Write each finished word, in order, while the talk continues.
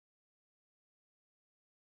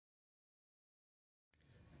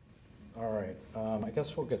All right, I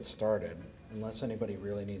guess we'll get started, unless anybody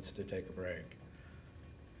really needs to take a break.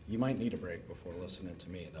 You might need a break before listening to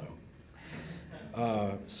me,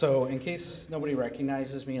 though. So in case nobody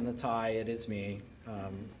recognizes me in the tie, it is me.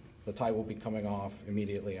 The tie will be coming off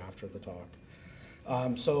immediately after the talk.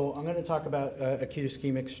 So I'm going to talk about acute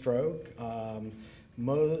ischemic stroke.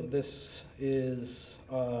 This is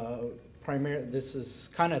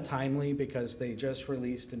kind of timely because they just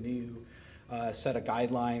released a new set of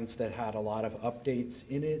guidelines that had a lot of updates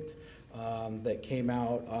in it that came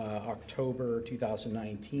out October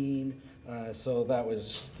 2019. So that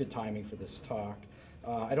was good timing for this talk.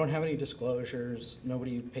 I don't have any disclosures.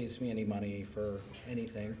 Nobody pays me any money for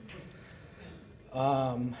anything.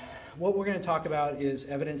 What we're going to talk about is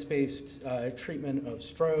evidence-based treatment of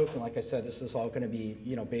stroke, and like I said, this is all going to be,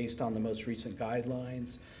 based on the most recent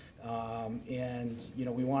guidelines. And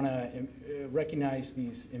we want to recognize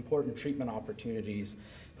these important treatment opportunities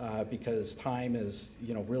because time is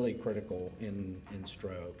really critical in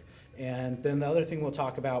stroke. And then the other thing we'll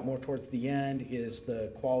talk about more towards the end is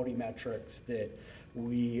the quality metrics that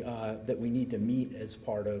we need to meet as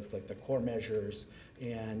part of like the core measures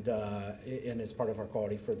and as part of our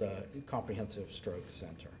quality for the Comprehensive Stroke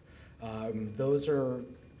Center. Those are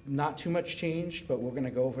not too much changed, but we're going to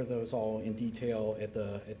go over those all in detail at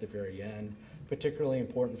the very end. Particularly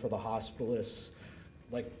important for the hospitalists,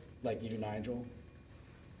 like you, Nigel.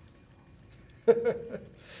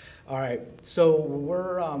 All right, so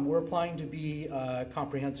we're applying to be a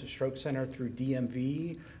Comprehensive Stroke Center through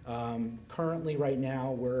DMV. Currently, right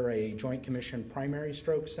now, we're a Joint Commission Primary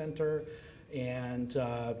Stroke Center, and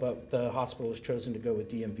but the hospital has chosen to go with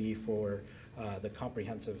DMV for the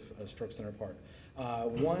Comprehensive Stroke Center part.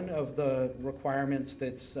 One of the requirements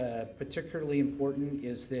that's particularly important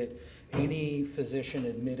is that any physician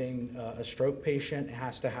admitting a stroke patient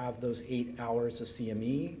has to have those 8 hours of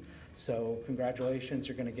CME. So congratulations,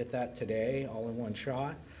 you're going to get that today, all in one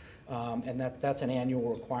shot. And that's an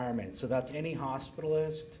annual requirement. So that's any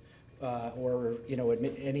hospitalist or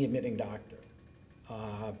any admitting doctor.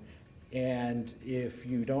 And if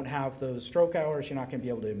you don't have those stroke hours, you're not going to be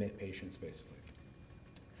able to admit patients, basically.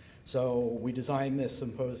 So we designed this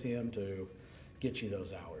symposium to get you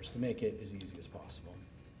those hours, to make it as easy as possible.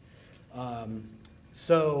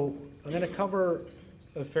 So I'm going to cover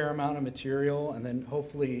a fair amount of material, and then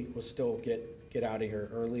hopefully we'll still get out of here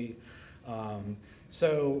early.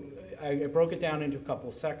 So I broke it down into a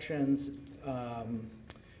couple sections.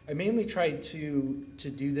 I mainly tried to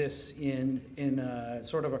do this in a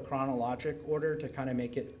sort of a chronologic order to kind of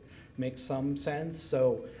make some sense.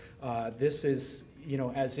 So this is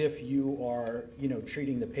as if you are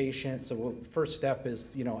treating the patient. So first step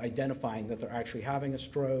is identifying that they're actually having a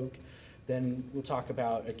stroke. Then we'll talk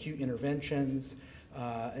about acute interventions,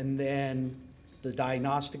 and then the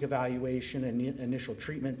diagnostic evaluation and initial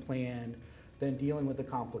treatment plan, then dealing with the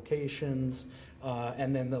complications,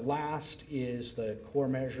 and then the last is the core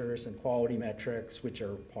measures and quality metrics, which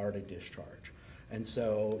are part of discharge. And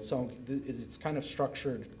so it's kind of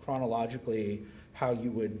structured chronologically how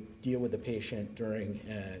you would deal with the patient during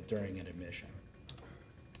an admission.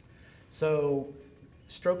 So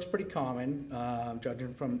stroke's pretty common,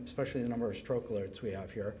 judging from especially the number of stroke alerts we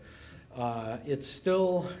have here. It's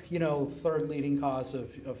still, third leading cause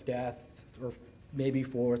of death, or maybe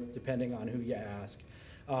fourth, depending on who you ask.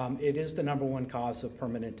 It is the #1 cause of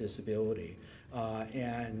permanent disability,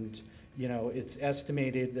 and it's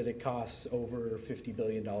estimated that it costs over $50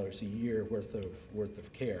 billion a year worth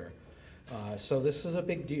of care. So this is a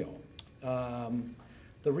big deal.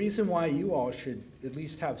 The reason why you all should at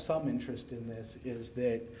least have some interest in this is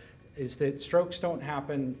that strokes don't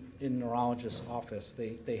happen in neurologist's office.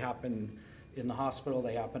 They happen in the hospital,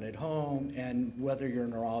 they happen at home, and whether you're a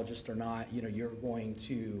neurologist or not, you're going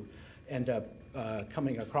to end up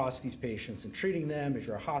coming across these patients and treating them. If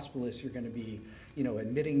you're a hospitalist, you're going to be,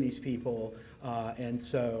 admitting these people, and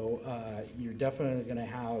so you're definitely going to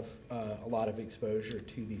have a lot of exposure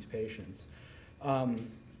to these patients.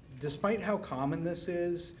 Despite how common this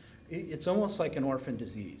is, it's almost like an orphan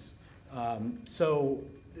disease. So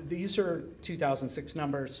these are 2006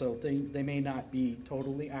 numbers, so they may not be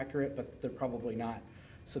totally accurate, but they're probably not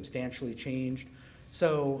substantially changed.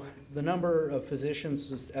 So the number of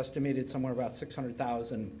physicians is estimated somewhere about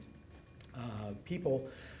 600,000 people,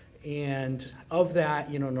 and of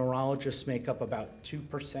that, neurologists make up about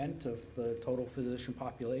 2% of the total physician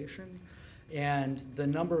population. And the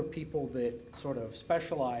number of people that sort of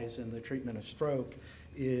specialize in the treatment of stroke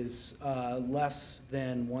is less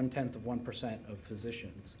than 0.1% of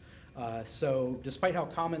physicians. So despite how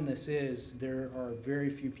common this is, there are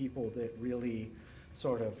very few people that really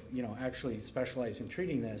sort of, actually specialize in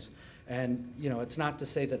treating this. And, it's not to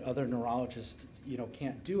say that other neurologists,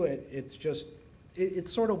 can't do it. It's just,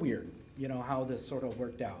 it's sort of weird, how this sort of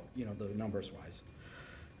worked out, the numbers wise.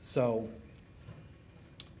 So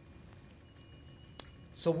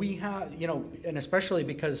we have, and especially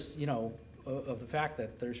because, of the fact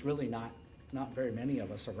that there's really not very many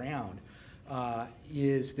of us around,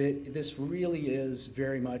 is that this really is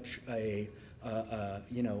very much a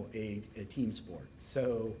team sport.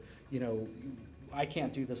 So, I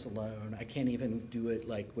can't do this alone. I can't even do it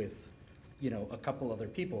like with, a couple other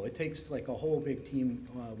people. It takes like a whole big team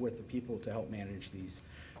worth of people to help manage these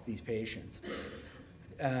patients.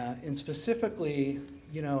 And specifically,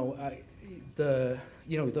 the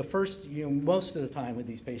first, most of the time with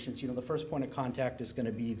these patients, the first point of contact is going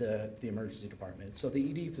to be the emergency department. So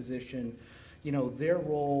the ED physician, their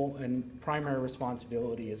role and primary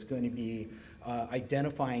responsibility is going to be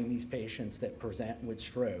identifying these patients that present with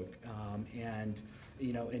stroke, and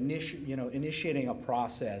initiating a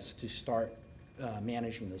process to start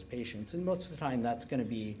managing those patients. And most of the time, that's going to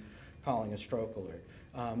be calling a stroke alert.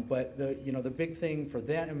 But the big thing for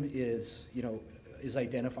them is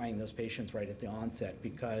identifying those patients right at the onset,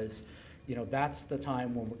 because that's the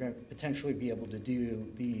time when we're going to potentially be able to do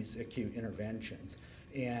these acute interventions.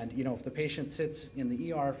 And if the patient sits in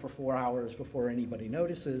the ER for 4 hours before anybody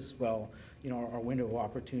notices, well, our window of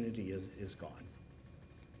opportunity is gone.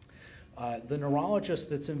 The neurologist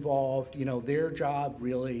that's involved, their job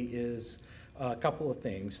really is a couple of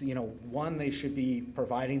things. One, they should be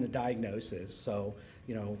providing the diagnosis, so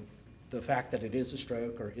the fact that it is a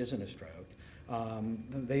stroke or isn't a stroke.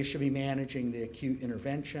 They should be managing the acute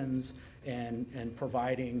interventions and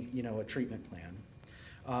providing a treatment plan.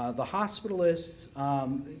 The hospitalists,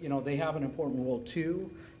 they have an important role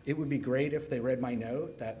too. It would be great if they read my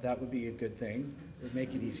note. That would be a good thing. It would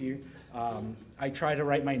make it easier. I try to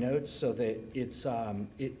write my notes so that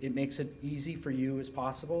it makes it easy for you as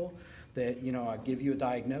possible. That I give you a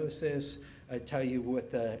diagnosis, I tell you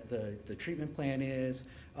what the treatment plan is.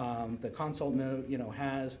 The consult note,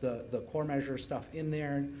 has the core measure stuff in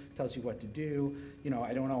there, tells you what to do.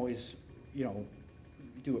 I don't always,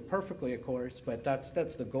 do it perfectly, of course, but that's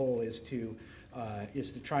the goal, is to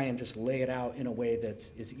try and just lay it out in a way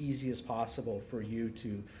that's as easy as possible for you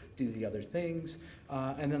to do the other things.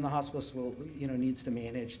 And then the hospitalist will, needs to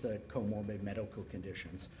manage the comorbid medical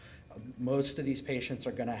conditions. Most of these patients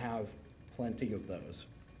are going to have plenty of those.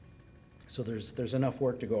 So there's enough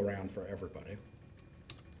work to go around for everybody.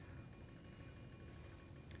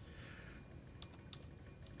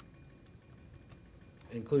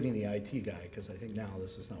 Including the IT guy, because I think now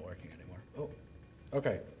this is not working anymore. Oh,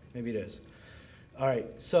 okay, maybe it is. All right,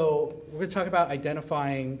 so we're going to talk about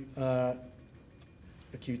identifying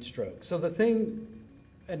acute stroke. So the thing,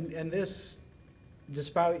 and this,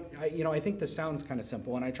 despite, I think this sounds kind of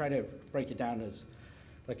simple, and I try to break it down as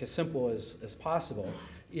simple as possible,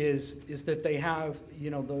 is that they have,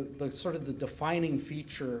 the sort of the defining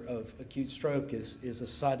feature of acute stroke is a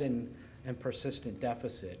sudden and persistent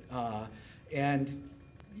deficit. And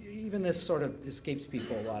even this sort of escapes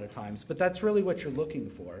people a lot of times, but that's really what you're looking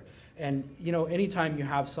for. And anytime you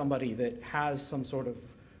have somebody that has some sort of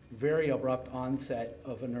very abrupt onset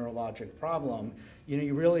of a neurologic problem,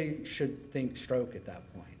 you really should think stroke at that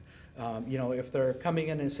point. If they're coming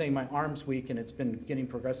in and saying my arm's weak and it's been getting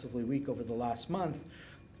progressively weak over the last month,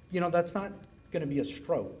 that's not going to be a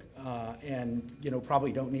stroke, and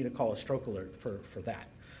probably don't need to call a stroke alert for that.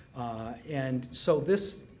 And so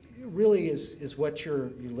this really is what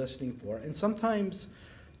you're listening for. And sometimes,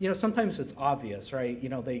 sometimes it's obvious, right?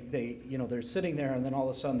 They're sitting there and then all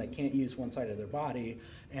of a sudden they can't use one side of their body,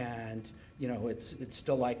 and it's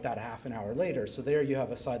still like that a half an hour later. So there you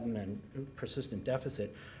have a sudden and persistent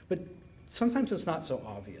deficit. But sometimes it's not so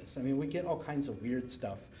obvious. I mean, we get all kinds of weird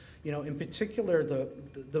stuff. In particular,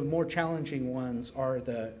 the more challenging ones are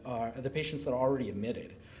the patients that are already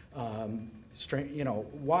admitted.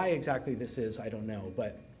 Why exactly this is, I don't know,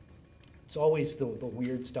 but it's always the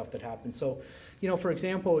weird stuff that happens. So, for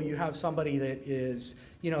example, you have somebody that is,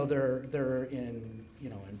 they're in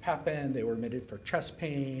PEPN, they were admitted for chest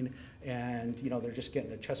pain, and, they're just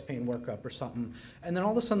getting a chest pain workup or something, and then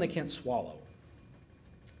all of a sudden they can't swallow.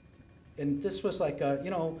 And this was like a,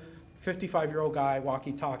 55-year-old guy,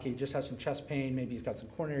 walkie-talkie, just has some chest pain, maybe he's got some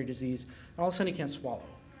coronary disease, and all of a sudden he can't swallow.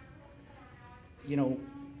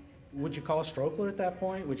 Would you call a stroke alert at that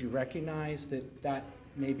point? Would you recognize that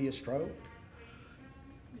may be a stroke?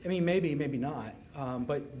 I mean, maybe not.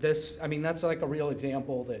 But this, that's like a real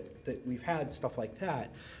example that we've had stuff like that.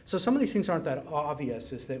 So some of these things aren't that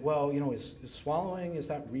obvious. Is that, well, is swallowing, is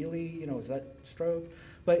that really, is that stroke?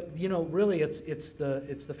 But really, it's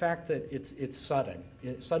the fact that it's sudden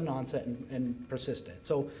onset and persistent.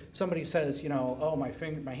 So if somebody says, oh,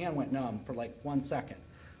 my hand went numb for like 1 second.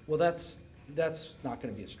 Well, that's not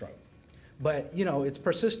going to be a stroke. But it's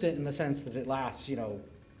persistent in the sense that it lasts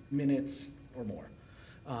minutes or more.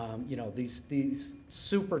 These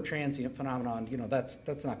super transient phenomenon,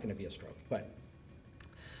 that's not going to be a stroke. But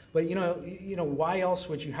why else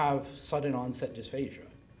would you have sudden onset dysphagia?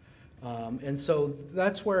 And so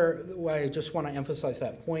that's why I just want to emphasize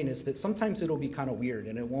that point, is that sometimes it'll be kind of weird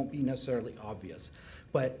and it won't be necessarily obvious.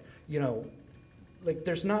 But like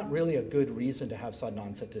there's not really a good reason to have sudden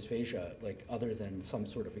onset dysphagia, like other than some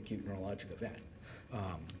sort of acute neurologic event.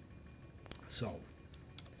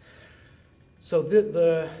 So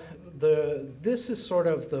this is sort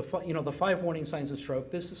of the 5 warning signs of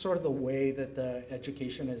stroke. This is sort of the way that the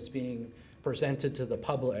education is being presented to the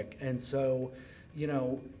public. And so,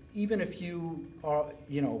 even if you are,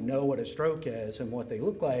 know what a stroke is and what they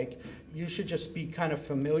look like, you should just be kind of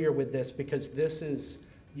familiar with this, because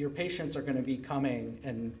your patients are going to be coming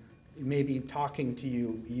and maybe talking to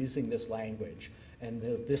you using this language, and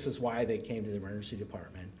this is why they came to the emergency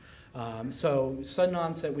department. So sudden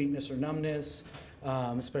onset weakness or numbness,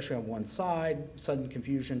 especially on one side, sudden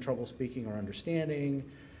confusion, trouble speaking or understanding,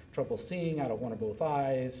 trouble seeing out of one or both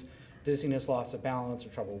eyes, dizziness, loss of balance, or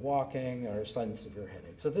trouble walking, or sudden severe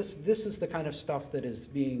headache. So this is the kind of stuff that is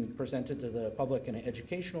being presented to the public in an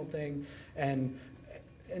educational thing, and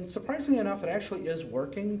surprisingly enough, it actually is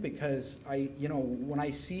working, because when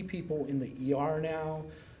I see people in the ER now,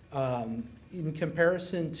 in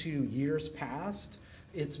comparison to years past,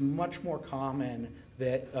 it's much more common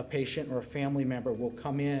that a patient or a family member will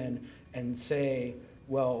come in and say,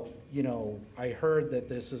 well, I heard that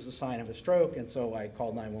this is a sign of a stroke, and so I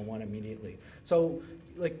called 911 immediately. So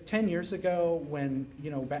like 10 years ago, when,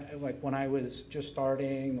 like when I was just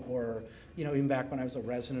starting, or, even back when I was a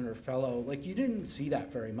resident or fellow, like you didn't see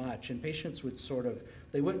that very much, and patients would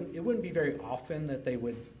it wouldn't be very often that they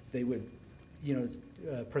would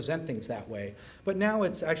present things that way. But now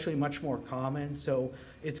it's actually much more common, so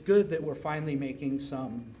it's good that we're finally making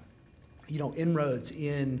some, inroads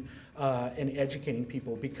in educating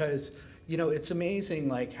people, because, it's amazing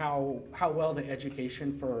like how well the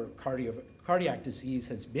education for cardiac disease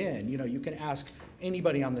has been. You can ask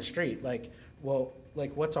anybody on the street, like, well,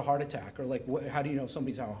 like what's a heart attack, or like how do you know if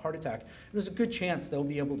somebody's having a heart attack? And there's a good chance they'll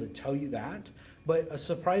be able to tell you that, but a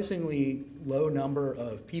surprisingly low number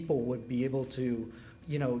of people would be able to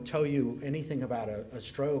tell you anything about a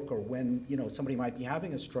stroke, or when somebody might be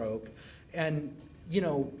having a stroke. And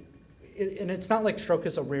and it's not like stroke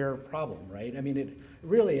is a rare problem, right? I mean,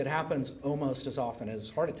 it happens almost as often as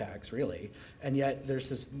heart attacks, really, and yet there's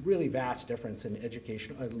this really vast difference in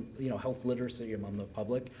education, health literacy among the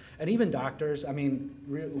public, and even doctors. I mean,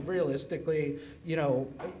 realistically,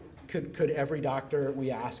 could every doctor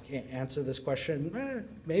we ask answer this question?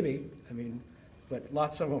 Maybe. I mean, but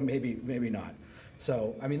lots of them maybe not.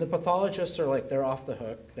 So, I mean, the pathologists are like, they're off the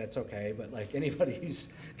hook. That's okay, but like anybody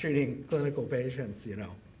who's treating clinical patients,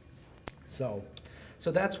 So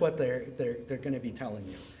that's what they're going to be telling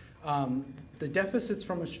you. The deficits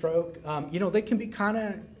from a stroke, they can be kind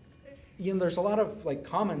of, there's a lot of like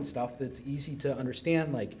common stuff that's easy to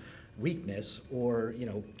understand, like weakness or,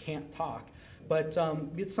 can't talk. But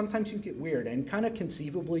sometimes you get weird, and kind of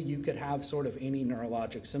conceivably you could have sort of any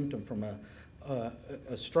neurologic symptom from a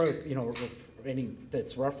stroke, or any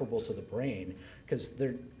that's referable to the brain, because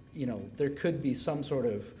there could be some sort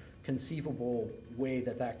of conceivable way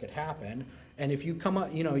that could happen. And if you come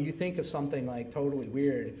up, you think of something like totally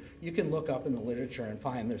weird, you can look up in the literature and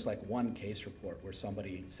find there's like one case report where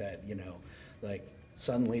somebody said, like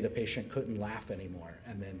suddenly the patient couldn't laugh anymore,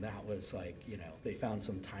 and then that was like, they found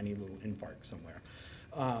some tiny little infarct somewhere.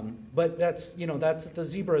 But that's the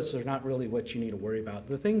zebras are not really what you need to worry about.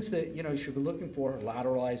 The things that you should be looking for are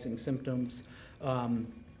lateralizing symptoms.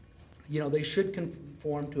 They should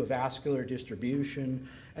conform to a vascular distribution,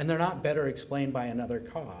 and they're not better explained by another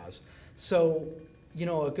cause. So,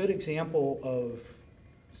 a good example of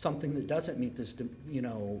something that doesn't meet this,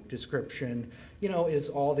 description, is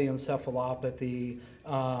all the encephalopathy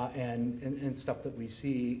and stuff that we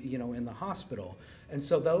see, in the hospital. And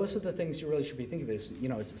so those are the things you really should be thinking of. Is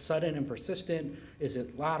it sudden and persistent? Is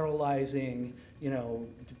it lateralizing?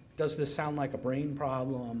 Does this sound like a brain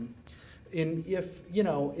problem? And if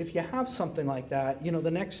you have something like that,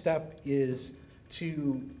 the next step is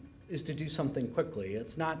to do something quickly.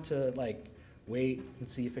 It's not to like wait and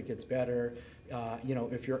see if it gets better.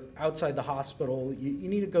 If you're outside the hospital, you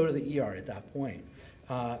need to go to the ER at that point,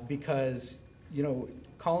 because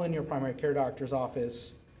calling your primary care doctor's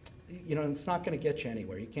office you know, it's not going to get you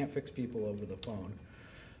anywhere. You can't fix people over the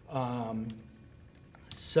phone.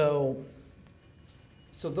 So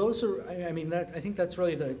those are, I mean, I think that's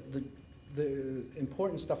really the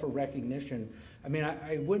important stuff of recognition. I mean,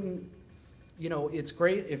 I wouldn't, you know, it's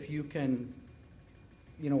great if you can,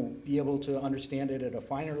 you know, be able to understand it at a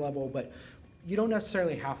finer level, but you don't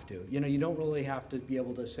necessarily have to. You know, you don't really have to be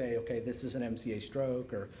able to say, okay, this is an MCA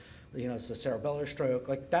stroke, or, you know, it's a cerebellar stroke.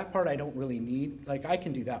 Like, that part I don't really need. Like, I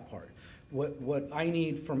can do that part. What I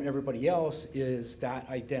need from everybody else is that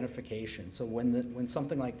identification. So when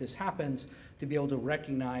something like this happens, to be able to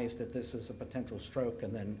recognize that this is a potential stroke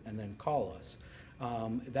and then call us.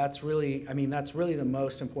 That's really, I mean, that's really the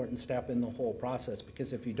most important step in the whole process,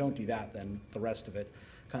 because if you don't do that, then the rest of it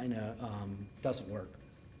kind of doesn't work.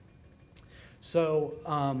 So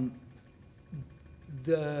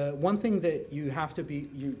the one thing that you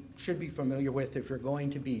should be familiar with if you're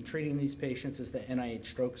going to be treating these patients is the NIH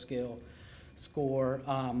stroke scale score.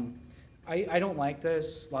 I don't like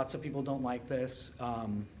this. Lots of people don't like this.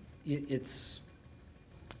 It's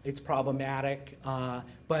problematic,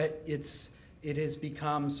 but it has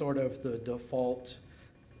become sort of the default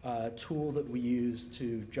tool that we use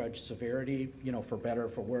to judge severity, you know, for better or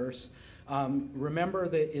for worse. Remember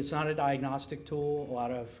that it's not a diagnostic tool. A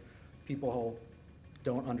lot of people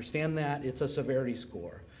don't understand that. It's a severity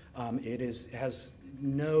score. It has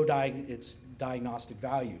no diagnostic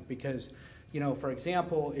value, because, you know, for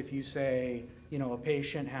example, if you say, you know, a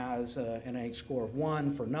patient has an NIH score of 1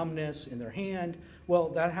 for numbness in their hand, well,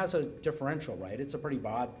 that has a differential, right? It's a pretty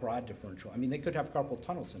broad differential. I mean, they could have carpal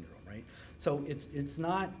tunnel syndrome, right? So it's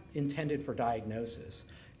not intended for diagnosis.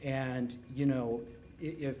 And, you know,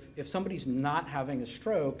 if somebody's not having a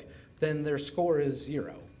stroke, then their score is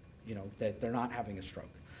 0, you know, that they're not having a stroke.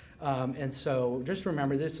 And so just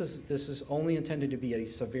remember, this is only intended to be a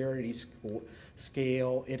severity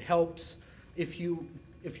scale. It helps if you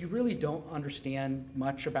really don't understand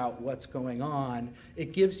much about what's going on.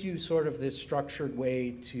 It gives you sort of this structured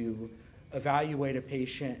way to evaluate a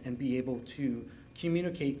patient and be able to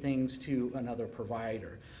communicate things to another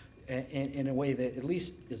provider in a way that at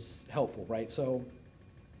least is helpful, right? So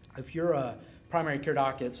if you're a primary care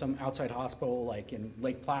doc at some outside hospital, like in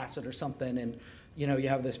Lake Placid or something, and, you know, you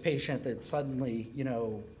have this patient that suddenly, you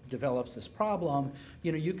know, develops this problem,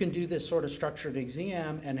 you know, you can do this sort of structured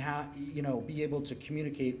exam and you know, be able to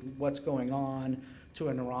communicate what's going on to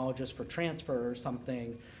a neurologist for transfer or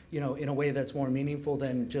something, you know, in a way that's more meaningful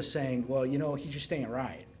than just saying, well, you know, he just ain't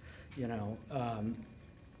right, you know.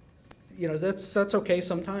 You know, that's okay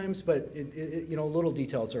sometimes, but you know, little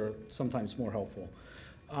details are sometimes more helpful.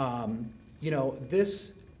 You know,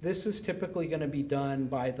 this is typically going to be done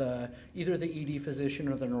by either the ED physician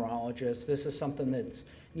or the neurologist. This is something that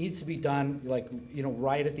needs to be done, like, you know,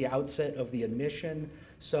 right at the outset of the admission.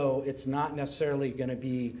 So it's not necessarily going to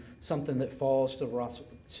be something that falls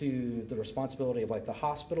to the responsibility of, like, the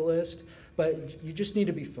hospitalist, but you just need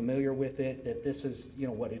to be familiar with it, that this is, you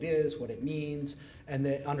know, what it is, what it means, and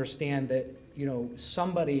that understand that, you know,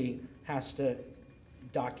 somebody has to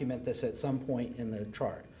document this at some point in the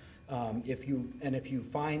chart. If you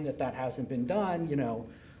find that hasn't been done, you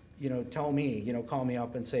know, tell me, you know, call me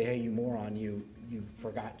up and say, hey, you moron, you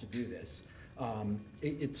forgot to do this.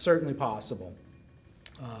 It's certainly possible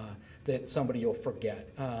that somebody will forget,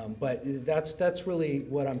 but that's really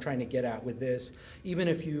what I'm trying to get at with this. Even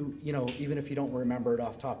if you don't remember it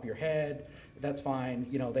off the top of your head, that's fine.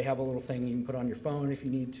 You know, they have a little thing you can put on your phone if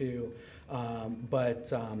you need to.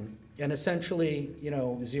 And essentially, you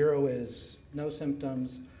know, 0 is no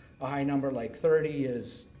symptoms. A high number like 30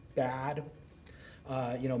 is bad.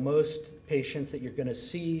 You know, most patients that you're going to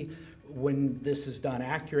see when this is done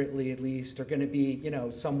accurately, at least, are going to be, you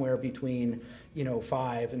know, somewhere between, you know,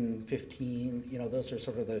 5 and 15. You know, those are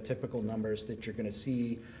sort of the typical numbers that you're going to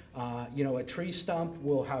see. You know, a tree stump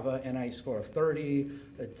will have a NIH score of 30.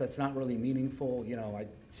 That's not really meaningful. You know, I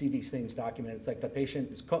see these things documented. It's like the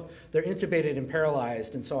patient is they're intubated and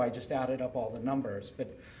paralyzed, and so I just added up all the numbers.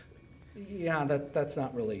 But yeah, that's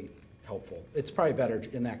not really helpful. It's probably better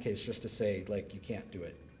in that case just to say, like, you can't do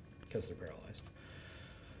it because they're paralyzed.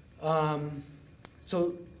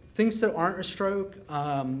 So things that aren't a stroke,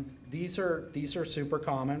 these are super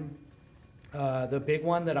common. The big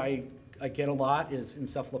one that I get a lot is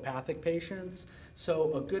encephalopathic patients.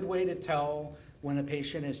 So a good way to tell when a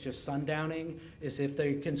patient is just sundowning is if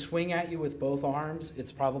they can swing at you with both arms,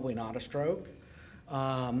 it's probably not a stroke.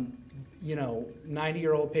 You know,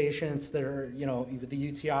 90-year-old patients that are, you know, with the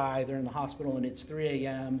UTI, they're in the hospital and it's 3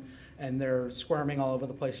 a.m. and they're squirming all over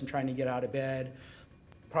the place and trying to get out of bed,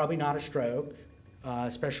 probably not a stroke,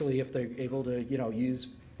 especially if they're able to, you know, use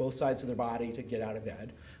both sides of their body to get out of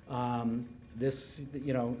bed. This,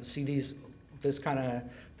 see this kind of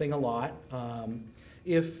thing a lot.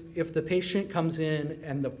 If the patient comes in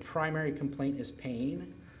and the primary complaint is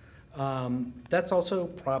pain, that's also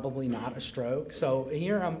probably not a stroke. So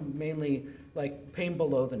here I'm mainly like pain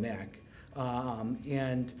below the neck.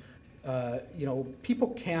 People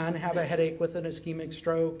can have a headache with an ischemic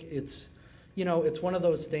stroke. It's one of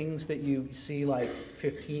those things that you see like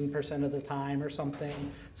 15% of the time or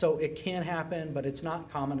something. So it can happen, but it's not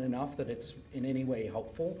common enough that it's in any way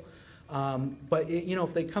helpful.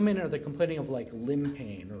 If they come in and they're complaining of like limb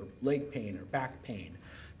pain or leg pain or back pain,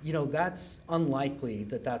 that's unlikely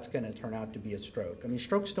that that's going to turn out to be a stroke. I mean,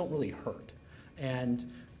 strokes don't really hurt. And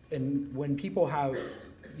when people have,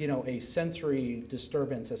 a sensory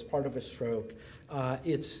disturbance as part of a stroke,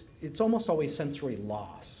 it's almost always sensory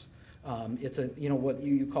loss. It's what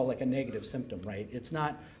you call like a negative symptom, right? It's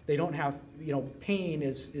not, they don't have, pain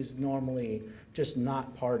is normally just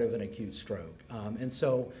not part of an acute stroke. And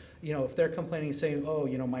so, if they're complaining saying, oh,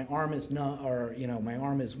 my arm is not, or, my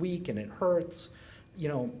arm is weak and it hurts,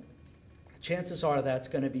 chances are that's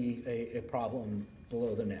going to be a problem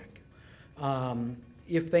below the neck.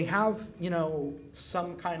 If they have,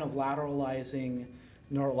 some kind of lateralizing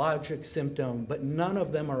neurologic symptom, but none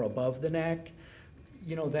of them are above the neck,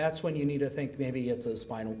 that's when you need to think maybe it's a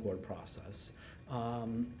spinal cord process.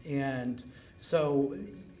 And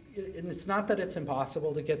it's not that it's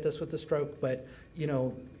impossible to get this with the stroke, but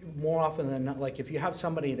more often than not, like if you have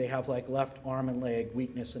somebody, they have like left arm and leg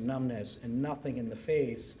weakness and numbness and nothing in the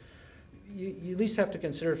face, you at least have to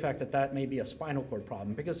consider the fact that that may be a spinal cord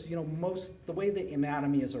problem, because the way the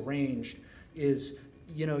anatomy is arranged is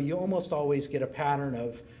you almost always get a pattern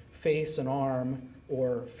of face and arm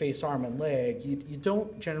or face, arm, and leg. You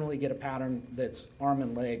don't generally get a pattern that's arm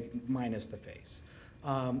and leg minus the face.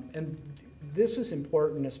 And this is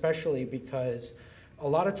important, especially because a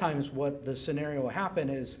lot of times what the scenario will happen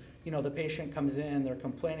is, the patient comes in, they're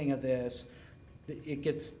complaining of this, it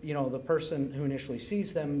gets, the person who initially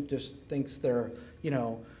sees them just thinks they're,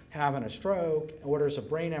 having a stroke, orders a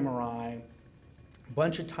brain MRI, a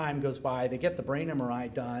bunch of time goes by, they get the brain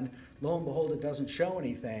MRI done, lo and behold, it doesn't show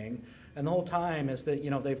anything. And the whole time is that,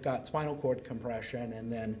 they've got spinal cord compression,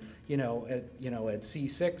 and then, at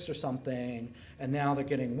C6 or something, and now they're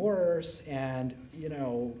getting worse, and,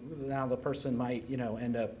 now the person might,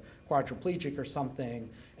 end up quadriplegic or something,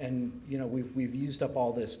 and, we've used up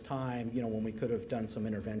all this time, when we could have done some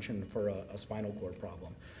intervention for a spinal cord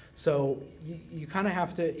problem. So you kind of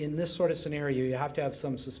have to, in this sort of scenario, you have to have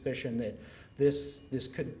some suspicion that this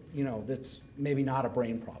could, that's maybe not a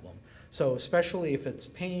brain problem. So especially if it's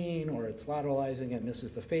pain or it's lateralizing, it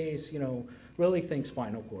misses the face, really think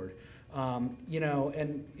spinal cord.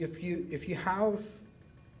 And if you have,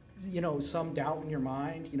 some doubt in your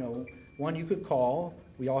mind, one, you could call.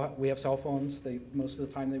 We have cell phones. Most of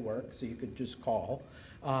the time they work, so you could just call.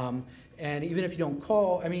 And even if you don't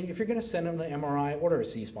call, I mean, if you're going to send them the MRI, order a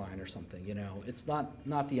C-spine or something. It's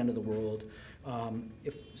not the end of the world.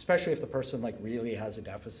 Especially if the person like really has a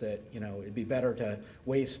deficit, it'd be better to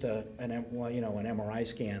waste an MRI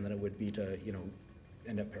scan than it would be to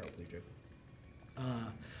end up paraplegic.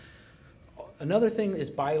 Another thing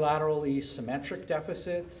is bilaterally symmetric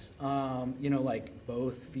deficits, like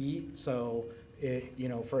both feet. So,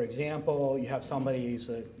 for example, you have somebody who's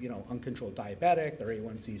a, uncontrolled diabetic, their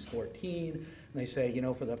A1C is 14, and they say,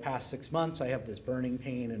 for the past 6 months, I have this burning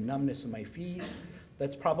pain and numbness in my feet.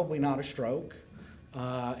 That's probably not a stroke.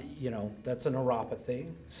 That's a neuropathy.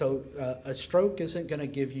 So a stroke isn't going to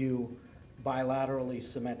give you bilaterally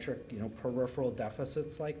symmetric, peripheral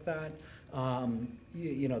deficits like that.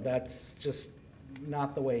 That's just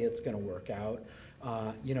not the way it's going to work out.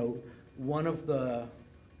 One of the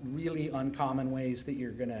really uncommon ways that you're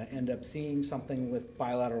going to end up seeing something with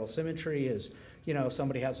bilateral symmetry is,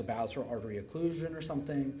 somebody has a basilar artery occlusion or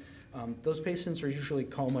something. Those patients are usually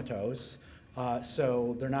comatose.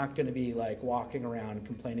 So they're not going to be like walking around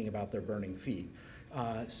complaining about their burning feet.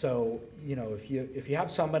 If you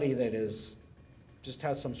have somebody that just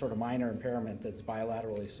has some sort of minor impairment that's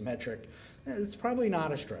bilaterally symmetric, it's probably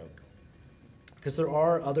not a stroke, because there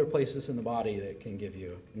are other places in the body that can give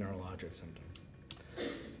you neurologic symptoms.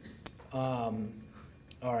 All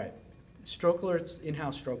right, stroke alerts,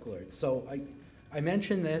 in-house stroke alerts. So I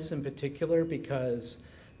mention this in particular because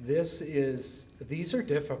these are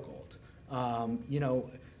difficult.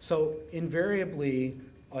 So invariably,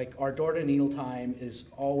 like our door to needle time is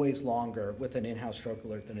always longer with an in-house stroke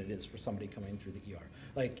alert than it is for somebody coming through the ER.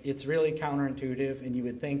 Like it's really counterintuitive, and you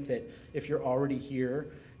would think that if you're already here,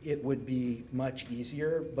 it would be much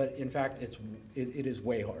easier, but in fact, it is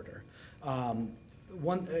way harder.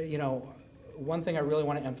 one thing I really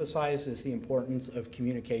want to emphasize is the importance of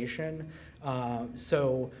communication.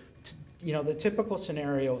 The typical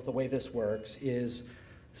scenario of the way this works is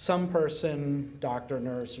some person, doctor,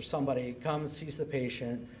 nurse, or somebody comes, sees the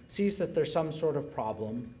patient, sees that there's some sort of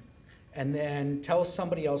problem, and then tells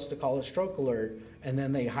somebody else to call a stroke alert, and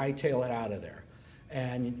then they hightail it out of there,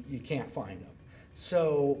 and you can't find them.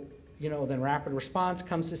 So, then rapid response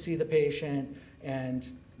comes to see the patient, and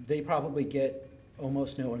they probably get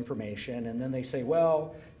almost no information, and then they say,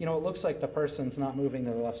 well, it looks like the person's not moving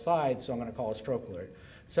to the left side, so I'm going to call a stroke alert.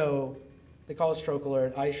 So they call a stroke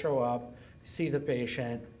alert, I show up, see the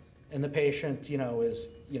patient, and the patient, is,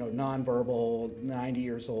 nonverbal, 90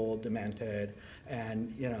 years old, demented,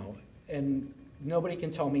 and, and nobody can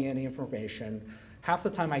tell me any information. Half the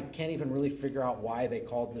time I can't even really figure out why they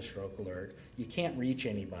called the stroke alert. You can't reach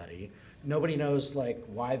anybody. Nobody knows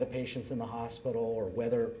why the patient's in the hospital or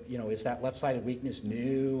whether, is that left-sided weakness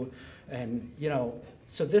new? And,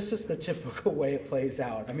 so this is the typical way it plays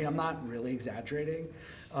out. I mean, I'm not really exaggerating.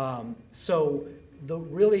 Remember,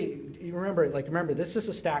 this is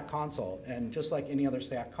a stat consult, and just like any other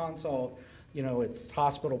stat consult, it's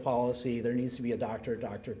hospital policy, there needs to be a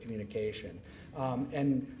doctor-to-doctor communication.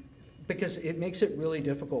 And because it makes it really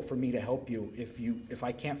difficult for me to help you if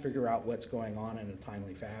I can't figure out what's going on in a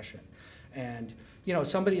timely fashion. And,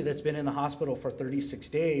 somebody that's been in the hospital for 36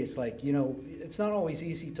 days, it's not always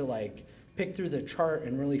easy to pick through the chart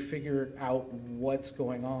and really figure out what's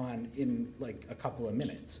going on in a couple of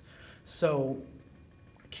minutes. So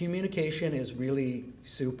communication is really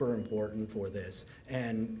super important for this,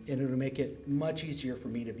 and it'll make it much easier for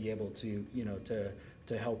me to be able to,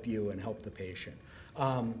 to help you and help the patient.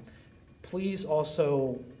 Please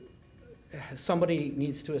also, somebody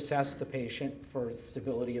needs to assess the patient for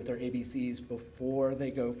stability of their ABCs before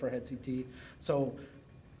they go for head CT. So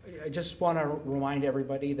I just want to remind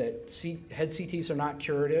everybody that head CTs are not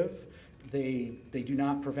curative. They do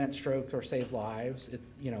not prevent stroke or save lives.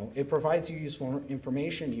 It provides you useful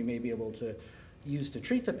information you may be able to use to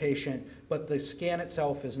treat the patient, but the scan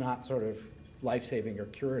itself is not sort of life-saving or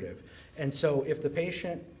curative. And so if the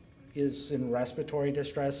patient is in respiratory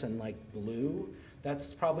distress and blue,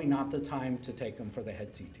 that's probably not the time to take them for the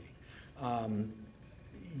head CT.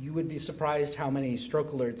 You would be surprised how many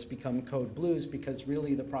stroke alerts become code blues, because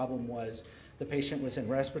really the problem was the patient was in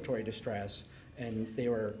respiratory distress and they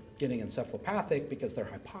were getting encephalopathic because they're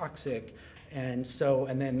hypoxic, and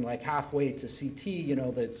then halfway to CT,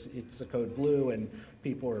 it's a code blue, and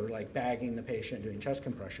people are bagging the patient, doing chest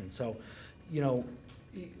compression. So,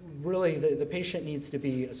 really the patient needs to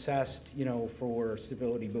be assessed, for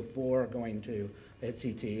stability before going to head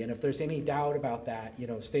CT, and if there's any doubt about that,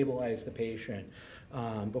 stabilize the patient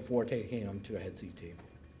before taking them to a head CT.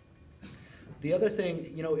 The other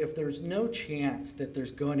thing, if there's no chance that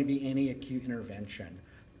there's going to be any acute intervention,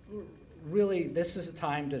 really this is a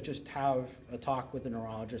time to just have a talk with a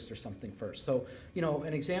neurologist or something first. So,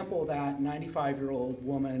 an example of that, 95-year-old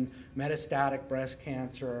woman, metastatic breast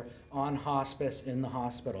cancer, on hospice in the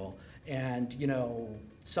hospital, and,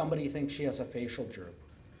 somebody thinks she has a facial droop.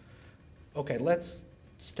 Okay, let's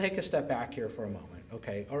take a step back here for a moment,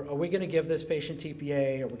 okay? Are we gonna give this patient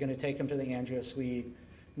TPA? Are we gonna take him to the angio suite?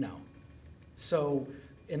 No. So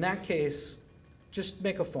in that case, just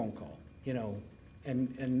make a phone call,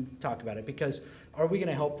 and talk about it, because are we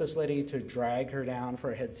gonna help this lady to drag her down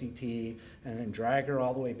for a head CT and then drag her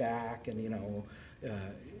all the way back, and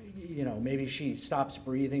maybe she stops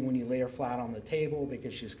breathing when you lay her flat on the table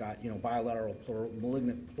because she's got, bilateral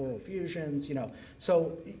malignant pleural effusions,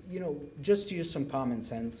 So, just use some common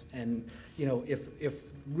sense, and,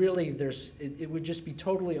 if really it would just be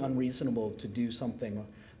totally unreasonable to do something,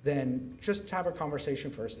 then just have a conversation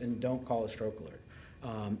first and don't call a stroke alert.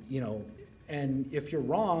 And if you're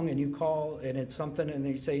wrong and you call and it's something and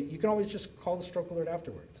you say, you can always just call the stroke alert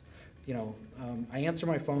afterwards. I answer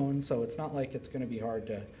my phone, so it's not like it's going to be hard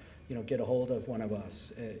to, get a hold of one of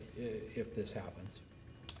us if this happens.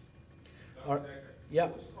 Yeah.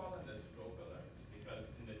 Who's calling the stroke alerts? Because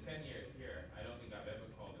in the 10 years here, I don't think I've ever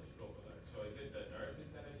called a stroke alert. So is it the nurses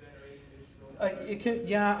that are generating these stroke alerts?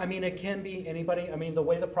 It can be anybody. The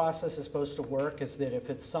way the process is supposed to work is that if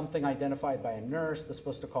it's something identified by a nurse, they're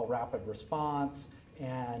supposed to call rapid response,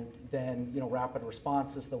 and then, rapid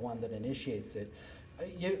response is the one that initiates it.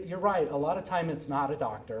 You're right, a lot of time it's not a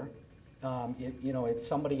doctor. It's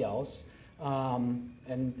somebody else.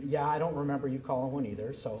 And yeah, I don't remember you calling one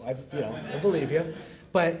either, so I believe you.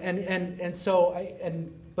 But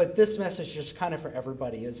but this message just kind of for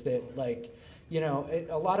everybody is that, a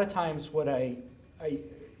lot of times what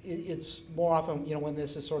it's more often, when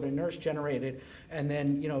this is sort of nurse generated, and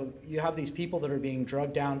then, you have these people that are being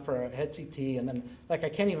drugged down for a head CT, and then, like, I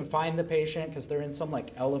can't even find the patient because they're in some,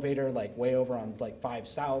 like, elevator, like, way over on, like, 5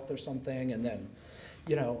 South or something, and then,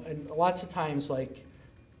 and lots of times, like,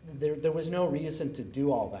 there was no reason to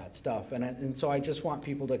do all that stuff, and so I just want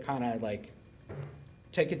people to kind of, like,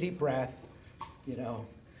 take a deep breath,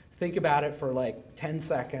 think about it for like 10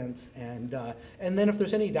 seconds, and then if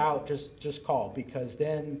there's any doubt, just call, because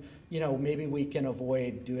then, maybe we can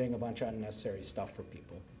avoid doing a bunch of unnecessary stuff for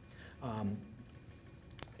people.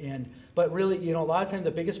 But really, a lot of times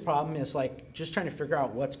the biggest problem is like just trying to figure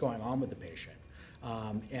out what's going on with the patient.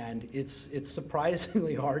 And it's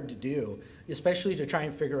surprisingly hard to do, especially to try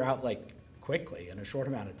and figure out like quickly in a short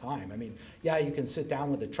amount of time. I mean, yeah, you can sit down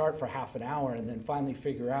with a chart for half an hour and then finally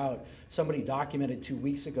figure out somebody documented 2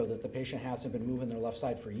 weeks ago that the patient hasn't been moving their left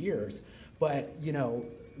side for years. But,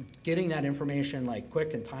 getting that information like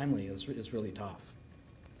quick and timely is really tough.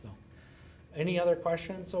 So, any other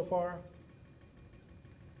questions so far?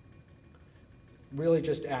 Really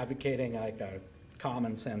just advocating like a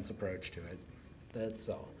common sense approach to it. That's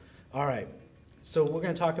all. All right. So we're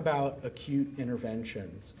going to talk about acute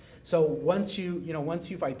interventions. So once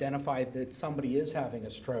you've identified that somebody is having a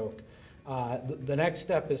stroke, the next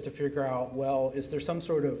step is to figure out, well, is there some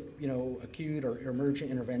sort of acute or emergent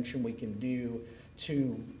intervention we can do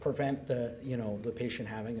to prevent the patient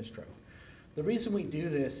having a stroke? The reason we do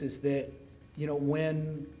this is that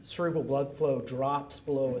when cerebral blood flow drops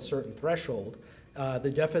below a certain threshold,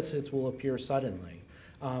 the deficits will appear suddenly,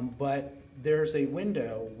 but there's a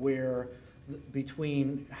window where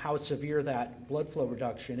between how severe that blood flow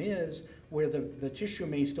reduction is, where the tissue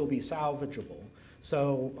may still be salvageable.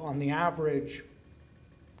 So on the average,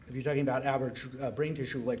 if you're talking about average brain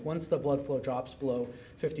tissue, like once the blood flow drops below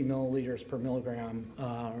 50 milliliters per milligram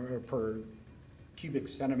or per cubic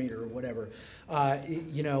centimeter or whatever,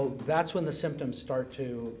 that's when the symptoms start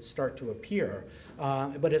to appear.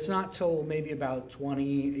 But it's not till maybe about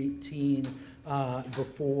 2018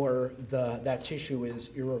 before that tissue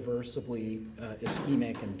is irreversibly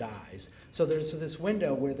ischemic and dies. So there's this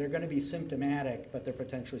window where they're going to be symptomatic, but they're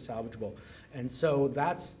potentially salvageable. And so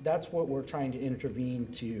that's what we're trying to intervene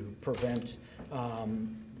to prevent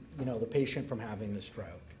the patient from having the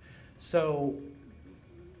stroke. So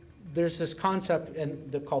there's this concept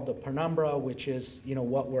called the penumbra, which is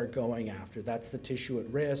what we're going after. That's the tissue at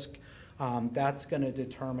risk. That's going to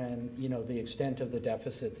determine the extent of the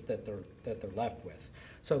deficits that they're left with.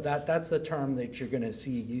 So that's the term that you're going to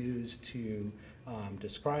see used to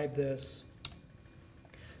describe this.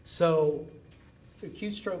 So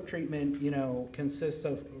acute stroke treatment consists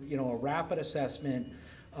of a rapid assessment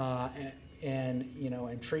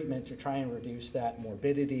and treatment to try and reduce that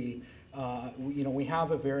morbidity. We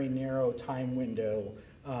have a very narrow time window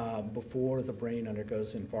before the brain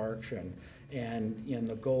undergoes infarction, and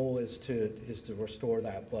the goal is to restore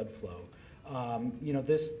that blood flow.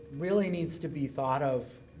 This really needs to be thought of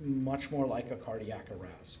much more like a cardiac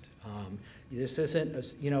arrest. This isn't,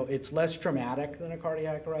 it's less dramatic than a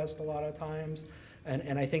cardiac arrest a lot of times,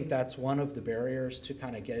 and I think that's one of the barriers to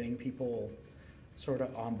kind of getting people sort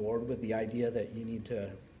of on board with the idea that you need to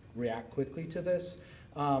react quickly to this.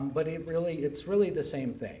 But it's really the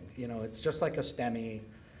same thing. It's just like a STEMI,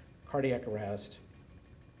 cardiac arrest.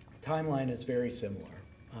 Timeline is very similar,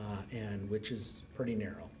 and which is pretty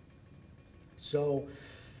narrow. So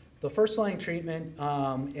the first line treatment,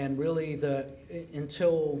 and really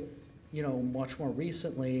until much more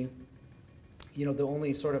recently, the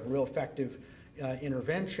only sort of real effective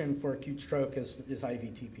intervention for acute stroke is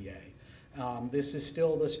IV TPA. This is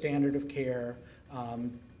still the standard of care.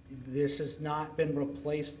 This has not been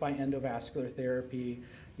replaced by endovascular therapy.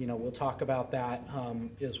 We'll talk about that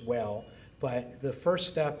as well. But the first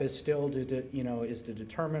step is still to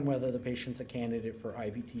determine whether the patient's a candidate for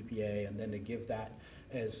IV TPA, and then to give that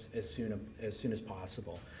as soon as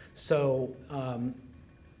possible. So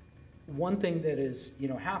one thing that is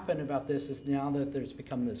happened about this is now that there's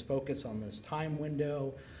become this focus on this time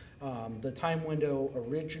window. The time window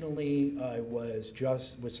originally was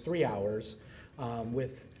 3 hours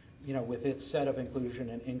with its set of inclusion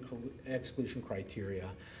and exclusion criteria.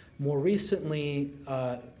 More recently,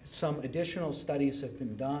 some additional studies have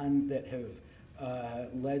been done that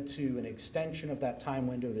have led to an extension of that time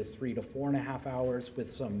window to 3 to 4.5 hours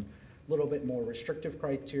with some little bit more restrictive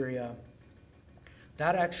criteria.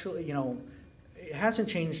 That actually, it hasn't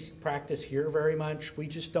changed practice here very much. We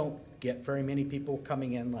just don't get very many people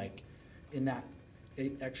coming in like in that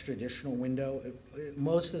extraditional window.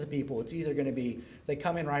 Most of the people, it's either going to be they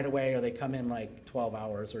come in right away or they come in like 12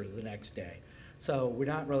 hours or the next day. So we're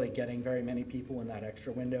not really getting very many people in that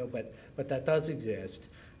extra window, but that does exist.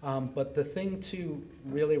 But the thing to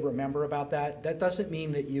really remember about that doesn't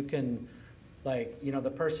mean that you can, like, you know, the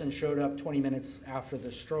person showed up 20 minutes after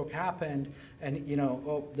the stroke happened and, you know,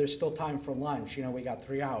 oh, there's still time for lunch, you know, we got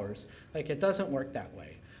 3 hours. Like, it doesn't work that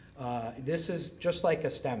way. This is just like a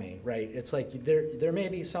STEMI, right? It's like there may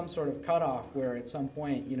be some sort of cutoff where at some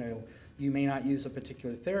point, you know, you may not use a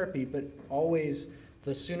particular therapy, but always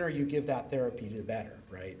the sooner you give that therapy, the better,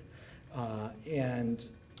 right? And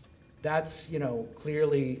that's, you know,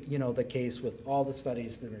 clearly, you know, the case with all the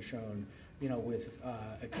studies that are shown, you know, with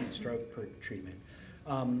acute stroke treatment.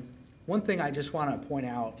 One thing I just want to point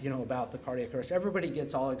out, you know, about the cardiac arrest, everybody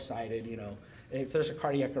gets all excited, you know, if there's a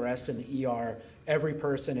cardiac arrest in the ER, every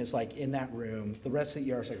person is like in that room. The rest of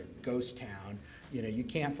the ER is like a ghost town. You know, you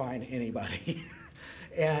can't find anybody.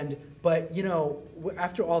 But, you know,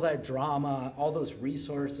 after all that drama, all those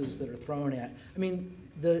resources that are thrown at, I mean,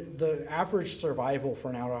 the average survival for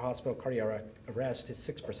an out-of-hospital cardiac arrest is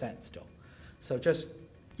 6% still. So just,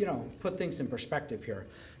 you know, put things in perspective here.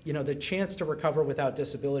 You know, the chance to recover without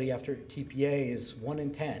disability after TPA is 1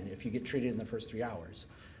 in 10 if you get treated in the first 3 hours.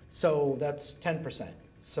 So that's 10%.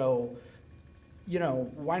 So, you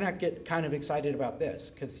know, why not get kind of excited about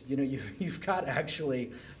this? Because, you know, you've got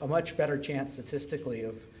actually a much better chance statistically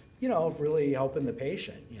of, you know, of really helping the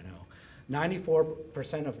patient, you know.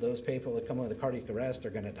 94% of those people that come with a cardiac arrest are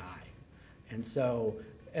going to die. And so,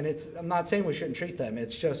 and it's, I'm not saying we shouldn't treat them.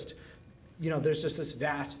 It's just, you know, there's just this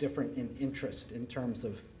vast difference in interest in terms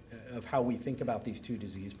of how we think about these two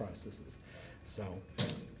disease processes. So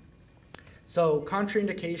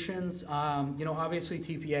contraindications, you know, obviously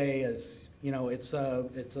TPA is, you know, it's a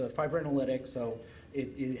fibrinolytic, so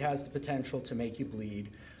it has the potential to make you bleed.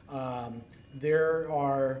 There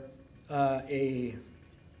are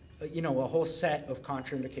you know, a whole set of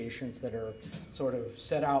contraindications that are sort of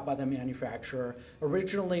set out by the manufacturer.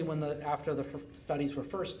 Originally, after the studies were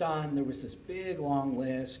first done, there was this big long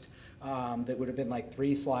list that would have been like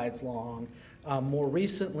 3 slides long. More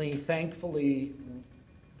recently, thankfully,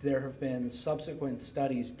 there have been subsequent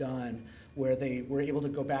studies done where they were able to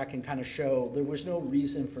go back and kind of show there was no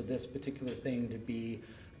reason for this particular thing to be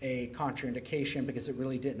a contraindication because it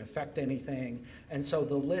really didn't affect anything. And so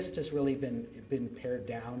the list has really been pared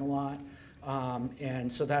down a lot.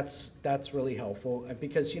 And so that's really helpful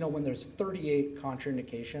because, you know, when there's 38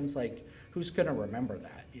 contraindications, like who's gonna remember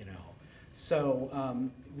that, you know? So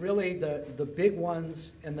really the big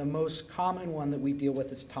ones and the most common one that we deal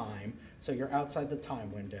with is time. So you're outside the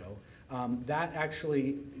time window. That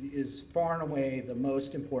actually is far and away the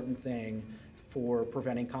most important thing for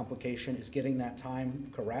preventing complication is getting that time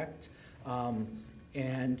correct.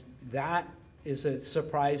 And that is a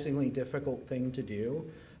surprisingly difficult thing to do.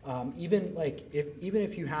 Even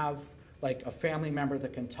if you have like a family member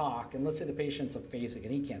that can talk, and let's say the patient's aphasic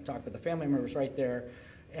and he can't talk, but the family member's right there,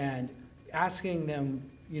 and asking them,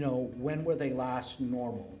 you know, when were they last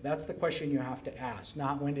normal? That's the question you have to ask,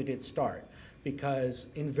 not when did it start. Because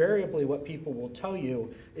invariably what people will tell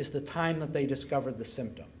you is the time that they discovered the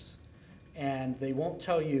symptoms. And they won't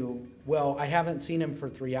tell you, well, I haven't seen him for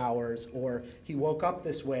 3 hours, or he woke up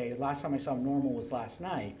this way, last time I saw him normal was last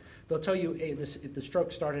night. They'll tell you, hey, the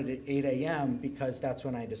stroke started at 8 a.m. because that's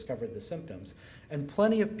when I discovered the symptoms. And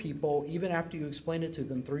plenty of people, even after you explain it to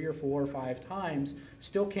them 3 or 4 or 5 times,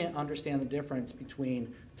 still can't understand the difference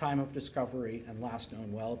between time of discovery and last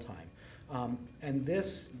known well time. And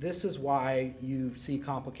this is why you see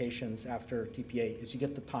complications after TPA, is you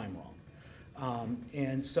get the time wrong.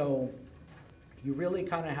 And so you really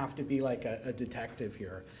kind of have to be like a detective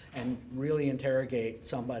here and really interrogate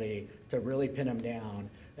somebody to really pin them down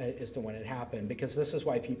as to when it happened, because this is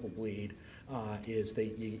why people bleed, is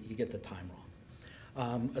that you get the time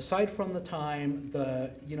wrong. Aside from the time, the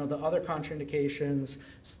other contraindications,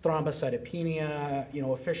 thrombocytopenia, you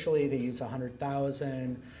know, officially they use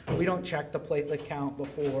 100,000. We don't check the platelet count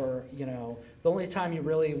before, you know. The only time you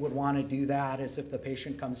really would want to do that is if the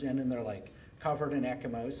patient comes in and they're like covered in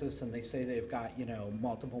ecchymosis and they say they've got, you know,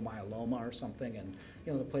 multiple myeloma or something, and,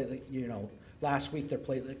 you know, the platelet, you know, last week their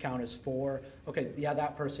platelet count is 4. Okay, yeah,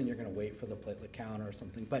 that person you're going to wait for the platelet count or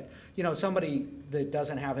something. But, you know, somebody that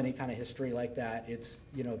doesn't have any kind of history like that, it's,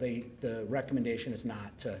 you know, the recommendation is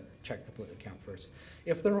not to check the platelet count first.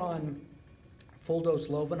 If they're on full dose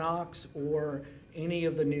Lovenox or any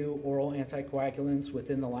of the new oral anticoagulants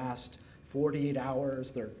within the last 48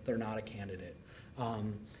 hours, they're not a candidate.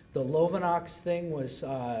 The Lovenox thing was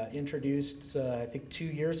introduced, I think, 2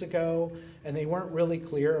 years ago, and they weren't really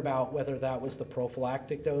clear about whether that was the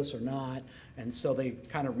prophylactic dose or not, and so they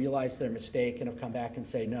kind of realized their mistake and have come back and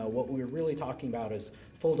say, no, what we're really talking about is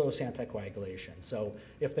full-dose anticoagulation. So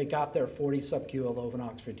if they got their 40 sub-Q of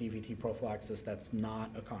Lovenox for DVT prophylaxis, that's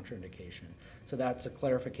not a contraindication. So that's a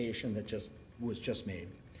clarification that was just made.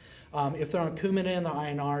 If they're on Coumadin, the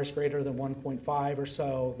INR is greater than 1.5 or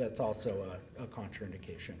so, that's also a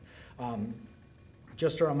contraindication.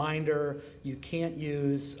 Just a reminder, you can't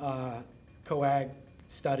use coag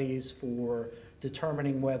studies for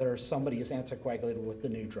determining whether somebody is anticoagulated with the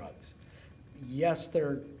new drugs. Yes,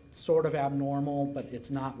 they're sort of abnormal, but it's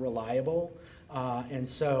not reliable. And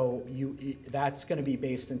so that's going to be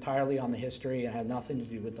based entirely on the history and had nothing to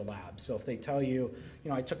do with the lab. So if they tell you,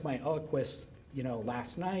 I took my Eliquis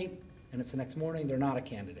last night, and it's the next morning, they're not a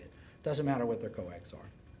candidate. Doesn't matter what their coags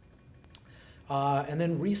are. And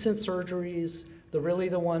then recent surgeries, really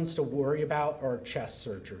the ones to worry about are chest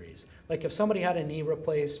surgeries. Like if somebody had a knee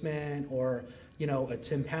replacement or, a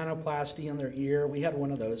tympanoplasty in their ear, we had one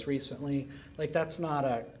of those recently, like that's not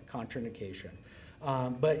a contraindication.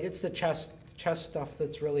 But it's the chest stuff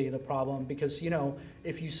that's really the problem because,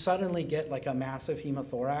 if you suddenly get like a massive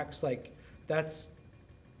hemothorax, like that's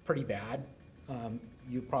pretty bad.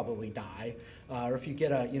 You probably die. Or if you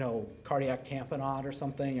get a, cardiac tamponade or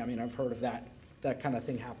something, I mean, I've heard of that kind of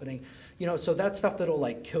thing happening. So that's stuff that'll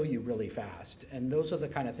like kill you really fast. And those are the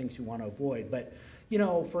kind of things you want to avoid. But,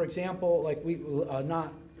 for example, like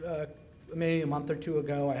maybe a month or two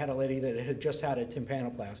ago, I had a lady that had just had a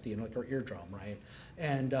tympanoplasty in like her eardrum, right?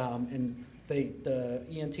 And the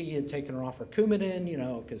ENT had taken her off her Coumadin,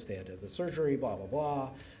 because they had to do the surgery, blah, blah, blah.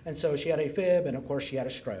 And so she had AFib, and of course she had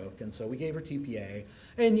a stroke, and so we gave her TPA.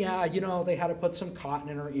 And yeah, they had to put some cotton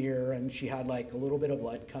in her ear, and she had like a little bit of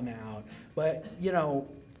blood come out. But,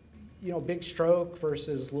 big stroke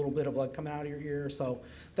versus a little bit of blood coming out of your ear. So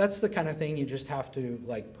that's the kind of thing you just have to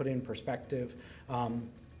like put in perspective.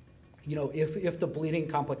 If the bleeding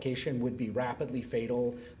complication would be rapidly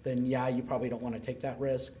fatal, then yeah, you probably don't want to take that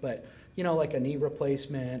risk. But like a knee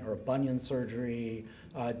replacement or a bunion surgery,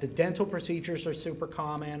 the dental procedures are super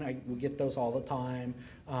common. We get those all the time.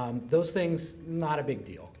 Those things, not a big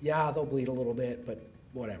deal. Yeah, they'll bleed a little bit, but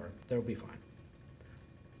whatever, they'll be fine.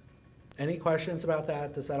 Any questions about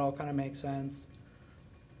that? Does that all kind of make sense?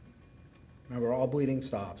 Remember, all bleeding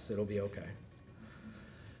stops. It'll be okay.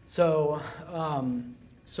 So,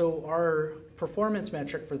 so our performance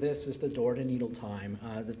metric for this is the door to needle time,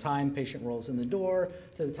 the time patient rolls in the door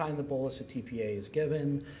to the time the bolus of TPA is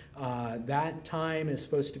given. That time is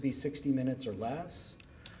supposed to be 60 minutes or less.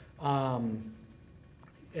 And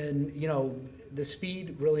the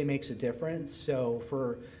speed really makes a difference. So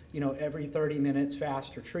for every 30 minutes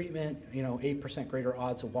faster treatment, 8% greater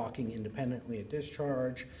odds of walking independently at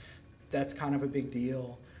discharge. That's kind of a big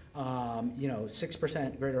deal.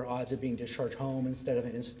 6% greater odds of being discharged home instead of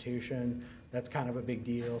an institution. That's kind of a big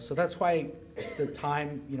deal. So that's why the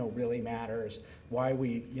time, really matters, why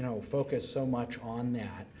we, focus so much on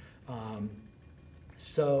that.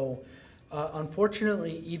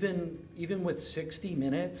 Unfortunately, even with 60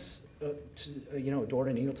 minutes, door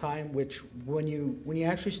to needle time, which when you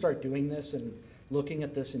actually start doing this and looking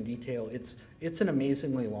at this in detail, it's an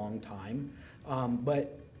amazingly long time.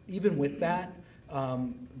 But even with that,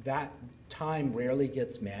 that time rarely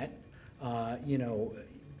gets met.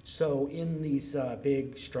 So in these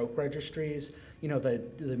big stroke registries,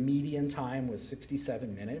 the median time was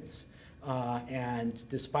 67 minutes. And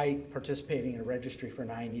despite participating in a registry for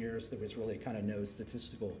 9 years, there was really kind of no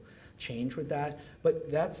statistical change with that.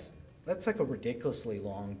 But that's like a ridiculously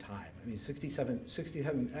long time. I mean,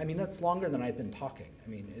 67, I mean, that's longer than I've been talking. I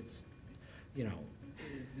mean, it's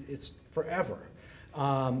forever.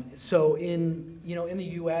 So in the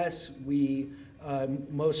U.S.,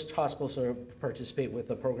 most hospitals participate with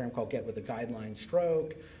a program called Get With the Guideline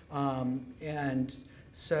Stroke. But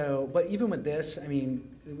even with this, I mean,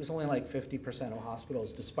 it was only like 50% of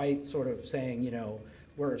hospitals, despite sort of saying,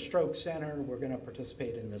 we're a stroke center, we're going to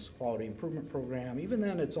participate in this quality improvement program. Even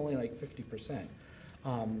then, it's only like 50%.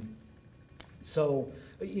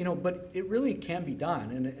 But it really can be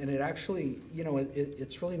done, and it actually,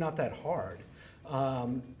 it's really not that hard.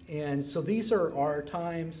 And so these are our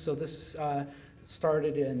times. So this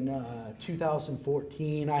started in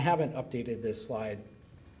 2014. I haven't updated this slide.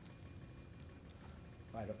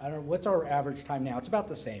 I don't know, what's our average time now? It's about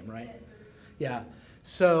the same, right? Yeah.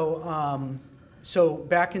 So, so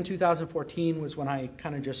back in 2014 was when I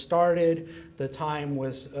kind of just started. The time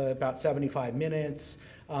was about 75 minutes,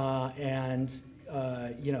 and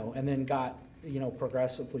then got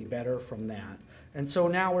progressively better from that. And so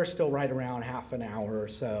now we're still right around half an hour or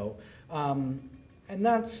so. And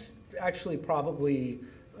that's actually probably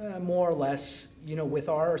more or less, with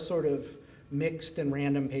our sort of mixed and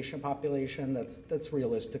random patient population, that's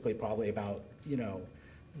realistically probably about,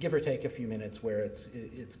 give or take a few minutes where it's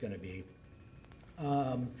going to be.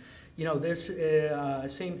 This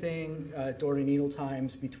same thing, door to needle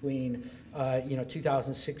times between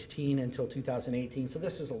 2016 until 2018. So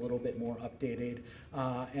this is a little bit more updated,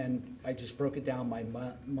 and I just broke it down by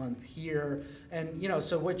month here. And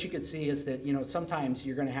so what you could see is that sometimes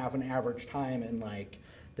you're going to have an average time in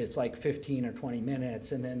that's 15 or 20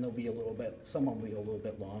 minutes, and then there'll be some will be a little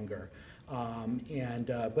bit longer.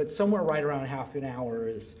 But somewhere right around half an hour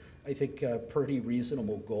is, I think, a pretty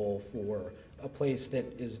reasonable goal for a place that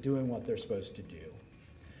is doing what they're supposed to do.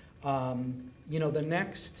 The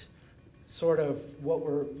next sort of what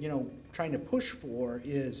we're, trying to push for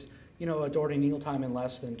is, a door to needle time in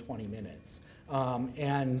less than 20 minutes.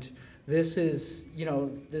 And this is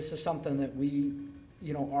something that we,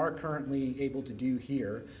 are currently able to do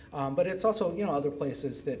here. But it's also, other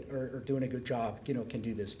places that are doing a good job, can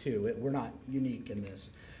do this too. We're not unique in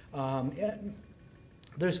this. And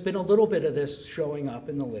there's been a little bit of this showing up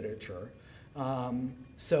in the literature.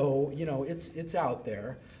 So, it's out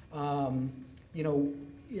there.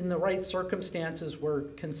 In the right circumstances, we're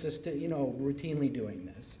consistent, routinely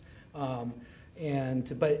doing this.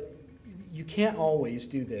 But you can't always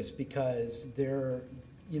do this because there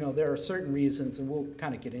are certain reasons, and we'll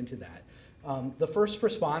kind of get into that. The first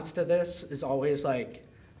response to this is always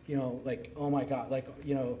oh my God,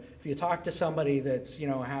 if you talk to somebody that's,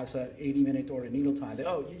 has a 80-minute door to needle time,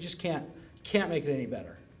 you just can't make it any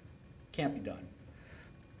better. Can't be done.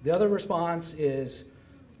 The other response is,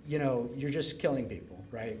 you're just killing people,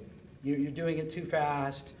 right? You're doing it too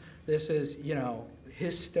fast. This is,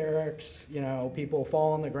 hysterics, people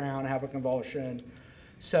fall on the ground, have a convulsion.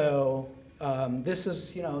 So this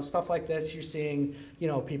is, stuff like this, you're seeing,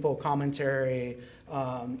 people commentary,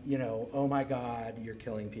 oh my God, you're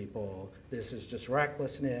killing people. This is just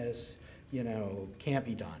recklessness, can't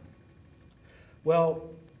be done. Well,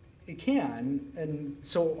 it can, and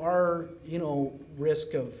so our,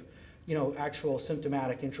 risk of, actual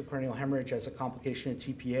symptomatic intracranial hemorrhage as a complication of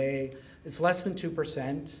TPA, it's less than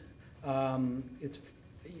 2%. It's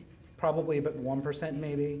probably about 1%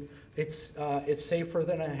 maybe. It's safer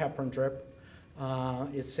than a heparin drip.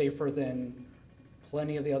 It's safer than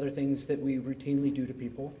plenty of the other things that we routinely do to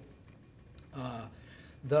people.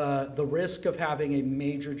 The risk of having a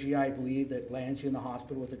major GI bleed that lands you in the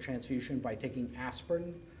hospital with a transfusion by taking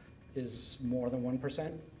aspirin is more than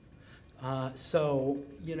 1%. So,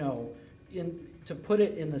 to put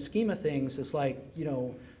it in the scheme of things, it's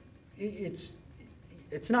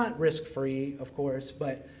it's not risk-free, of course,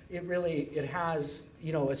 but it has,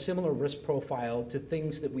 a similar risk profile to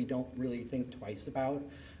things that we don't really think twice about.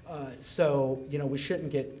 So, we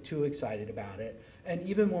shouldn't get too excited about it. And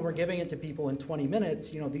even when we're giving it to people in 20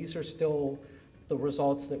 minutes, these are still the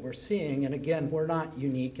results that we're seeing. And again, we're not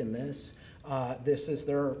unique in this.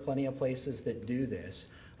 There are plenty of places that do this.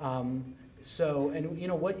 What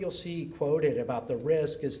you'll see quoted about the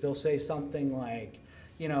risk is they'll say something like,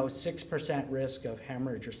 6% risk of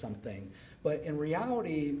hemorrhage or something. But in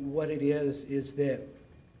reality, what it is that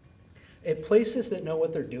at places that know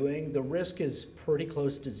what they're doing, the risk is pretty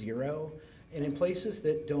close to 0. And in places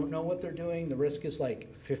that don't know what they're doing, the risk is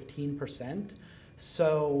 15%.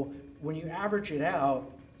 So when you average it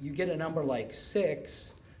out, you get a number like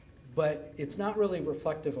 6, but it's not really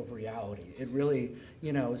reflective of reality. It really,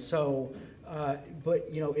 if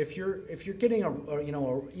you're getting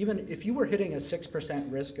even if you were hitting a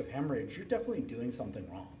 6% risk of hemorrhage, you're definitely doing something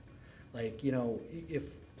wrong.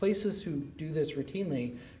 If places who do this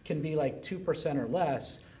routinely can be 2% or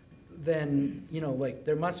less, then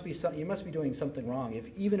there must be you must be doing something wrong.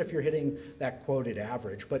 Even if you're hitting that quoted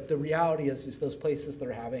average, but the reality is those places that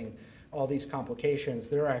are having all these complications,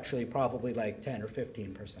 they're actually probably 10 or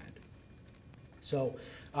 15%. So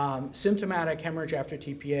symptomatic hemorrhage after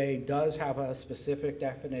TPA does have a specific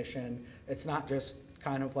definition. It's not just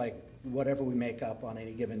kind of whatever we make up on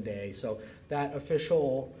any given day. So that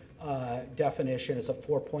official definition is a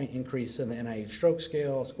 4-point increase in the NIH stroke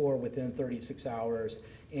scale score within 36 hours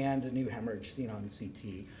and a new hemorrhage seen on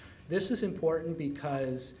CT. This is important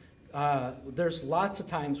because there's lots of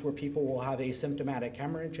times where people will have asymptomatic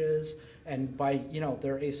hemorrhages, and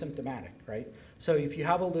they're asymptomatic, right? So if you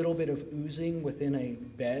have a little bit of oozing within a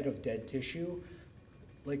bed of dead tissue,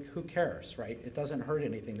 who cares, right? It doesn't hurt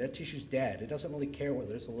anything. That tissue's dead. It doesn't really care whether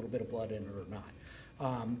there's a little bit of blood in it or not.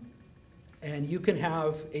 And you can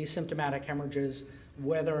have asymptomatic hemorrhages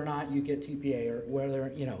whether or not you get TPA or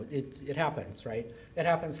whether, you know, it happens, right? It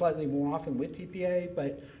happens slightly more often with TPA,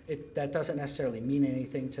 but that doesn't necessarily mean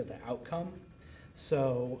anything to the outcome.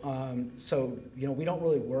 So, you know, we don't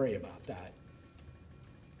really worry about that.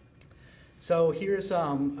 So here's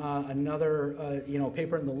another, you know,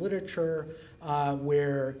 paper in the literature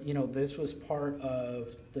where, you know, this was part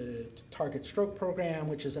of the Target Stroke Program,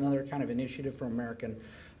 which is another kind of initiative for American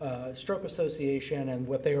Stroke Association, and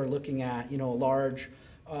what they were looking at, you know, a large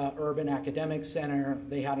urban academic center.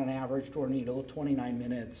 They had an average door needle of 29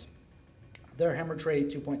 minutes. Their hemorrhage rate,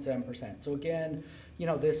 2.7%. So again, you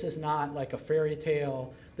know, this is not like a fairy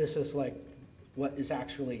tale. This is like what is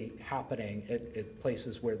actually happening at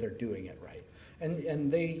places where they're doing it right.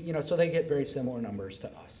 And they, you know, so they get very similar numbers to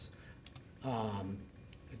us.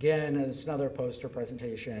 Again, it's another poster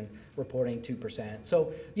presentation reporting 2%.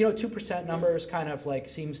 So, you know, 2% numbers kind of like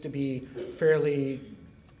seems to be fairly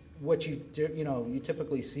what you do, you know, you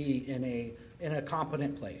typically see in a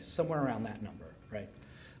competent place, somewhere around that number, right?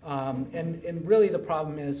 And really the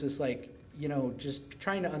problem is like, you know, just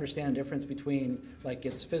trying to understand the difference between like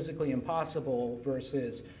it's physically impossible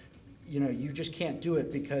versus, you know, you just can't do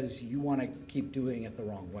it because you want to keep doing it the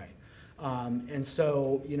wrong way. And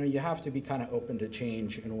so, you know, you have to be kind of open to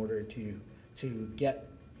change in order to get,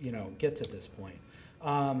 you know, get to this point.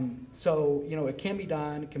 So, you know, it can be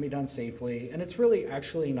done safely, and it's really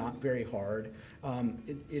actually not very hard.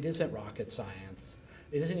 It isn't rocket science.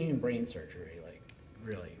 It isn't even brain surgery, like,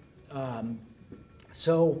 really.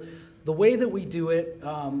 So the way that we do it,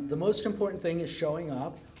 the most important thing is showing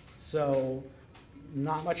up. So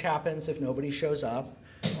not much happens if nobody shows up.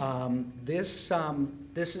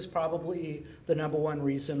 This is probably the #1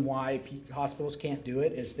 reason why hospitals can't do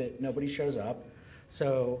it, is that nobody shows up.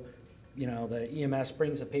 So, you know, the EMS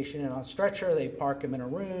brings a patient in on a stretcher, they park him in a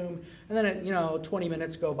room, and then, you know, 20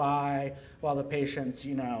 minutes go by while the patient's,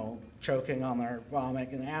 you know, choking on their vomit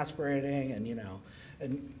and aspirating, and, you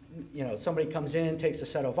know, somebody comes in, takes a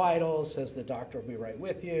set of vitals, says the doctor will be right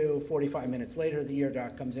with you. 45 minutes later, the ear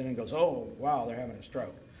doc comes in and goes, oh, wow, they're having a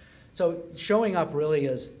stroke. So showing up really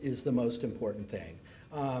is the most important thing.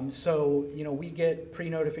 So, you know, we get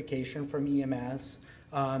pre-notification from EMS.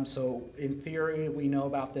 So in theory, we know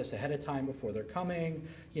about this ahead of time before they're coming.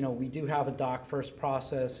 You know, we do have a doc first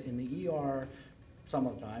process in the ER some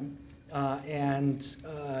of the time.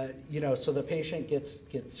 You know, so the patient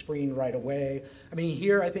gets screened right away. I mean,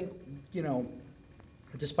 here I think, you know,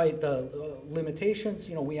 despite the limitations,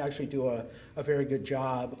 you know, we actually do a very good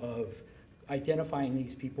job of identifying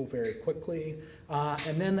these people very quickly.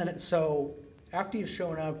 So after you've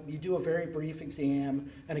shown up, you do a very brief exam.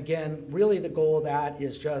 And again, really the goal of that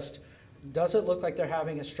is just, does it look like they're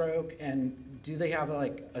having a stroke, and do they have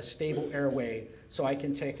like a stable airway so I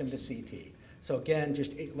can take them to CT? So again,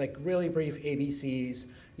 just like really brief ABCs,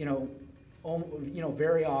 you know,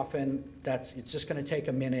 very often it's just going to take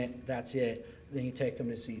a minute, that's it. Then you take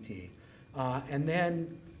them to CT. And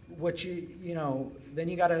then then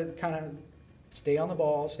you got to kind of stay on the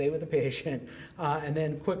ball, stay with the patient, and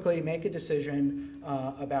then quickly make a decision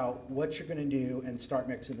about what you're going to do and start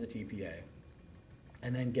mixing the TPA,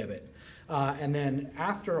 and then give it. And then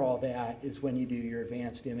after all that is when you do your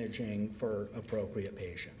advanced imaging for appropriate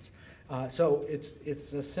patients. So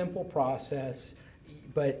it's a simple process,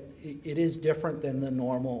 but it is different than the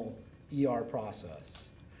normal ER process.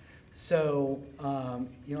 So,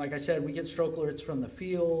 you know, like I said, we get stroke alerts from the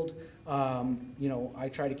field. You know, I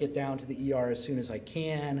try to get down to the ER as soon as I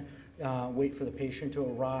can, wait for the patient to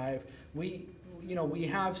arrive. We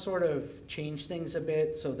have sort of changed things a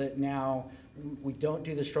bit so that now we don't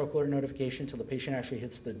do the stroke alert notification until the patient actually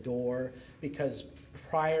hits the door, because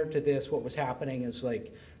prior to this, what was happening is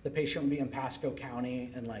like the patient would be in Pasco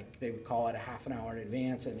County, and like they would call it a half an hour in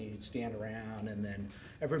advance, and you'd stand around, and then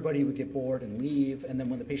everybody would get bored and leave, and then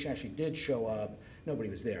when the patient actually did show up, nobody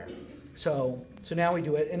was there. So now we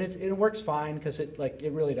do it, and it works fine, because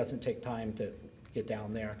it really doesn't take time to get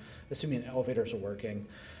down there, assuming the elevators are working.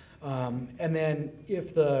 And then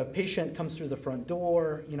if the patient comes through the front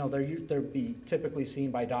door, you know, they'll be typically seen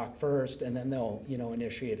by doc first, and then they'll, you know,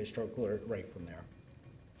 initiate a stroke alert right from there.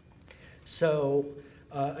 So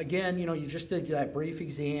again, you know, you just did that brief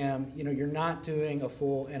exam. You know, you're not doing a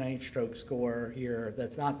full NIH stroke score here.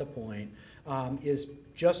 That's not the point. Is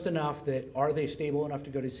just enough that, are they stable enough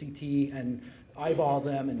to go to CT and eyeball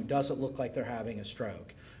them, and does it look like they're having a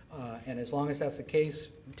stroke? And as long as that's the case,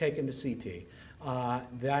 take them to CT.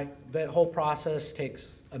 That whole process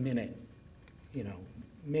takes a minute, you know,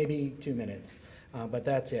 maybe 2 minutes. But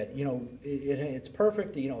that's it. You know, it's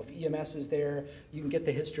perfect. You know, if EMS is there, you can get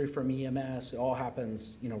the history from EMS. It all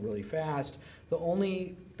happens, you know, really fast. The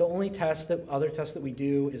only other test that we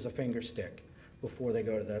do is a finger stick before they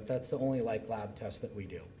go to that. That's the only like lab test that we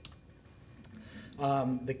do.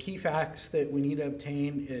 The key facts that we need to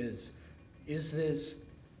obtain is this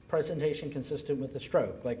presentation consistent with the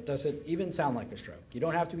stroke? Like, does it even sound like a stroke? You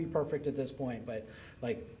don't have to be perfect at this point, but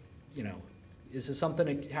like, you know, is this something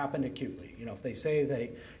that happened acutely? You know, if they say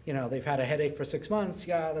they've had a headache for 6 months,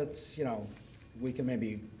 yeah, that's, you know, we can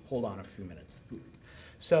maybe hold on a few minutes.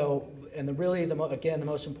 So, and again, the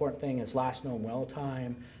most important thing is last known well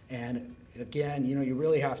time. And again, you know, you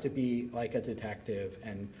really have to be like a detective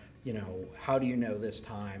and, you know, how do you know this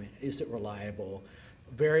time? Is it reliable?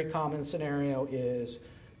 Very common scenario is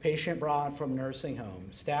patient brought from nursing home.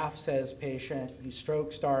 Staff says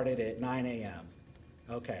stroke started at 9 a.m.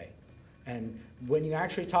 Okay. And when you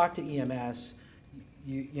actually talk to EMS,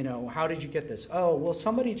 you know, how did you get this? Oh, well,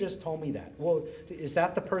 somebody just told me that. Well, is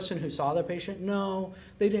that the person who saw the patient? No,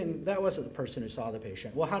 they didn't. That wasn't the person who saw the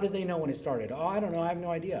patient. Well, how did they know when it started? Oh, I don't know. I have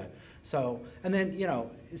no idea. So, and then, you know,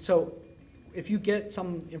 so if you get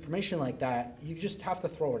some information like that, you just have to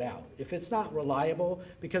throw it out. If it's not reliable,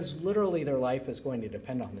 because literally their life is going to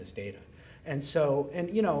depend on this data. And so, and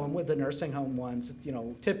you know, and with the nursing home ones, you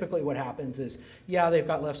know, typically what happens is, yeah, they've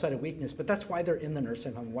got left-sided weakness, but that's why they're in the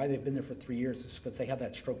nursing home, why they've been there for 3 years, is because they had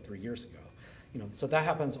that stroke 3 years ago. You know, so that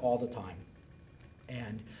happens all the time.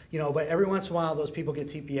 And, you know, but every once in a while, those people get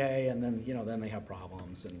TPA, and then, you know, then they have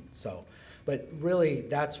problems, and so. But really,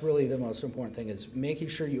 that's really the most important thing, is making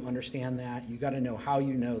sure you understand that. You got to know how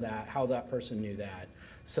you know that, how that person knew that,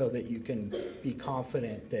 so that you can be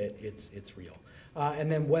confident that it's real.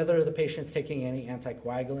 And then whether the patient's taking any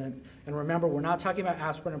anticoagulant. And remember, we're not talking about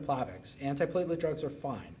aspirin and Plavix. Antiplatelet drugs are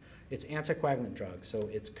fine. It's anticoagulant drugs. So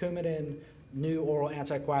it's Coumadin, new oral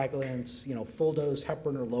anticoagulants, you know, full dose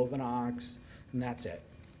heparin or Lovenox, and that's it.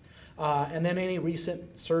 And then any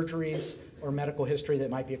recent surgeries or medical history that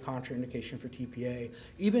might be a contraindication for TPA.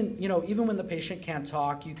 Even when the patient can't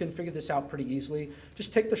talk, you can figure this out pretty easily.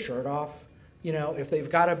 Just take the shirt off. You know, if they've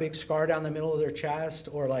got a big scar down the middle of their chest,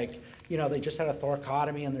 or like, you know, they just had a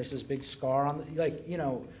thoracotomy and there's this big scar on, like, you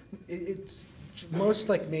know, it's most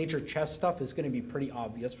like major chest stuff is going to be pretty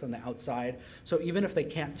obvious from the outside. So even if they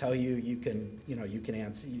can't tell you, you can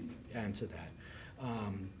answer that.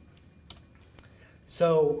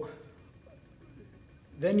 So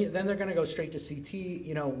then they're going to go straight to CT.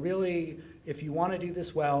 You know, really, if you want to do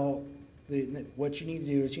this well, what you need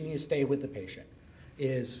to do is you need to stay with the patient.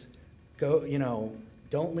 Go, you know,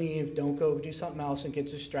 don't leave, don't go do something else and get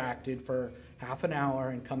distracted for half an hour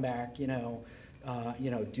and come back, you know,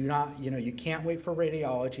 do not, you know, you can't wait for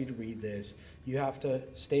radiology to read this. You have to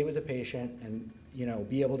stay with the patient and, you know,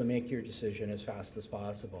 be able to make your decision as fast as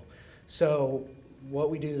possible. So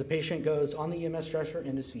what we do, the patient goes on the EMS stretcher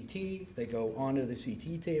into CT, they go onto the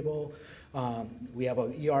CT table. We have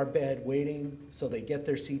an ER bed waiting, so they get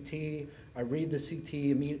their CT. I read the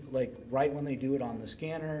CT immediately, like right when they do it on the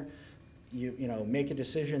scanner. You know, make a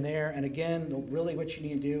decision there. And again, really what you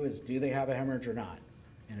need to do is, do they have a hemorrhage or not?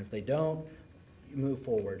 And if they don't, you move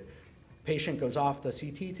forward. Patient goes off the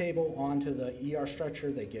CT table onto the ER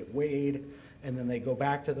stretcher, they get weighed, and then they go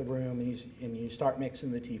back to the room and you start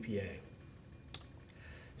mixing the TPA.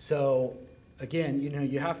 So again, you know,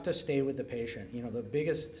 you have to stay with the patient. You know, the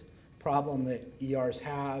biggest problem that ERs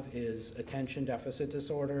have is attention deficit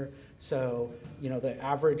disorder. So, you know, the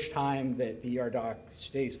average time that the ER doc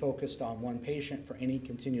stays focused on one patient for any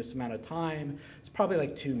continuous amount of time is probably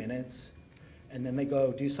like 2 minutes. And then they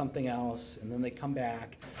go do something else, and then they come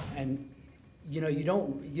back. And, you know, you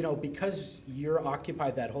don't, you know, because you're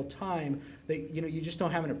occupied that whole time, you know, you just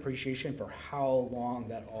don't have an appreciation for how long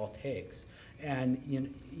that all takes. And,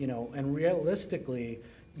 you know, and realistically,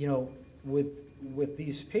 you know, with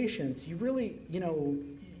these patients, you really, you know,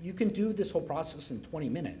 you can do this whole process in 20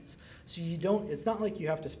 minutes. So you don't, it's not like you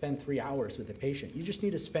have to spend 3 hours with the patient. You just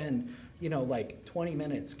need to spend, you know, like 20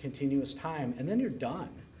 minutes continuous time, and then you're done.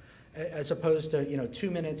 As opposed to, you know, 2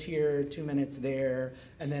 minutes here, 2 minutes there,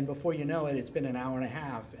 and then before you know it, it's been an hour and a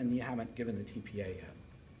half and you haven't given the TPA yet.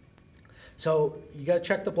 So you gotta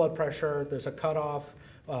check the blood pressure. There's a cutoff,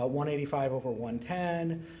 185 over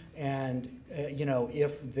 110. And, you know,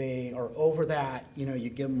 if they are over that, you know, you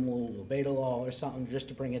give them a little Betalol or something just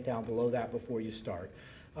to bring it down below that before you start.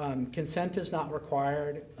 Consent is not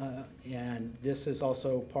required, and this is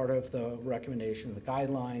also part of the recommendation, the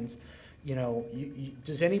guidelines. You know,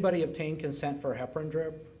 does anybody obtain consent for a heparin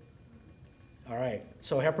drip? All right,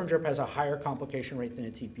 so heparin drip has a higher complication rate than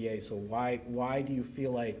a TPA, so why do you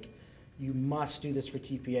feel like you must do this for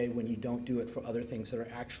TPA when you don't do it for other things that are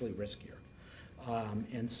actually riskier.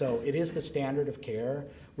 And so it is the standard of care.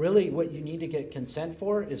 Really what you need to get consent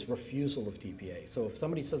for is refusal of TPA. So if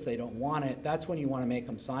somebody says they don't want it, that's when you want to make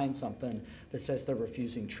them sign something that says they're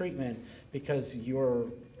refusing treatment, because you're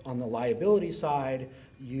on the liability side,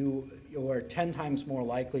 you are 10 times more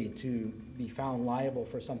likely to be found liable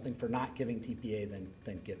for something for not giving TPA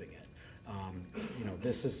than giving it. You know,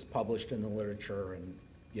 this is published in the literature, and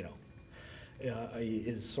you know,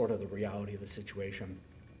 is sort of the reality of the situation.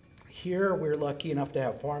 Here, we're lucky enough to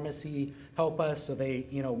have pharmacy help us, so they,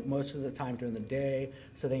 you know, most of the time during the day,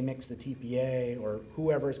 so they mix the TPA, or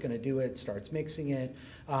whoever is going to do it starts mixing it.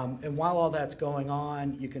 And while all that's going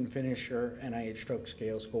on, you can finish your NIH stroke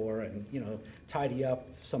scale score and, you know, tidy up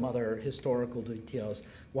some other historical details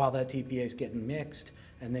while that TPA is getting mixed,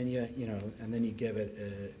 and then you give it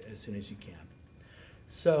as soon as you can.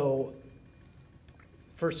 So,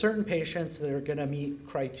 for certain patients that are going to meet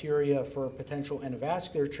criteria for potential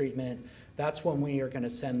endovascular treatment, that's when we are going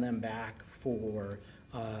to send them back for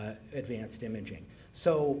advanced imaging.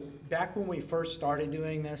 So back when we first started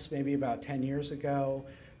doing this, maybe about 10 years ago,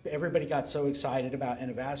 everybody got so excited about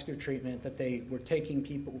endovascular treatment that they were taking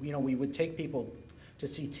people, you know, we would take people to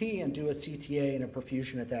CT and do a CTA and a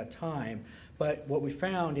perfusion at that time. But what we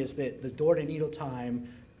found is that the door-to-needle time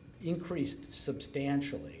increased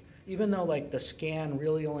substantially. Even though like the scan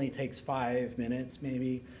really only takes 5 minutes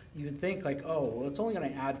maybe, you would think like, oh, well, it's only going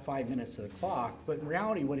to add 5 minutes to the clock. But in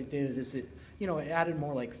reality, what it did is it added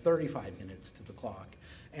more like 35 minutes to the clock.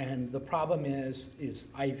 And the problem is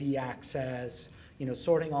IV access, you know,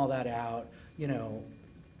 sorting all that out. You know,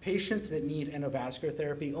 patients that need endovascular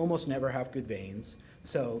therapy almost never have good veins.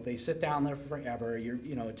 So they sit down there forever.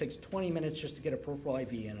 You know, it takes 20 minutes just to get a peripheral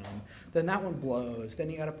IV in them. Then that one blows. Then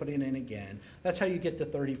you got to put it in again. That's how you get the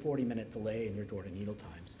 30, 40-minute delay in your door-to-needle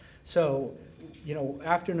times. So, you know,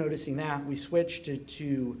 after noticing that, we switched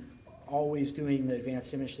to always doing the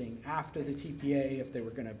advanced imaging after the TPA if they were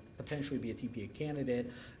going to potentially be a TPA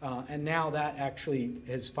candidate. And now that actually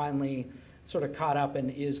has finally sort of caught up and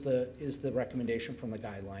is the recommendation from the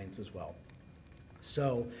guidelines as well.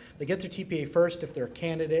 So they get their TPA first if they're a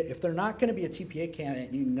candidate. If they're not going to be a TPA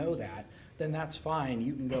candidate and you know that, then that's fine.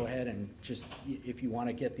 You can go ahead and just, if you want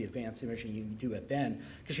to get the advanced imaging, you can do it then,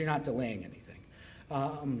 because you're not delaying anything.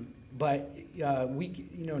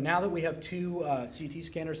 You know, now that we have 2 CT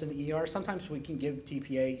scanners in the ER, sometimes we can give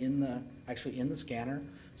TPA actually in the scanner.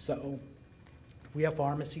 So if we have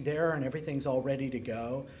pharmacy there and everything's all ready to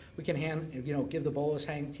go, we can give the bolus,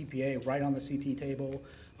 hang TPA right on the CT table,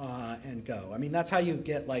 and go. I mean, that's how you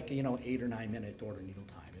get like, you know, 8 or 9 minute door-to-needle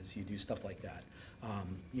time, is you do stuff like that.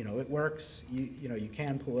 You know, it works. You know, you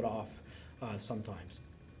can pull it off sometimes.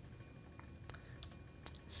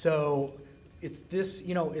 So it's this,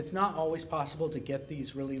 you know, it's not always possible to get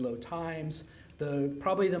these really low times.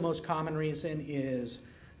 Probably the most common reason is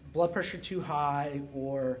blood pressure too high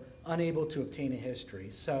or unable to obtain a history.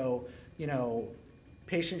 So, you know,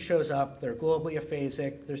 patient shows up, they're globally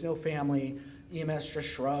aphasic, there's no family, EMS just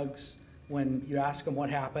shrugs when you ask them what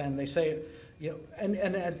happened. They say, you know, and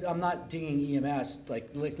I'm not dinging EMS, like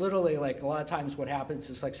literally, like a lot of times what happens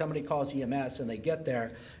is like somebody calls EMS and they get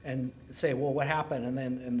there and say, well, what happened?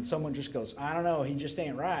 And someone just goes, I don't know, he just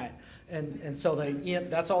ain't right. And so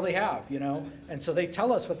that's all they have, you know? And so they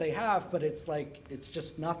tell us what they have, but it's like, it's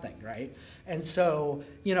just nothing, right? And so,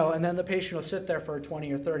 you know, and then the patient will sit there for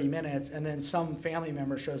 20 or 30 minutes, and then some family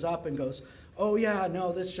member shows up and goes, oh yeah,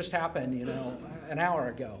 no, this just happened, you know, an hour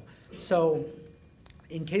ago. So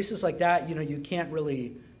in cases like that, you know, you can't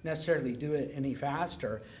really necessarily do it any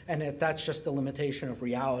faster, and that's just the limitation of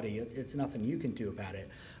reality. It's nothing you can do about it.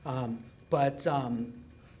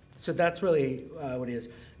 So that's really what it is.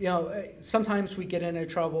 You know, sometimes we get into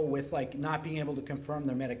trouble with like not being able to confirm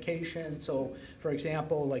their medication. So, for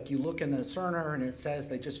example, like you look in the Cerner and it says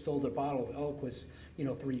they just filled a bottle of Eliquis, you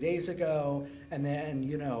know, 3 days ago, and then,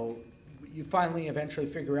 you know, you finally eventually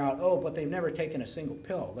figure out, oh, but they've never taken a single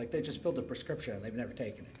pill. Like they just filled a prescription and they've never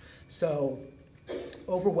taken it. So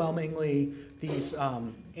overwhelmingly, these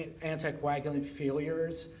anticoagulant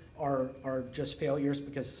failures are just failures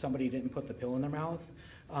because somebody didn't put the pill in their mouth.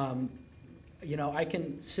 You know,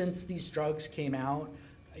 since these drugs came out,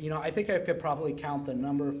 you know, I think I could probably count the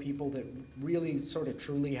number of people that really sort of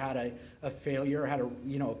truly had a failure, had a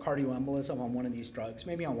cardioembolism on one of these drugs,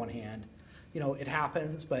 maybe on one hand. You know, it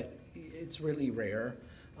happens, but it's really rare.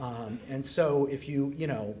 And so if you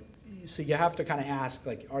have to kind of ask,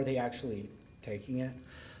 like, are they actually taking it?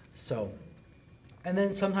 So, and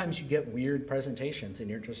then sometimes you get weird presentations and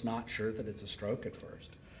you're just not sure that it's a stroke at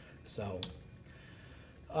first. So,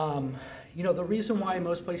 You know, the reason why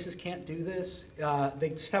most places can't do this, they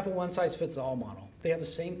just have a one-size-fits-all model. They have the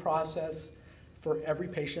same process for every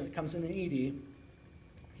patient that comes in the ED.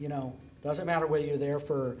 You know, doesn't matter whether you're there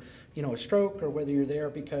for, you know, a stroke or whether you're there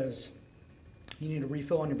because you need a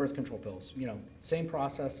refill on your birth control pills. You know, same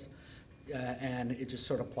process, and it just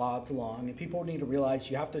sort of plods along. And people need to realize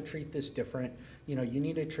you have to treat this different. You know, you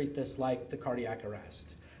need to treat this like the cardiac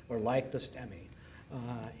arrest or like the STEMI.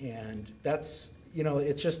 And that's, you know,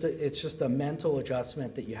 it's just a mental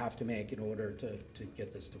adjustment that you have to make in order to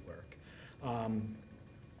get this to work.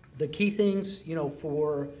 The key things, you know,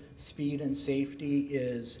 for speed and safety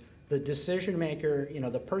is the decision maker, you know,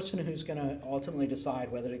 the person who's going to ultimately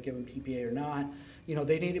decide whether to give them PPA or not, you know,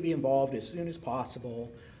 they need to be involved as soon as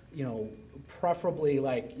possible, you know, preferably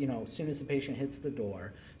like, you know, as soon as the patient hits the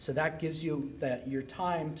door. So that gives you your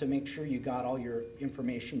time to make sure you got all your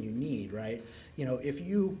information you need, right? You know, if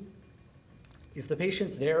the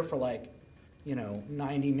patient's there for like, you know,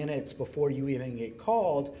 90 minutes before you even get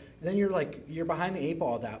called, then you're behind the 8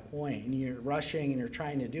 ball at that point, and you're rushing and you're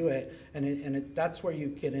trying to do it, and that's where you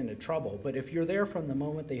get into trouble. But if you're there from the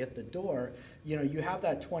moment they hit the door, you know, you have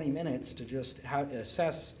that 20 minutes to just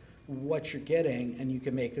assess what you're getting, and you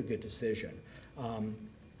can make a good decision.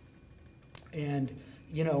 And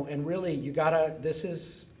you know, and really, this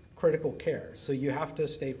is critical care, so you have to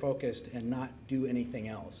stay focused and not do anything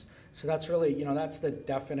else. So that's really, you know, that's the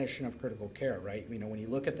definition of critical care, right? You know, when you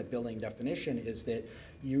look at the billing definition, is that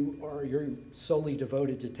you're solely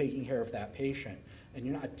devoted to taking care of that patient, and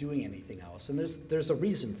you're not doing anything else. And there's a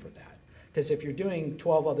reason for that, because if you're doing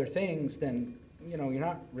 12 other things, then, you know, you're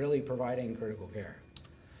not really providing critical care.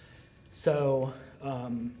 So,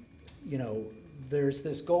 you know, there's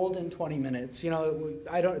this golden 20 minutes. You know,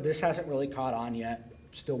 this hasn't really caught on yet.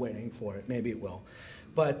 Still waiting for it. Maybe it will.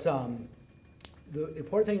 But the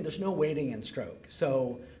important thing, there's no waiting in stroke.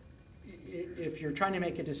 So if you're trying to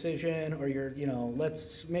make a decision, or you're, you know,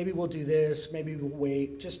 maybe we'll do this, maybe we'll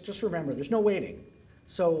wait, just remember, there's no waiting.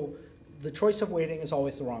 So the choice of waiting is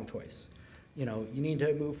always the wrong choice. You know, you need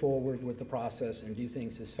to move forward with the process and do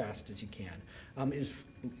things as fast as you can. It's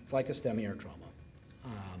like a STEMI or trauma.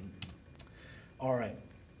 All right.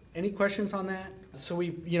 Any questions on that? So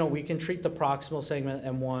we can treat the proximal segment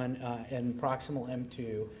M1 and proximal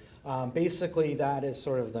M2. Basically, that is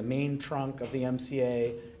sort of the main trunk of the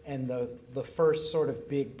MCA and the first sort of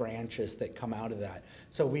big branches that come out of that.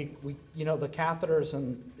 So you know, the catheters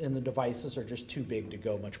and the devices are just too big to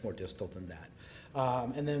go much more distal than that.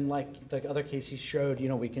 And then, like the other case you showed, you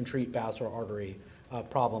know, we can treat basilar artery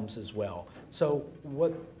problems as well. So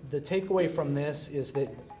what the takeaway from this is that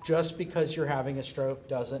just because you're having a stroke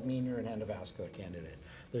doesn't mean you're an endovascular candidate.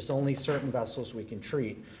 There's only certain vessels we can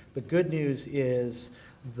treat. The good news is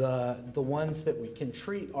the ones that we can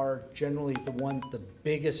treat are generally the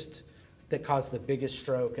biggest, that cause the biggest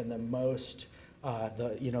stroke and the most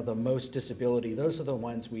the most disability. Those are the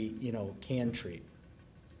ones we, you know, can treat.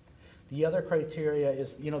 The other criteria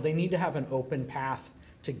is, you know, they need to have an open path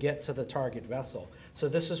to get to the target vessel. So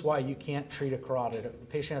this is why you can't treat a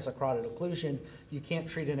patient has a carotid occlusion, you can't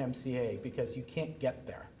treat an MCA because you can't get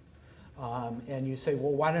there. And you say,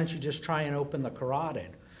 well, why don't you just try and open the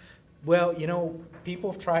carotid? Well, you know,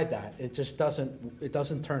 people have tried that. It just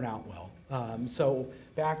doesn't turn out well. So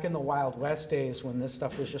back in the Wild West days, when this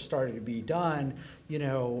stuff was just starting to be done, you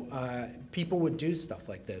know, people would do stuff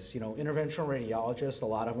like this. You know, interventional radiologists, a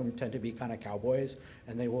lot of them tend to be kind of cowboys,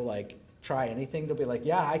 and they will like try anything. They'll be like,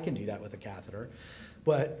 yeah, I can do that with a catheter.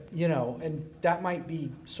 But, you know, and that might be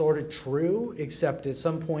sort of true, except at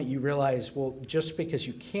some point you realize, well, just because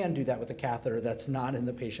you can do that with a catheter, that's not in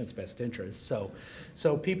the patient's best interest.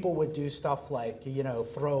 So people would do stuff like, you know,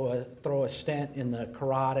 throw a stent in the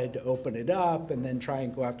carotid to open it up and then try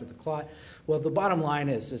and go after the clot. Well, the bottom line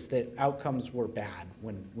is that outcomes were bad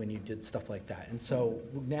when you did stuff like that. And so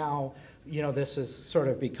now, you know, this has sort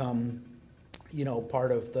of become, you know,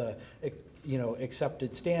 part of the, you know,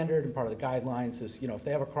 accepted standard, and part of the guidelines is, you know, if they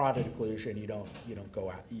have a carotid occlusion, you don't go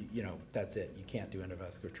out, you know, that's it. You can't do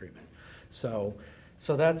endovascular treatment. So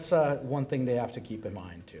that's one thing they have to keep in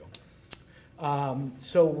mind too.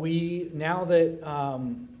 So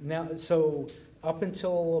up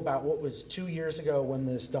until about what was 2 years ago when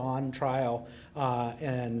this Dawn trial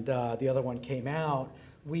and the other one came out,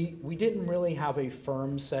 we didn't really have a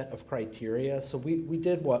firm set of criteria. So we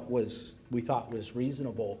did what we thought was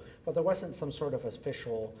reasonable, but there wasn't some sort of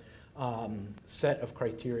official set of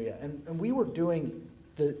criteria. And we were doing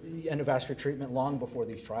the endovascular treatment long before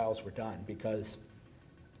these trials were done because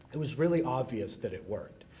it was really obvious that it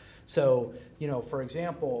worked. So, you know, for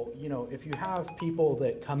example, you know, if you have people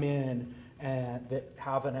that come in and that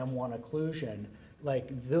have an M1 occlusion, like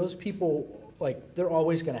those people, like they're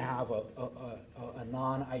always going to have a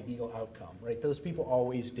non-ideal outcome, right? Those people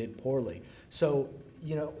always did poorly. So,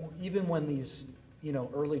 you know, even when these, you know,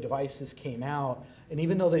 early devices came out, and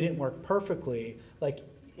even though they didn't work perfectly, like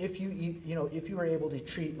if if you were able to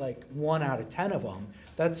treat like 1 out of 10 of them,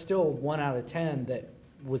 that's still 1 out of 10 that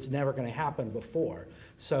was never going to happen before.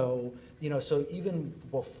 So, you know, so even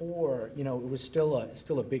before, you know, it was still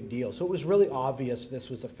a big deal. So it was really obvious this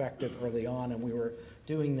was effective early on, and we were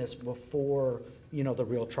doing this before, you know, the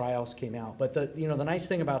real trials came out. But the, you know, the nice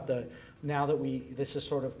thing about now that this is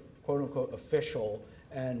sort of quote unquote official,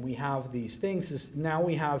 and we have these things, is now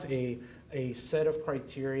we have a set of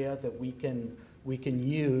criteria that we can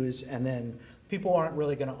use, and then people aren't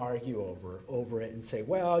really going to argue over it and say,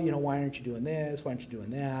 well, you know, why aren't you doing this? Why aren't you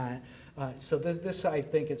doing that? So this I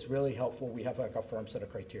think is really helpful. We have like a firm set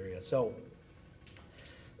of criteria. So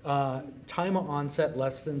time of onset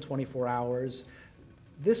less than 24 hours.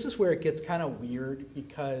 This is where it gets kind of weird,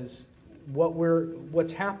 because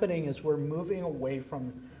what's happening is we're moving away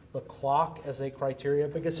from the clock as a criteria,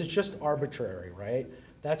 because it's just arbitrary, right?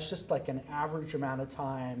 That's just like an average amount of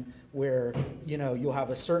time where, you know, you'll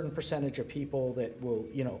have a certain percentage of people that will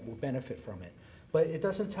benefit from it. But it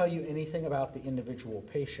doesn't tell you anything about the individual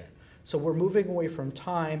patient. So we're moving away from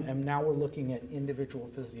time, and now we're looking at individual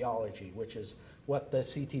physiology, which is what the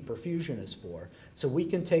CT perfusion is for. So we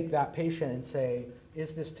can take that patient and say,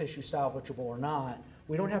 is this tissue salvageable or not?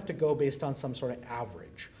 We don't have to go based on some sort of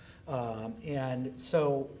average. And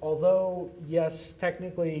so although, yes,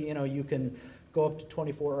 technically, you know, you can go up to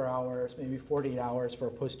 24 hours, maybe 48 hours for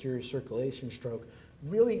a posterior circulation stroke,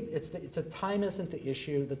 really the time isn't the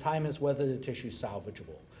issue. The time is whether the tissue is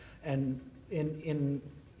salvageable. And in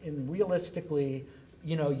realistically,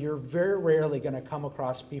 you know, you're very rarely going to come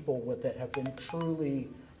across people that have been truly,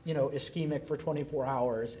 you know, ischemic for 24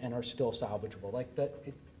 hours and are still salvageable. Like that,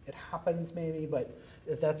 it happens maybe, but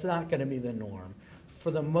that's not going to be the norm. For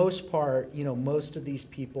the most part, you know, most of these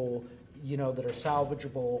people, you know, that are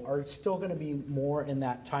salvageable are still going to be more in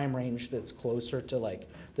that time range that's closer to like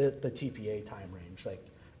the TPA time range, like,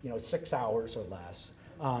 you know, 6 hours or less.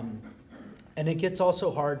 And it gets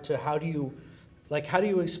also hard to how do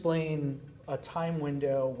you explain a time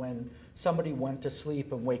window when somebody went to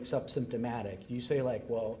sleep and wakes up symptomatic? Do you say like,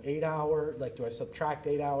 well, 8 hours, like do I subtract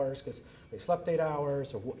 8 hours because they slept 8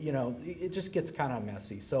 hours, or, you know, it just gets kind of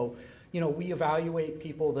messy. So, you know, we evaluate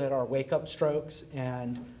people that are wake-up strokes,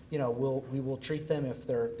 and, you know, we will treat them if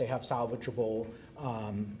they have salvageable,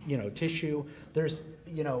 you know, tissue. There's,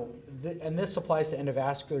 you know, and this applies to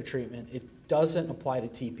endovascular treatment. It doesn't apply to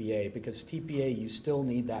TPA, because TPA, you still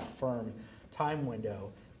need that firm time window.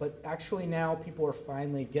 But actually now people are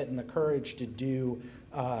finally getting the courage to do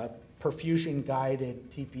perfusion-guided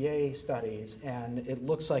TPA studies, and it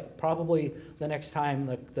looks like probably the next time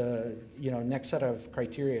the next set of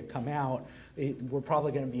criteria come out, we're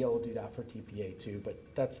probably going to be able to do that for TPA too, but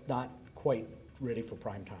that's not quite ready for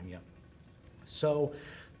prime time yet. So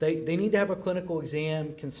they need to have a clinical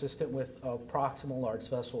exam consistent with proximal large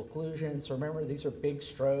vessel occlusion. So remember, these are big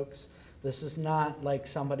strokes. This is not like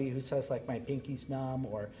somebody who says like my pinky's numb,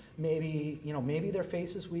 or maybe, you know, maybe their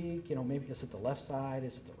face is weak, you know, maybe is it the left side,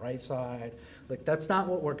 is it the right side? Like that's not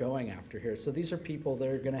what we're going after here. So these are people that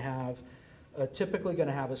are going to have, typically going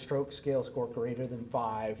to have a stroke scale score greater than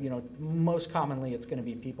 5. You know, most commonly it's going to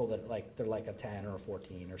be people that they're like a 10 or a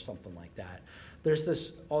 14 or something like that. There's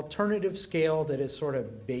this alternative scale that is sort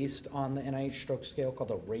of based on the NIH stroke scale called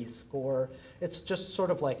the RACE score. It's just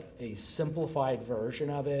sort of like a simplified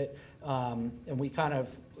version of it. And we kind of,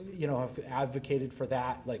 you know, have advocated for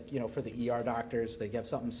that, like, you know, for the ER doctors, they have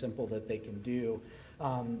something simple that they can do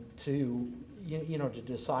to, you know, to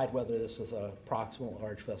decide whether this is a proximal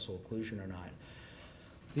large vessel occlusion or not.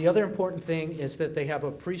 The other important thing is that they have a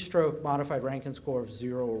pre-stroke modified Rankin score of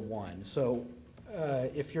 0 or 1. So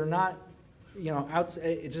if you're not, you know,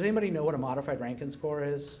 does anybody know what a modified Rankin score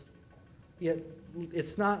is? Yeah,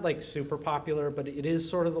 it's not like super popular, but it is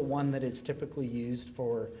sort of the one that is typically used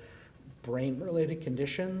for brain-related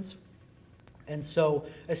conditions. And so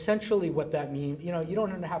essentially what that means, you know, you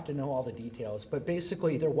don't have to know all the details, but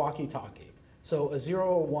basically they're walkie-talkie. So a 0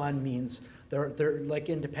 or 1 means they're like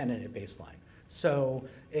independent at baseline. So,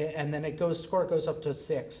 and then score goes up to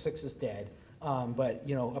 6. 6 is dead. But,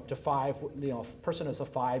 you know, up to 5, you know, if a person is a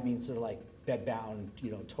 5 means they're like bedbound,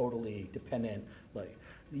 you know, totally dependent, like,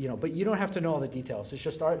 you know, but you don't have to know all the details. It's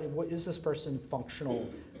just, is this person functional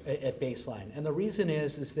at baseline? And the reason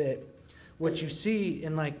is that what you see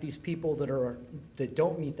in like these people that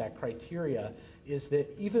don't meet that criteria is that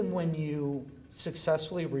even when you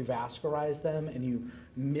successfully revascularize them and you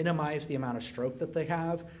minimize the amount of stroke that they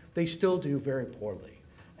have, they still do very poorly.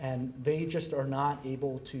 And they just are not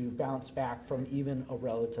able to bounce back from even a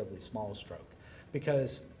relatively small stroke.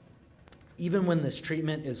 Because even when this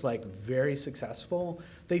treatment is like very successful,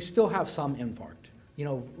 they still have some infarct. You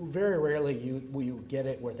know, very rarely you get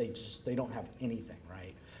it where they don't have anything,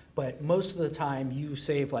 right? But most of the time you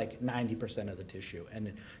save like 90% of the tissue.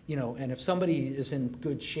 And, you know, and if somebody is in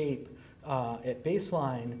good shape at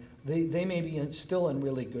baseline, they may be still in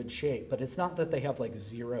really good shape, but it's not that they have like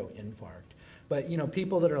zero infarct. But, you know,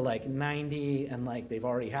 people that are like 90 and like they've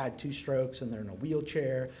already had 2 strokes and they're in a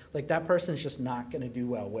wheelchair, like that person's just not going to do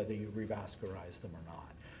well whether you revascularize them or not.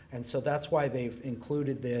 And so that's why they've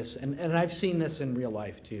included this. And I've seen this in real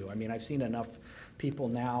life too. I mean, I've seen enough people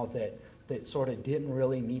now that sort of didn't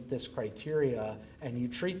really meet this criteria, and you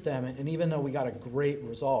treat them, and even though we got a great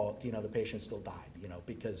result, you know, the patient still died, you know,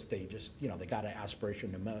 because they just, you know, they got an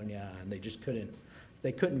aspiration pneumonia and they just couldn't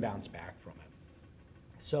bounce back from it.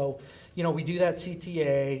 So, you know, we do that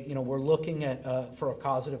CTA, you know, we're looking at for a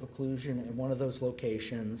causative occlusion in one of those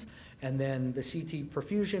locations, and then the CT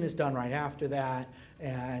perfusion is done right after that,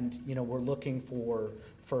 and, you know, we're looking for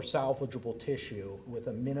salvageable tissue with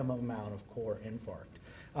a minimum amount of core infarct.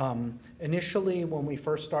 Initially, when we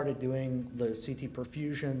first started doing the CT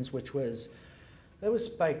perfusions, that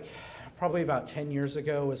was like probably about 10 years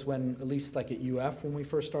ago is when, at least like at UF when we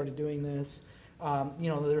first started doing this, you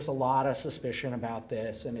know, there's a lot of suspicion about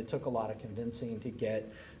this, and it took a lot of convincing to get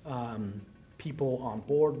people on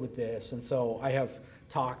board with this. And so I have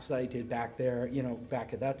talks that I did back there, you know,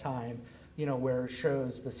 back at that time, you know, where it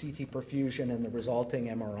shows the CT perfusion and the resulting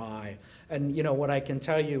MRI. And, you know, what I can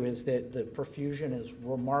tell you is that the perfusion is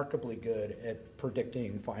remarkably good at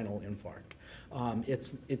predicting final infarct.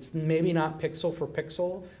 It's maybe not pixel for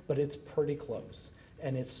pixel, but it's pretty close.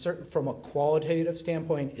 And it's certain, from a qualitative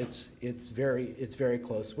standpoint, it's very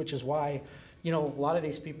close, which is why, you know, a lot of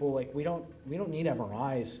these people, like, we don't need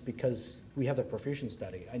MRIs because we have the perfusion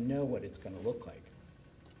study. I know what it's going to look like.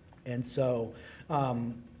 And so,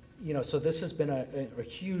 you know, so this has been a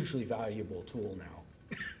hugely valuable tool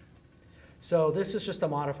now. So this is just a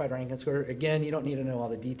modified Rankin score. Again, you don't need to know all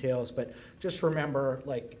the details, but just remember,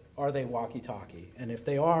 like, are they walkie-talkie? And if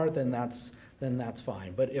they are, then that's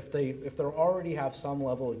fine. But if they already have some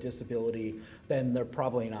level of disability, then they're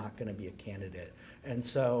probably not going to be a candidate. And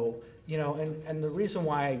so, you know, and the reason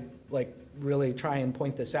why I like really try and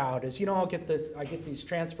point this out is, you know, I get these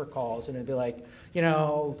transfer calls, and it'd be like, you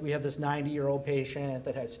know, we have this 90-year-old patient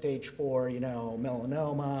that has stage 4, you know,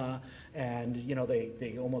 melanoma, and, you know,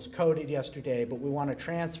 they almost coded yesterday, but we want to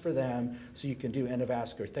transfer them so you can do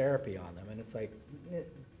endovascular therapy on them. And it's like,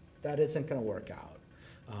 that isn't going to work out.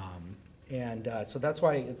 So that's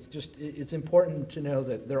why it's important to know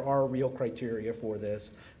that there are real criteria for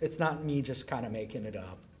this. It's not me just kind of making it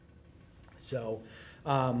up. So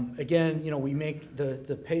again, you know, we make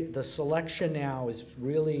the selection now is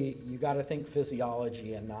really, you got to think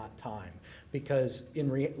physiology and not time, because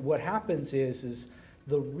what happens is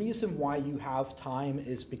the reason why you have time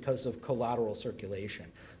is because of collateral circulation.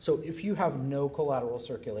 So if you have no collateral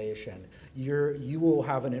circulation, you will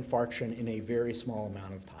have an infarction in a very small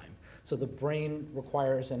amount of time. So the brain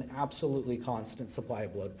requires an absolutely constant supply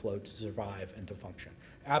of blood flow to survive and to function.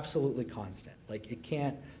 Absolutely constant. Like you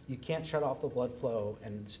can't shut off the blood flow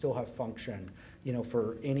and still have function, you know,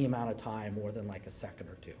 for any amount of time more than like a second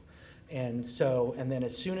or two. And so, and then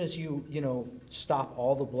as soon as you know, stop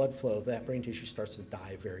all the blood flow, that brain tissue starts to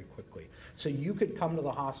die very quickly. So you could come to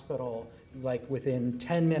the hospital like within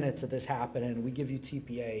 10 minutes of this happening, and we give you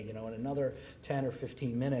TPA, you know, in another 10 or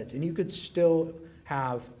 15 minutes, and you could still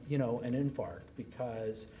have, you know, an infarct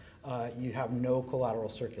because you have no collateral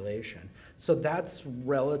circulation. So that's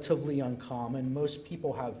relatively uncommon. Most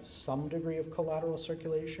people have some degree of collateral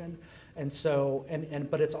circulation. And so,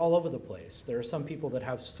 but it's all over the place. There are some people that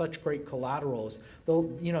have such great collaterals,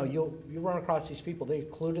 they'll, you know, you run across these people, they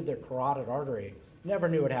occluded their carotid artery, never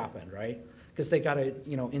knew it happened, right? Because they got a,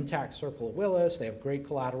 you know, intact circle of Willis, they have great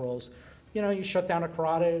collaterals. You know, you shut down a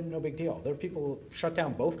carotid, no big deal. There are people who shut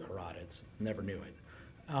down both carotids, never knew it.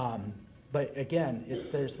 But again,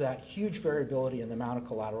 there's that huge variability in the amount of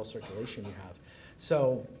collateral circulation you have.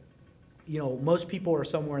 So, you know, most people are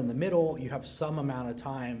somewhere in the middle. You have some amount of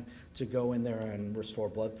time to go in there and restore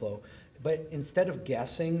blood flow. But instead of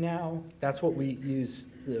guessing now, that's what we use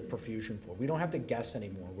the perfusion for. We don't have to guess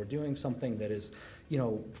anymore. We're doing something that is, you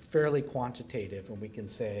know, fairly quantitative, and we can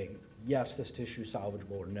say, yes, this tissue is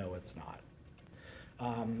salvageable, or no, it's not.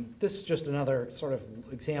 This is just another sort of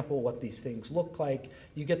example of what these things look like.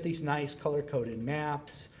 You get these nice color-coded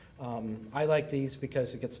maps. I like these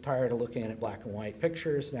because it gets tired of looking at black and white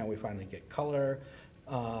pictures. Now we finally get color.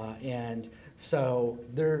 And so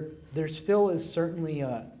there still is certainly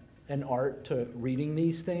an art to reading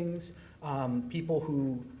these things. People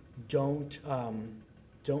who don't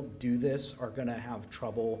do this are going to have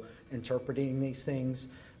trouble interpreting these things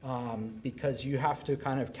because you have to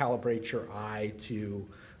kind of calibrate your eye to,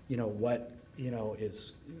 what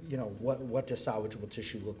what does salvageable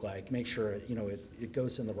tissue look like? Make sure it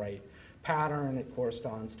goes in the right pattern, it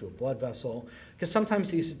corresponds to a blood vessel. Because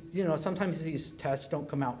sometimes these tests don't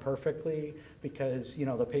come out perfectly because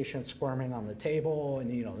the patient's squirming on the table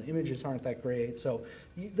and the images aren't that great. So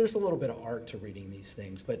there's a little bit of art to reading these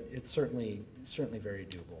things, but it's certainly very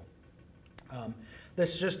doable.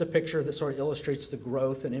 This is just a picture that sort of illustrates the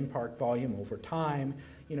growth in in-park volume over time.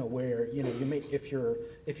 Where you may, if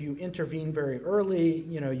you intervene very early,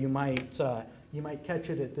 you might catch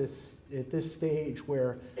it at this stage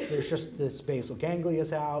where there's just this basal ganglia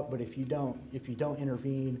is out. But if you don't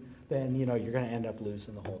intervene, then you're going to end up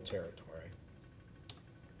losing the whole territory.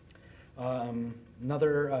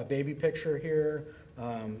 Another baby picture here.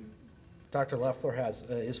 Dr. Leffler has,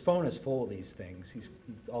 his phone is full of these things. He's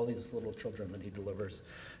all these little children that he delivers.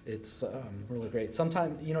 It's really great.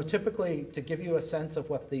 Sometimes, typically to give you a sense of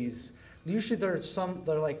what these, usually they're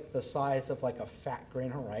like the size of like a fat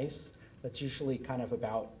grain of rice. That's usually kind of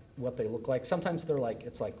about what they look like. Sometimes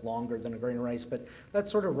it's like longer than a grain of rice, but that's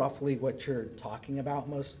sort of roughly what you're talking about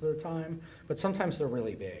most of the time. But sometimes they're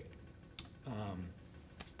really big.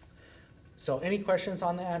 So any questions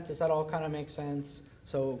on that? Does that all kind of make sense?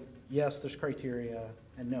 So yes, there's criteria,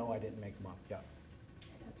 and no, I didn't make them up. Yeah.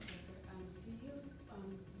 Do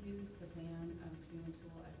you use the VAN screening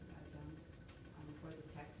tool as an adjunct for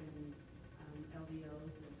detecting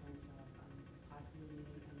LVOs in terms of possibly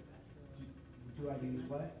needing endovascular? Do I use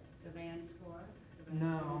what? The VAN score, the VAN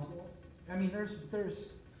No. screening tool? I mean,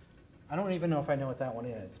 there's, I don't even know if I know what that one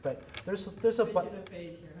is, but there's a bunch.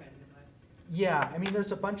 Yeah, I mean,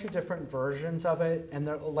 there's a bunch of different versions of it, and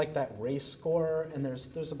they're like that race score, and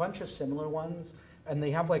there's a bunch of similar ones, and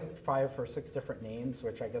they have like 5 or 6 different names,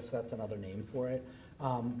 which I guess that's another name for it.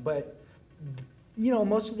 But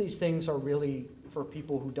most of these things are really for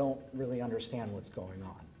people who don't really understand what's going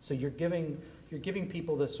on. So you're giving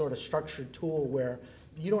people this sort of structured tool where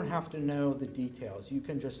you don't have to know the details. You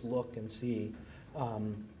can just look and see.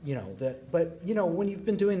 But when you've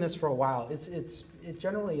been doing this for a while,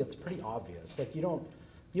 generally it's pretty obvious. Like you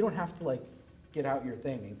don't have to like get out your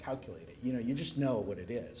thing and calculate it. You just know what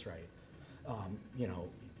it is, right?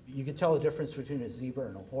 You can tell the difference between a zebra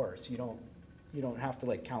and a horse. You don't have to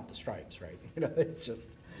like count the stripes, right? It's just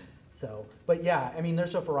so. But yeah, I mean,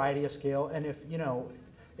 there's a variety of scale, and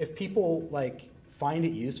if people like find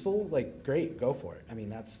it useful, like great, go for it. I mean,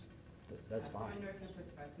 that's fine. From a nursing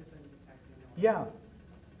perspective and detecting. Yeah,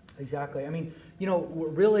 exactly. I mean,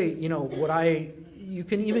 really, you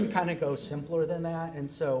can even kind of go simpler than that. And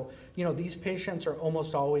so, these patients are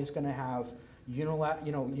almost always going to have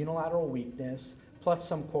unilateral weakness plus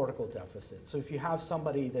some cortical deficit. So if you have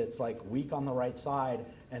somebody that's like weak on the right side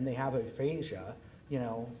and they have aphasia,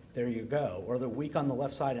 there you go. Or they're weak on the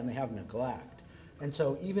left side and they have neglect. And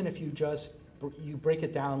so even if you break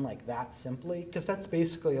it down like that simply, because that's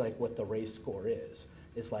basically like what the race score is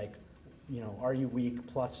like, are you weak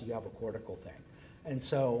plus you have a cortical thing. And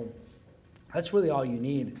so that's really all you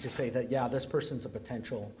need to say that, yeah, this person's a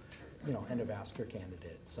potential, endovascular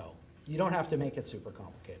candidate. So you don't have to make it super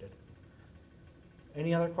complicated.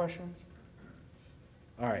 Any other questions?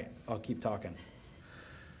 All right, I'll keep talking.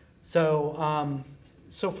 So,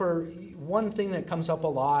 so for one thing that comes up a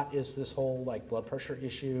lot is this whole like blood pressure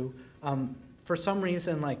issue. For some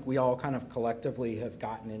reason, like we all kind of collectively have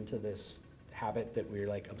gotten into this habit that we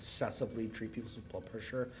like obsessively treat people with blood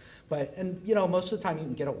pressure. And most of the time you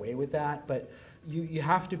can get away with that, but you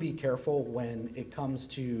have to be careful when it comes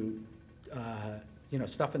to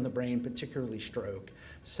stuff in the brain, particularly stroke.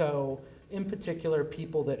 So in particular,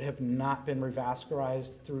 people that have not been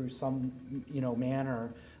revascularized through some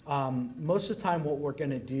manner, most of the time what we're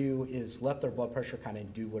going to do is let their blood pressure kind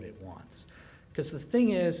of do what it wants. Because the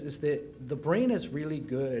thing is that the brain is really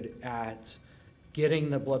good at getting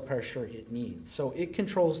the blood pressure it needs. So it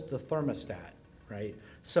controls the thermostat, right?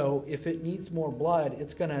 So if it needs more blood,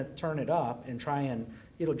 it's going to turn it up and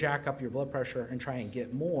it'll jack up your blood pressure and try and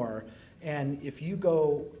get more. And if you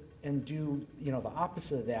go and do the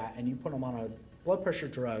opposite of that and you put them on a blood pressure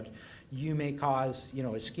drug, you may cause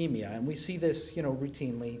ischemia. And we see this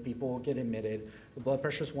routinely. People will get admitted. The blood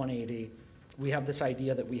pressure is 180. We have this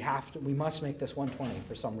idea that we must make this 120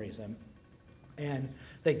 for some reason. And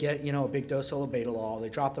they get a big dose of labetalol, they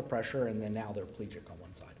drop the pressure, and then now they're plegic on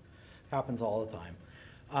one side. happens all the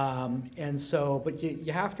time. And so, but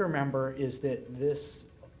you have to remember is that this,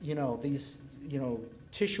 these,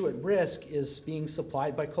 tissue at risk is being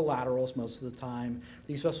supplied by collaterals most of the time.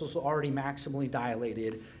 These vessels are already maximally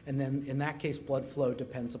dilated, and then in that case, blood flow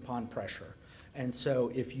depends upon pressure. And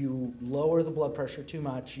so if you lower the blood pressure too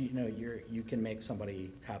much, you can make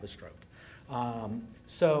somebody have a stroke.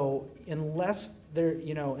 So unless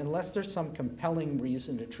there's some compelling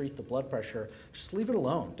reason to treat the blood pressure, just leave it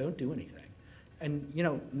alone. Don't do anything. And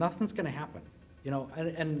nothing's going to happen.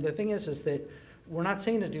 And the thing is that we're not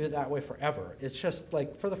saying to do it that way forever. It's just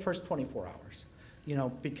like for the first 24 hours.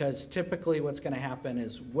 Because typically what's going to happen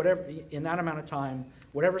is whatever in that amount of time,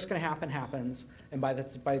 whatever's going to happen happens, and by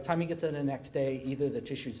the time you get to the next day, either the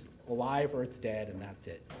tissue's alive or it's dead, and that's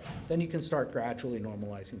it. Then you can start gradually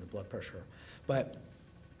normalizing the blood pressure. But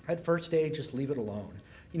at first day, just leave it alone.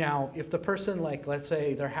 Now, if the person, like, let's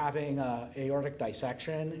say they're having a aortic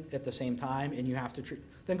dissection at the same time, and you have to treat,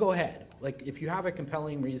 then go ahead. Like, if you have a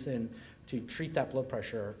compelling reason to treat that blood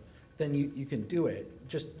pressure, then you can do it.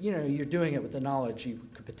 Just, you're doing it with the knowledge you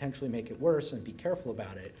could potentially make it worse, and be careful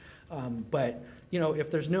about it. But,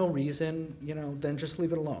 if there's no reason, then just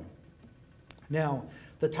leave it alone. Now,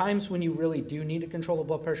 the times when you really do need to control the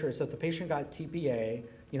blood pressure is if the patient got TPA,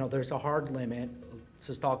 there's a hard limit,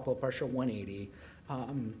 systolic blood pressure 180.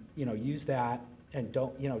 Use that, and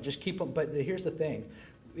don't, just keep them. But here's the thing.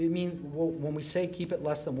 When we say keep it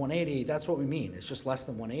less than 180, that's what we mean. It's just less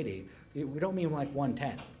than 180. We don't mean like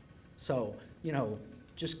 110. So,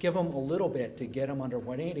 just give them a little bit to get them under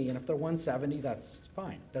 180, and if they're 170, that's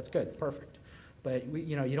fine. That's good, perfect. But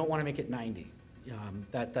you don't want to make it 90.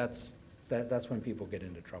 That's when people get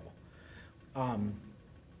into trouble.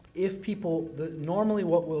 If people, normally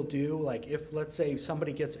what we'll do, like if let's say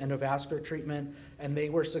somebody gets endovascular treatment and they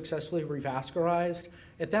were successfully revascularized,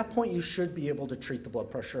 at that point you should be able to treat the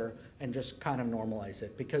blood pressure and just kind of normalize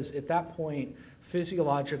it, because at that point,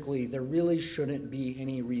 physiologically, there really shouldn't be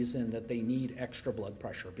any reason that they need extra blood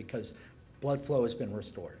pressure because blood flow has been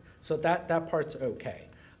restored. So that part's okay.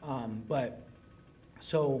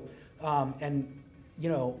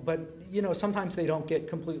 Sometimes they don't get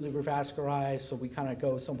completely revascularized, so we kind of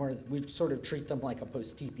go somewhere, we sort of treat them like a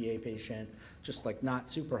post-TPA patient, just like not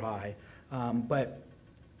super high. But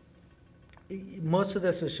most of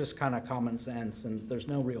this is just kind of common sense, and there's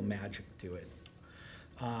no real magic to it.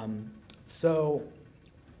 So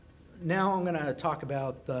now I'm going to talk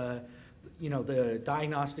about the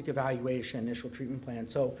diagnostic evaluation, initial treatment plan.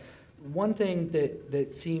 So one thing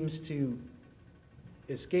that seems to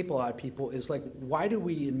escape a lot of people is like, why do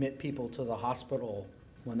we admit people to the hospital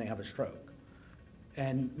when they have a stroke?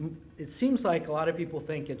 And it seems like a lot of people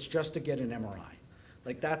think it's just to get an MRI.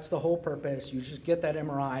 Like that's the whole purpose. You just get that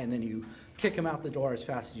MRI and then you kick them out the door as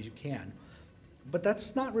fast as you can. But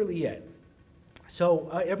that's not really it. So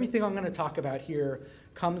everything I'm going to talk about here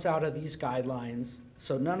comes out of these guidelines.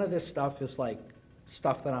 So none of this stuff is like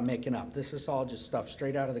stuff that I'm making up. This is all just stuff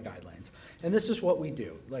straight out of the guidelines. And this is what we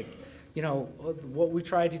do. Like, what we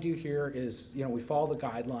try to do here is, we follow the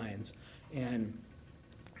guidelines, and,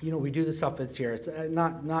 we do the stuff that's here. It's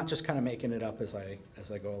not just kind of making it up as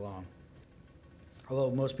I go along,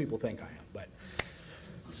 although most people think I am. But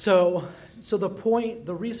so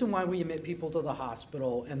the reason why we admit people to the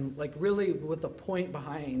hospital, and like really what the point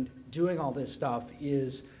behind doing all this stuff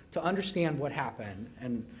is to understand what happened.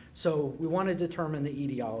 And so we want to determine the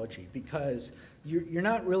etiology, because you're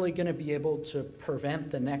not really going to be able to prevent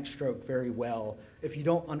the next stroke very well if you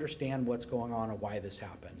don't understand what's going on or why this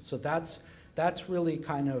happened. So that's really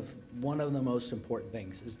kind of one of the most important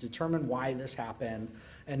things, is determine why this happened,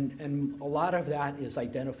 and a lot of that is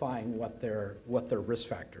identifying what their risk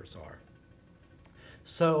factors are.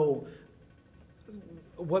 So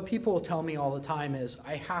what people tell me all the time is,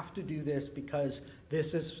 I have to do this because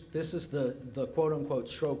this is the quote unquote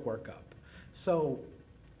stroke workup. So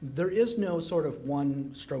there is no sort of one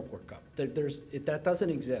stroke workup. That doesn't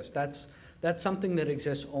exist. That's something that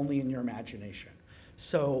exists only in your imagination.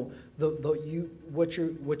 So what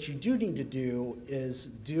you do need to do is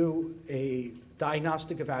do a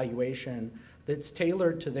diagnostic evaluation that's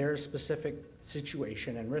tailored to their specific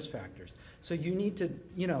situation and risk factors. So you need to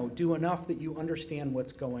do enough that you understand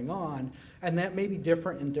what's going on, and that may be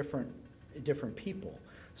different in different people.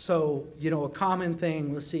 So, a common thing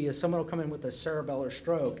we'll see is someone will come in with a cerebellar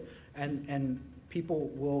stroke, and people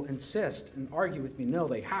will insist and argue with me, no,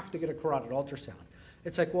 they have to get a carotid ultrasound.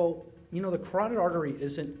 It's like, well, the carotid artery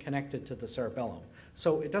isn't connected to the cerebellum.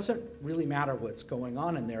 So it doesn't really matter what's going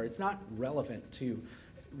on in there. It's not relevant to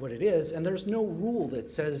what it is, and there's no rule that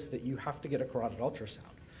says that you have to get a carotid ultrasound.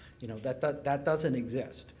 That doesn't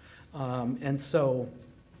exist. And so,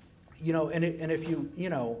 and if you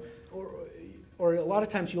know, or a lot of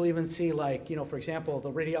times you'll even see, like, for example,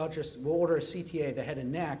 the radiologist will order a CTA, the head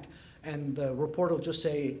and neck, and the report will just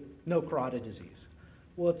say no carotid disease.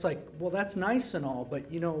 Well, it's like, well, that's nice and all,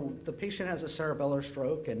 but the patient has a cerebellar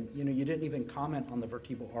stroke, and you didn't even comment on the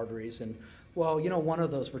vertebral arteries, and well, one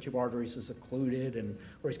of those vertebral arteries is occluded,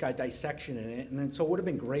 or he's got dissection in it, and so it would have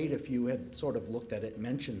been great if you had sort of looked at it and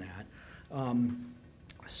mentioned that.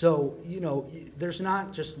 So there's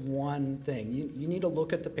not just one thing. You need to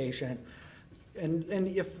look at the patient, and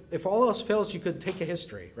if all else fails, you could take a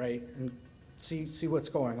history, right, and see what's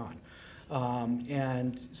going on,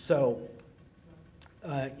 and so.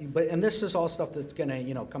 And this is all stuff that's going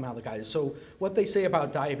to come out of the guidance. So what they say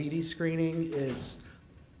about diabetes screening is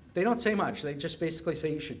they don't say much. They just basically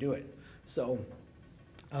say you should do it. So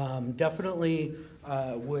definitely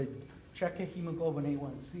would check a hemoglobin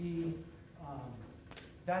A1C.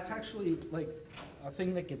 That's actually like a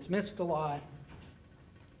thing that gets missed a lot,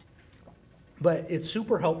 but it's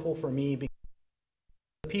super helpful for me because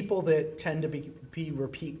the people that tend to be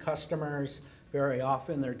repeat customers, very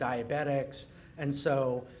often they're diabetics. And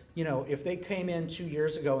so, if they came in 2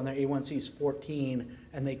 years ago and their A1C is 14,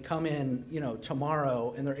 and they come in,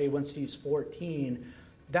 tomorrow and their A1C is 14,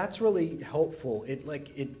 that's really helpful. It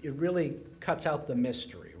really cuts out the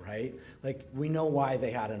mystery, right? Like, we know why they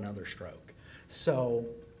had another stroke. So,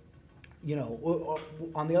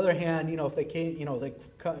 on the other hand, if they came,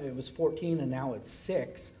 it was 14 and now it's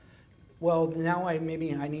 6. Well, now I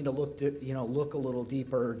need to look a little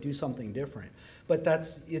deeper, do something different. But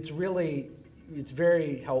it's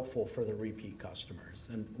very helpful for the repeat customers,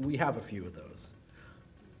 and we have a few of those.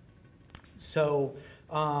 So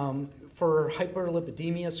for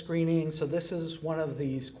hyperlipidemia screening, so this is one of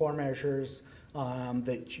these core measures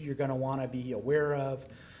that you're going to want to be aware of.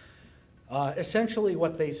 Essentially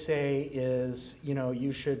what they say is,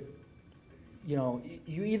 you should, you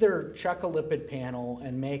either check a lipid panel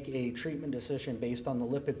and make a treatment decision based on the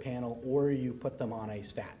lipid panel, or you put them on a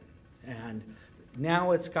statin. And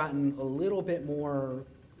now it's gotten a little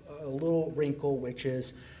wrinkle, which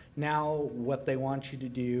is now what they want you to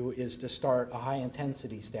do is to start a high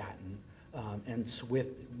intensity statin,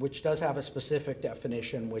 which does have a specific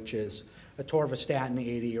definition, which is atorvastatin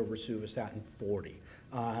 80 or rosuvastatin 40.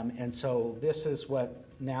 And so this is what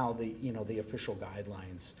now the official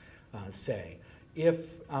guidelines say.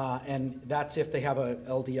 And that's if they have a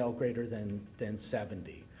LDL greater than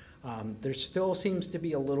 70. There still seems to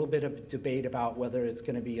be a little bit of debate about whether it's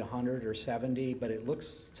going to be 100 or 70, but it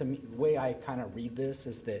looks to me, the way I kind of read this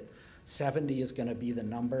is that 70 is going to be the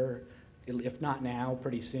number, if not now,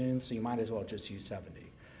 pretty soon, so you might as well just use 70.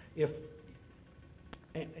 If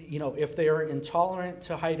they are intolerant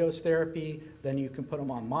to high-dose therapy, then you can put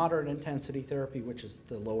them on moderate intensity therapy, which is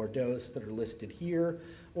the lower dose that are listed here,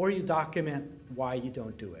 or you document why you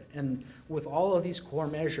don't do it. And with all of these core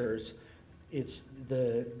measures, it's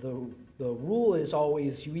the rule is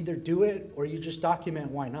always you either do it or you just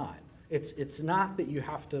document why not. It's not that you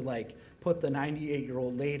have to put the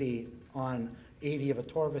 98-year-old lady on 80 of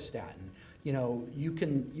atorvastatin. You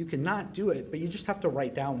can not do it, but you just have to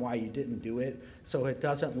write down why you didn't do it so it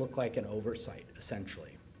doesn't look like an oversight,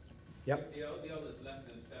 essentially. Yep. If the LDL is less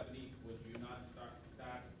than 70, would you not start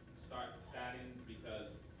statins?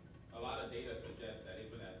 Because a lot of data suggests that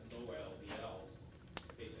even at lower LDLs,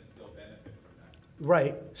 patients still benefit from that.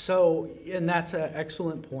 Right. So, and that's an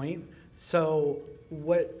excellent point. So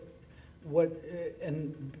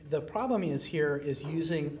and the problem is here is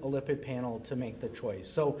using a lipid panel to make the choice.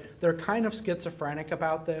 So they're kind of schizophrenic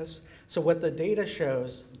about this. So what the data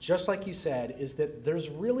shows, just like you said, is that there's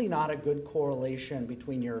really not a good correlation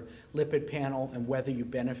between your lipid panel and whether you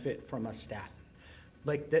benefit from a statin.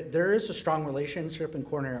 There is a strong relationship in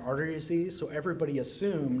coronary artery disease, so everybody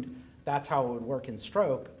assumed that's how it would work in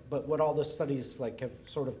stroke. But what all the studies have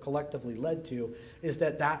sort of collectively led to is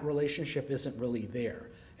that relationship isn't really there.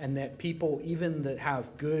 And that people, even that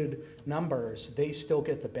have good numbers, they still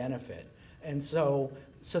get the benefit. And so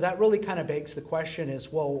that really kind of begs the question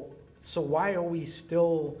is, well, so why are we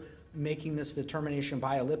still making this determination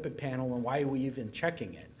by a lipid panel, and why are we even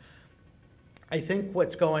checking it? I think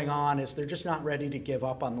what's going on is they're just not ready to give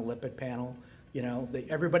up on the lipid panel.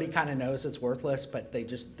 Everybody kind of knows it's worthless, but they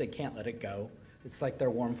can't let it go. It's like their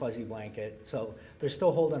warm fuzzy blanket. So they're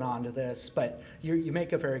still holding on to this, but you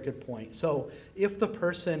make a very good point. So if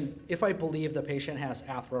I believe the patient has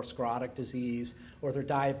atherosclerotic disease or they're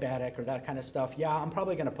diabetic or that kind of stuff, yeah, I'm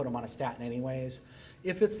probably gonna put them on a statin anyways.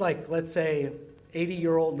 If it's let's say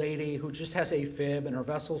 80-year-old lady who just has AFib and her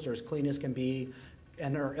vessels are as clean as can be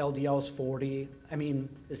and her LDL is 40, I mean,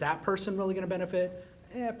 is that person really gonna benefit?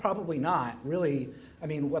 Probably not. Really, I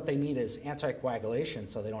mean, what they need is anticoagulation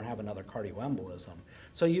so they don't have another cardioembolism.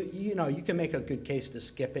 So you know, you can make a good case to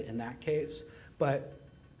skip it in that case, but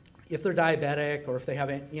if they're diabetic or if they have,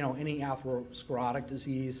 you know, any atherosclerotic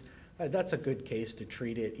disease, that's a good case to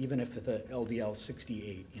treat it, even if the LDL is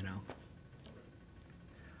 68, you know.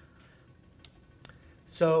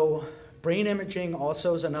 So brain imaging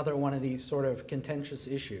also is another one of these sort of contentious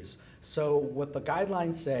issues. So what the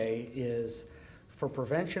guidelines say is, for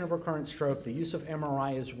prevention of recurrent stroke, the use of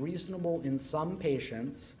MRI is reasonable in some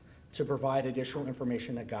patients to provide additional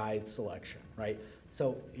information to guide selection, right?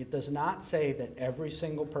 So it does not say that every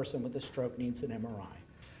single person with a stroke needs an MRI.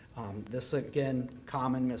 This, again,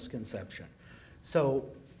 common misconception. So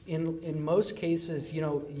in most cases, you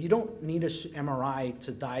know, you don't need an MRI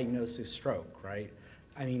to diagnose a stroke, right?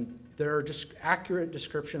 I mean, there are just accurate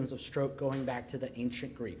descriptions of stroke going back to the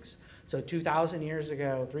ancient Greeks. So 2,000 years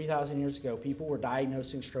ago, 3,000 years ago, people were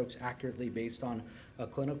diagnosing strokes accurately based on a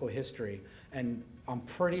clinical history, and I'm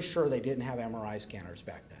pretty sure they didn't have MRI scanners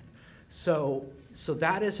back then. So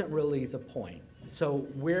that isn't really the point. So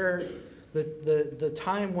where the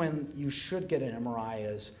time when you should get an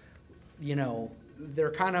MRI is, you know,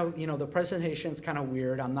 they're kind of, you know, the presentation's kind of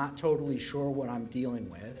weird, I'm not totally sure what I'm dealing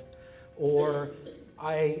with, or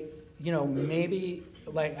you know, maybe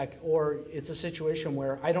or it's a situation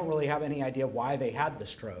where I don't really have any idea why they had the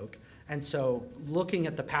stroke, and so looking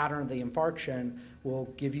at the pattern of the infarction will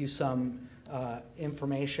give you some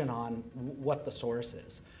information on what the source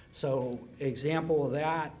is. So example of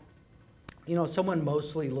that, you know, someone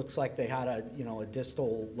mostly looks like they had a, you know, a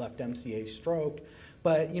distal left MCA stroke,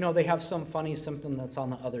 but, you know, they have some funny symptom that's on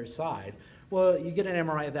the other side. Well, you get an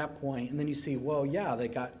MRI at that point, and then you see, well, yeah, they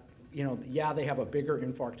got, you know, yeah, they have a bigger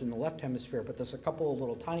infarct in the left hemisphere, but there's a couple of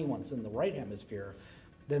little tiny ones in the right hemisphere.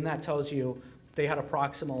 Then that tells you they had a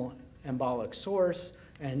proximal embolic source,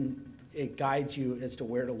 and it guides you as to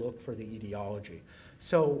where to look for the etiology.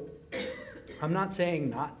 So I'm not saying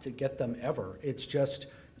not to get them ever. It's just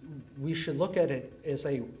we should look at it as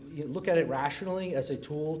look at it rationally as a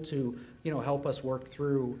tool to, you know, help us work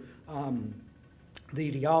through the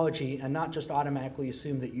etiology, and not just automatically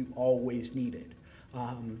assume that you always need it.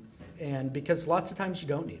 And because lots of times you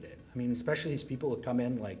don't need it. I mean, especially these people who come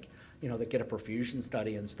in, like, you know, that get a perfusion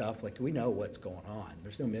study and stuff, like, we know what's going on.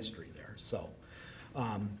 There's no mystery there. So,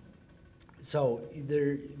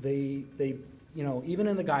 they you know, even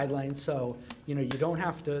in the guidelines, so, you know, you don't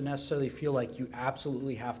have to necessarily feel like you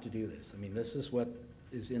absolutely have to do this. I mean, this is what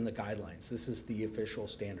is in the guidelines. This is the official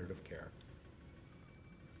standard of care.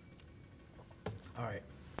 All right,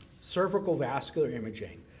 cervical vascular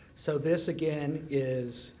imaging. So this, again,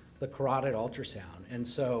 is the carotid ultrasound. And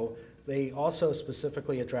so they also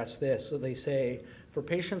specifically address this. So they say, for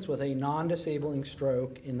patients with a non-disabling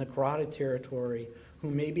stroke in the carotid territory who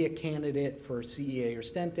may be a candidate for CEA or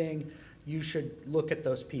stenting, you should look at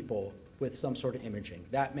those people with some sort of imaging.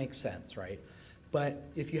 That makes sense, right? But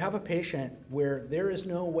if you have a patient where there is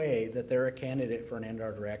no way that they're a candidate for an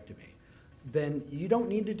endarterectomy, then you don't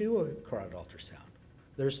need to do a carotid ultrasound.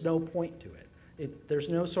 There's no point to it. There's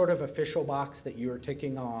no sort of official box that you're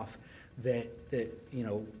ticking off that you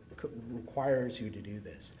know, requires you to do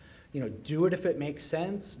this. You know, do it if it makes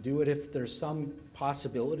sense. Do it if there's some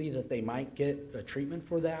possibility that they might get a treatment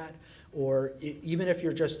for that, or even if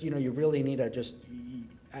you're just, you know, you really need to just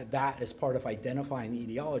that as part of identifying the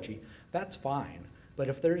etiology. That's fine. But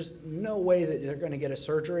if there's no way that they're going to get a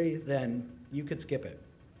surgery, then you could skip it.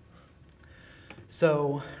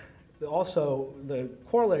 So also, the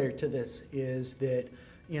corollary to this is that,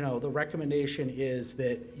 you know, the recommendation is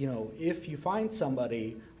that, you know, if you find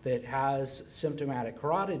somebody that has symptomatic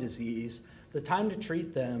carotid disease, the time to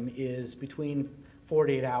treat them is between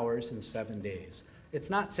 48 hours and 7 days. It's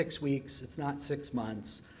not 6 weeks, it's not 6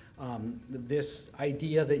 months. This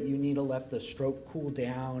idea that you need to let the stroke cool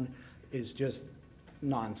down is just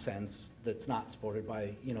nonsense that's not supported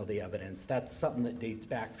by, you know, the evidence. That's something that dates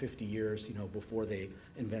back 50 years, you know, before they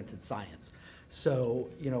invented science. So,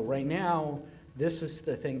 you know, right now, this is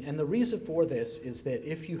the thing. And the reason for this is that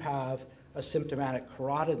if you have a symptomatic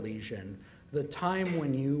carotid lesion, the time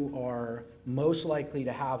when you are most likely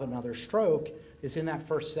to have another stroke is in that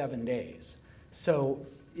first 7 days. So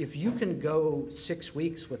if you can go 6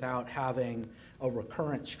 weeks without having a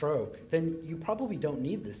recurrent stroke, then you probably don't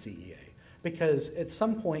need the CEA, because at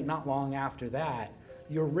some point not long after that,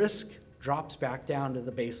 your risk drops back down to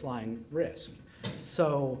the baseline risk.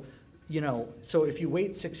 So, you know, so if you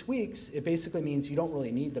wait 6 weeks, it basically means you don't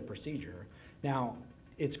really need the procedure. Now,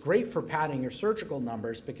 it's great for padding your surgical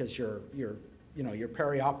numbers because your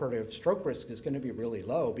perioperative stroke risk is going to be really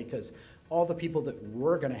low, because all the people that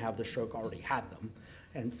were going to have the stroke already had them.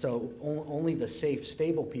 And so only the safe,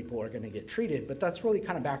 stable people are going to get treated, but that's really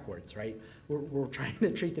kind of backwards, right? We're trying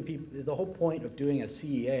to treat the people. The whole point of doing a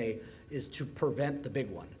CEA is to prevent the big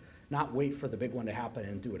one, not wait for the big one to happen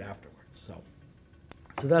and do it afterwards.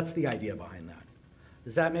 So that's the idea behind that.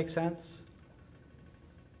 Does that make sense?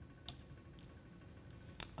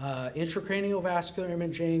 Intracranial vascular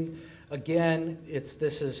imaging, again,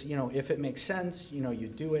 this is, if it makes sense, you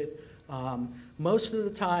do it. Most of the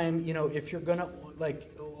time, if you're gonna,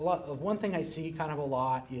 one thing I see kind of a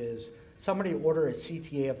lot is somebody order a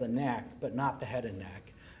CTA of the neck, but not the head and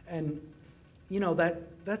neck. And,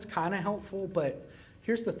 that's kind of helpful, but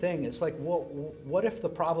here's the thing, it's like, what if the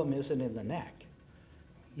problem isn't in the neck?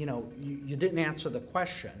 You didn't answer the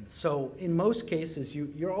question. So in most cases,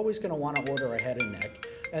 you're always gonna wanna order a head and neck,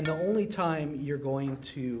 and the only time you're going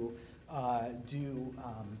to do,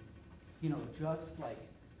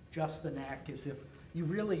 just the neck is if you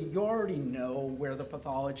already know where the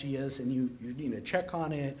pathology is and you need to check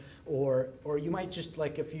on it, or you might just,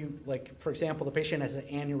 for example, the patient has an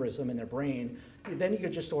aneurysm in their brain, then you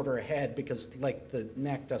could just order a head because the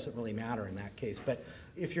neck doesn't really matter in that case. But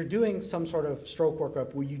if you're doing some sort of stroke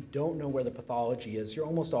workup where you don't know where the pathology is, you're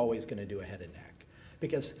almost always going to do a head and neck.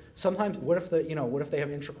 Because sometimes, what if they have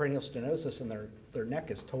intracranial stenosis and their neck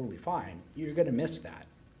is totally fine? You're going to miss that.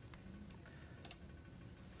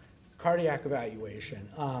 Cardiac evaluation.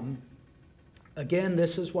 Again,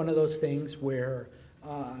 this is one of those things where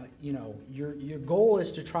your goal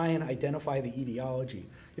is to try and identify the etiology.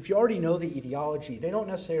 If you already know the etiology, they don't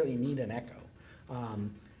necessarily need an echo.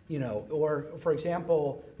 Or for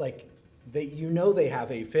example, they have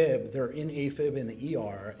AFib, they're in AFib in the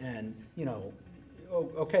ER, and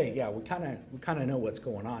okay, yeah, we kind of know what's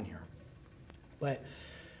going on here. But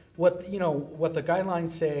what the guidelines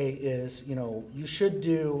say is, you should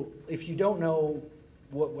do, if you don't know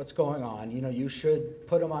what's going on, you should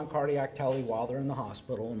put them on cardiac tele while they're in the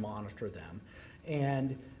hospital and monitor them.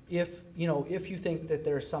 And if you think that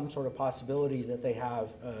there's some sort of possibility that they have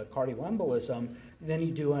cardioembolism, then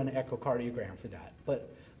you do an echocardiogram for that. But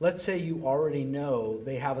let's say you already know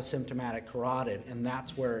they have a symptomatic carotid and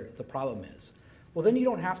that's where the problem is. Well, then you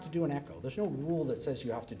don't have to do an echo. There's no rule that says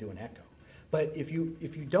you have to do an echo. But if you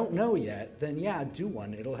don't know yet, then yeah, do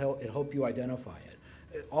one. It'll help you identify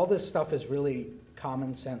it. All this stuff is really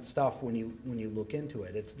common sense stuff when you look into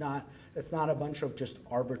it. It's not a bunch of just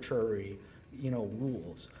arbitrary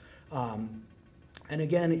rules. And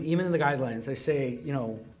again, even in the guidelines, they say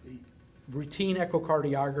routine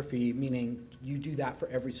echocardiography, meaning you do that for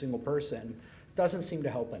every single person, doesn't seem to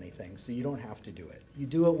help anything. So you don't have to do it. You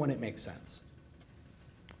do it when it makes sense.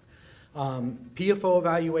 PFO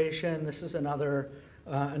evaluation, this is another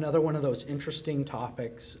one of those interesting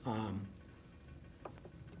topics.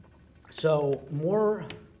 So more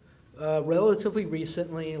relatively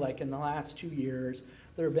recently, like in the last 2 years,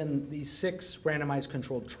 there have been these 6 randomized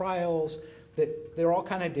controlled trials that they're all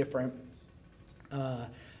kind of different.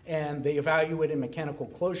 And they evaluated mechanical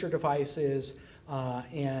closure devices,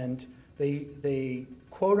 and they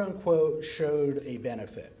quote unquote showed a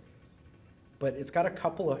benefit. But it's got a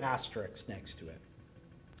couple of asterisks next to it.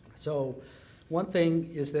 So one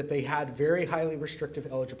thing is that they had very highly restrictive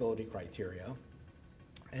eligibility criteria.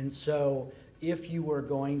 And so if you were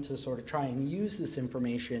going to sort of try and use this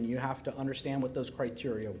information, you have to understand what those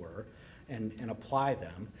criteria were and apply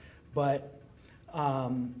them. But,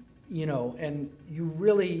 and you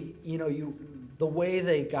really, the way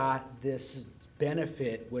they got this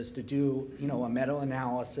benefit was to do, a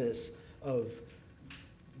meta-analysis of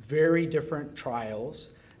very different trials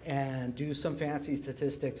and do some fancy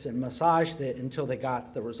statistics and massage it until they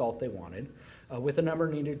got the result they wanted with a number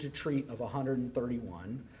needed to treat of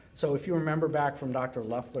 131. So if you remember back from Dr.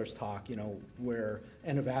 Loeffler's talk, where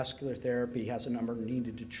endovascular therapy has a number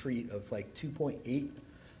needed to treat of like 2.8.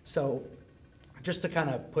 So just to kind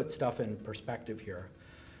of put stuff in perspective here.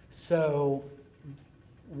 So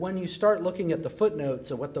when you start looking at the footnotes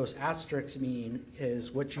of what those asterisks mean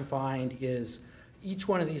is what you find is each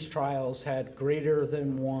one of these trials had greater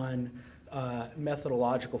than one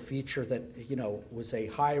methodological feature that, was a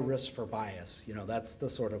high risk for bias. That's the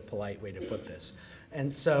sort of polite way to put this.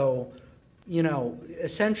 And so,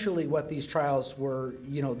 essentially what these trials were,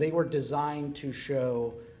 they were designed to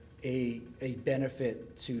show a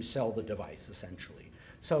benefit to sell the device, essentially.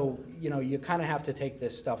 So, you kind of have to take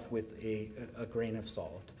this stuff with a grain of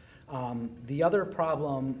salt. The other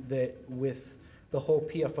problem that with the whole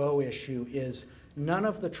PFO issue is none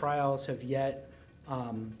of the trials have yet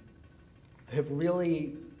have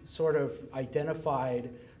really sort of identified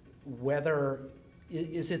whether,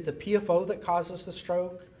 is it the PFO that causes the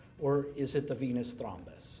stroke or is it the venous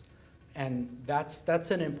thrombus? And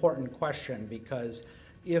that's an important question, because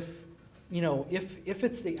if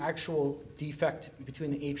it's the actual defect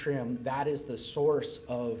between the atrium, that is the source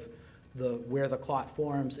of where the clot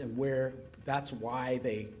forms and where that's why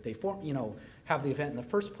they form, have the event in the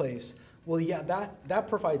first place. Well, yeah, that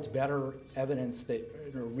provides better evidence that,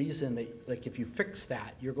 or reason that, like, if you fix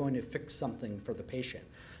that, you're going to fix something for the patient.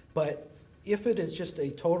 But if it is just a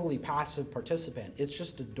totally passive participant, it's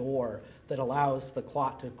just a door that allows the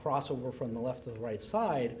clot to cross over from the left to the right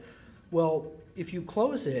side, well, if you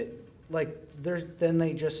close it, like, then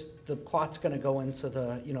the clot's going to go into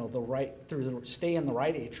stay in the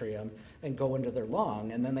right atrium and go into their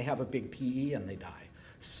lung, and then they have a big PE and they die.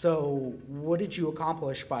 So what did you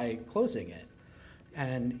accomplish by closing it?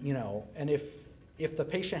 And, and if the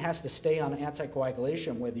patient has to stay on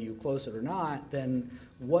anticoagulation, whether you close it or not, then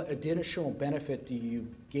what additional benefit do you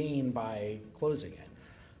gain by closing it?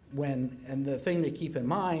 And the thing to keep in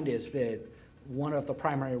mind is that one of the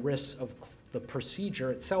primary risks of the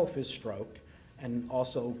procedure itself is stroke, and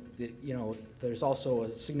also, there's also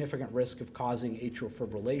a significant risk of causing atrial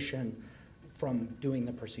fibrillation from doing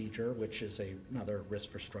the procedure, which is another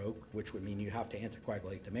risk for stroke, which would mean you have to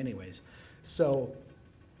anticoagulate them anyways. So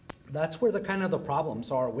that's where the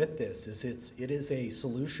problems are with this. It is a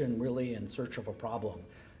solution really in search of a problem,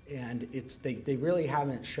 and they really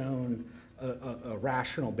haven't shown a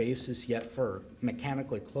rational basis yet for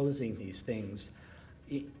mechanically closing these things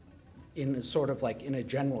in a sort of like in a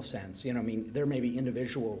general sense. There may be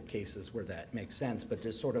individual cases where that makes sense, but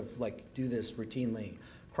to sort of like do this routinely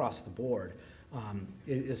across the board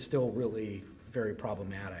is still really very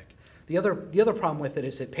problematic. The other problem with it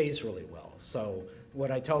is it pays really well. So what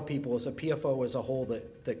I tell people is a PFO is a hole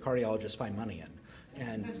that cardiologists find money in,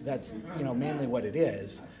 and that's mainly what it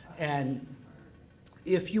is. And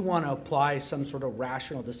if you want to apply some sort of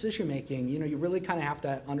rational decision making, you really kind of have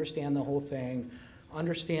to understand the whole thing,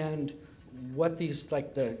 understand what these,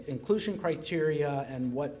 like, the inclusion criteria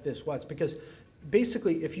and what this was, because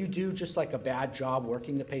basically if you do just like a bad job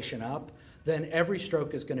working the patient up, then every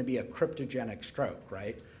stroke is going to be a cryptogenic stroke,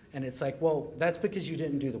 right? And it's like, well, that's because you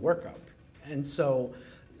didn't do the workup. And so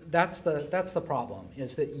that's the problem,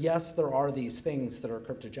 is that yes, there are these things that are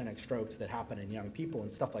cryptogenic strokes that happen in young people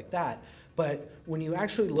and stuff like that, but when you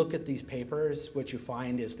actually look at these papers, what you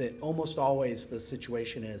find is that almost always the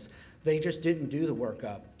situation is they just didn't do the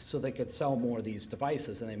workup so they could sell more of these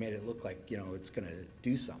devices, and they made it look like, it's going to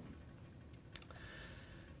do something.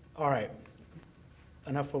 All right,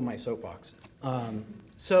 enough of my soapbox.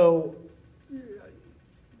 So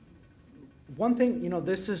one thing,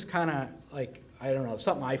 this is kind of like, I don't know,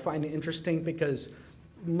 something I find interesting, because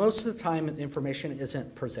most of the time the information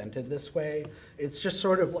isn't presented this way. It's just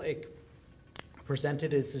sort of like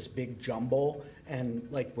presented as this big jumble, and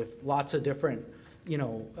like with lots of different,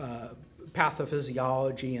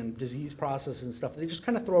 pathophysiology and disease process and stuff. They just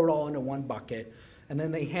kind of throw it all into one bucket, and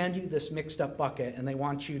then they hand you this mixed up bucket, and they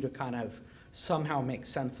want you to kind of somehow make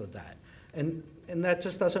sense of that. And that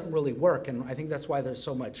just doesn't really work, and I think that's why there's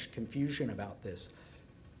so much confusion about this.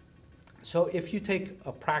 So if you take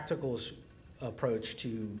a practical approach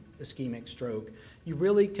to ischemic stroke, you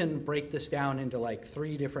really can break this down into like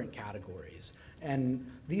 3 different categories. And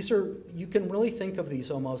you can really think of these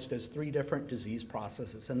almost as 3 different disease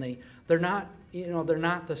processes, and they're not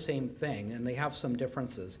the same thing, and they have some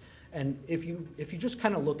differences. And if you just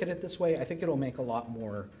kind of look at it this way, I think it'll make a lot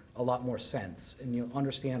more sense, and you'll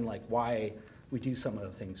understand like why we do some of the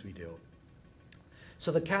things we do.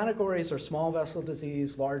 So the categories are small vessel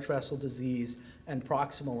disease, large vessel disease, and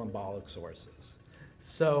proximal embolic sources.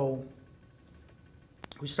 So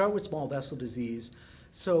we start with small vessel disease.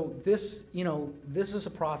 So this is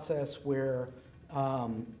a process where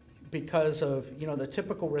because of, the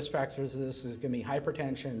typical risk factors of this is going to be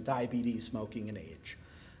hypertension, diabetes, smoking, and age.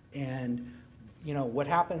 And, what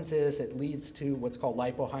happens is it leads to what's called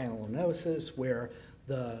lipohyaluronosis, where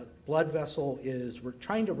the blood vessel is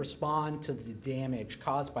trying to respond to the damage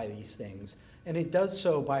caused by these things. And it does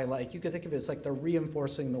so by, like, you could think of it as like they're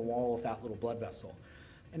reinforcing the wall of that little blood vessel.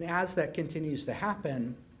 And as that continues to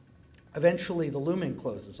happen, eventually the lumen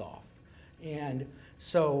closes off. And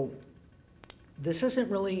so this isn't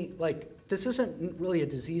really a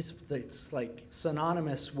disease that's like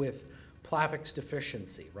synonymous with Plavix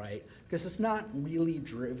deficiency, right? Because it's not really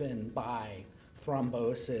driven by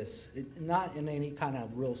thrombosis, not in any kind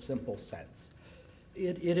of real simple sense.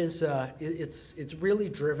 It's really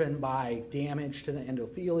driven by damage to the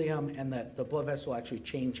endothelium, and that the blood vessel actually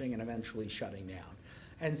changing and eventually shutting down.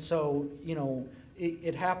 And so,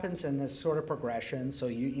 it happens in this sort of progression. So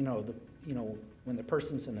you know, when the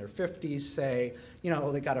person's in their 50s, say, you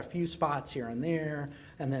know, they got a few spots here and there,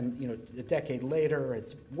 and then, you know, a decade later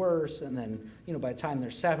it's worse, and then, you know, by the time they're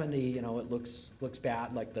 70, you know, it looks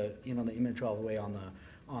bad, like the, you know, the image all the way on the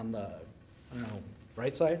I don't know,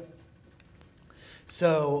 right side.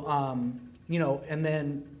 So, you know, and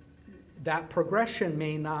then that progression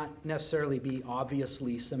may not necessarily be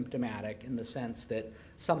obviously symptomatic in the sense that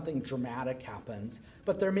something dramatic happens,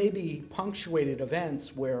 but there may be punctuated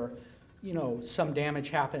events where, you know, some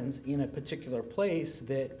damage happens in a particular place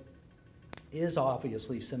that is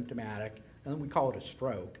obviously symptomatic, and we call it a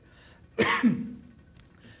stroke.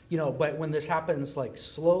 You know, but when this happens like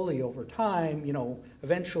slowly over time, you know,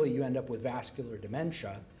 eventually you end up with vascular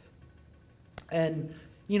dementia. And,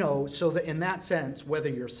 you know, so that in that sense, whether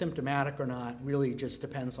you're symptomatic or not really just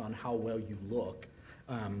depends on how well you look.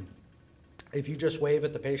 If you just wave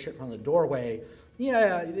at the patient from the doorway,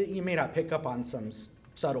 yeah, you may not pick up on some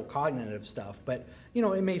subtle cognitive stuff, but, you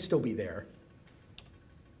know, it may still be there.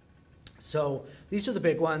 So these are the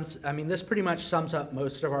big ones. I mean, this pretty much sums up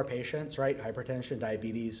most of our patients, right? Hypertension,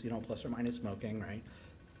 diabetes, you know, plus or minus smoking, right?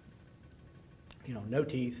 You know, no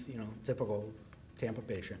teeth, you know, typical Tampa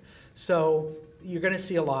patient. So you're going to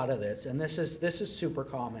see a lot of this, and this is super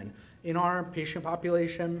common. In our patient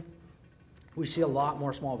population, we see a lot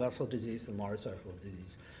more small vessel disease than large vessel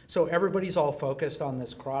disease. So everybody's all focused on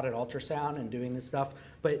this carotid ultrasound and doing this stuff,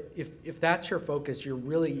 but if that's your focus, you're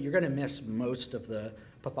going to miss most of the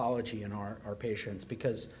pathology in our patients,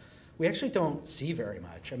 because we actually don't see very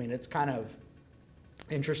much. I mean, it's kind of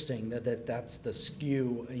interesting that's the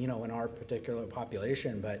skew, you know, in our particular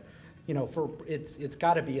population, but, you know, it's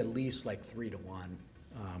got to be at least like 3 to 1.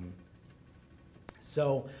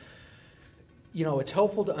 So, you know, it's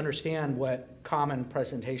helpful to understand what common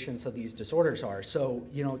presentations of these disorders are. So,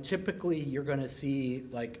 you know, typically you're going to see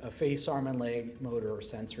like a face, arm, and leg motor or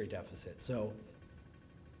sensory deficit. So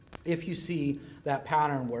if you see that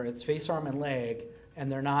pattern where it's face, arm, and leg,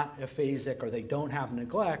 and they're not aphasic or they don't have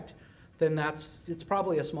neglect, then it's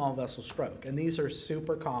probably a small vessel stroke. And these are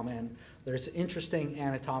super common. There's interesting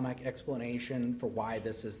anatomic explanation for why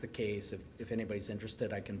this is the case. If anybody's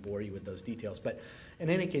interested, I can bore you with those details. But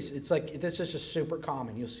in any case, it's like, this is just super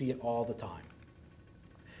common. You'll see it all the time.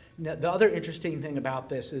 Now, the other interesting thing about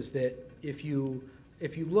this is that if you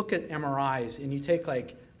look at MRIs and you take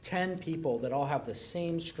like 10 people that all have the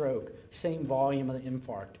same stroke, same volume of the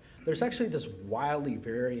infarct, there's actually this wildly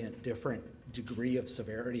variant, different degree of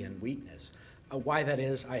severity and weakness. Why that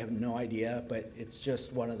is, I have no idea, but it's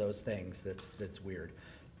just one of those things that's weird.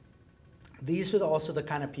 These are also the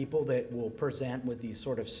kind of people that will present with these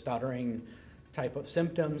sort of stuttering type of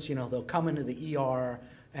symptoms. You know, they'll come into the ER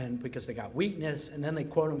and because they got weakness, and then they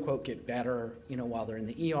quote unquote get better, you know, while they're in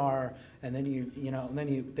the ER, and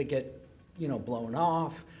then they get, you know, blown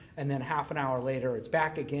off, and then half an hour later it's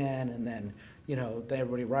back again, and then, you know,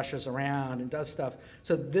 everybody rushes around and does stuff.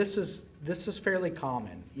 So this is fairly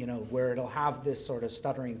common, you know, where it'll have this sort of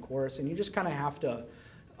stuttering course, and you just kind of have to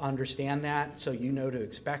understand that so you know to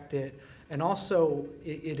expect it. And also,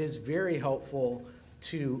 it is very helpful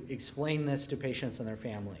to explain this to patients and their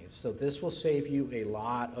families. So this will save you a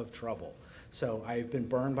lot of trouble. So I've been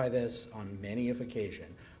burned by this on many of occasion,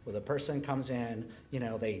 where the person comes in, you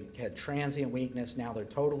know, they had transient weakness, now they're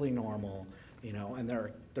totally normal, you know, and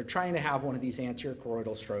they're trying to have one of these anterior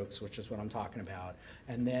choroidal strokes, which is what I'm talking about,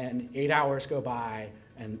 and then 8 hours go by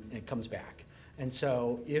and it comes back. And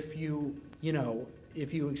so if you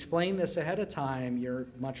explain this ahead of time, you're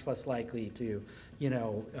much less likely to, you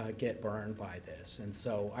know, get burned by this. And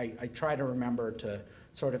so I try to remember to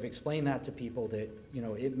sort of explain that to people that, you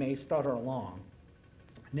know, it may stutter along.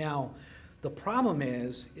 Now, the problem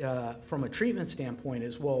is, from a treatment standpoint,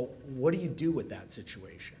 is, well, what do you do with that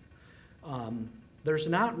situation? There's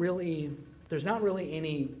not really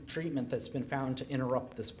any treatment that's been found to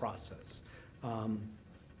interrupt this process.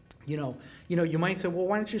 You might say, well,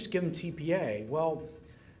 why don't you just give them TPA? Well,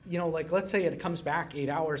 you know, like let's say it comes back 8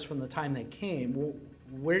 hours from the time they came. Well,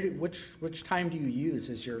 which time do you use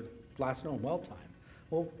as your last known well time?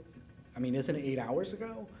 Well, I mean, isn't it 8 hours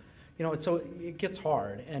ago? You know, so it gets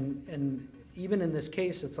hard. And even in this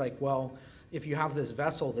case, it's like, well, if you have this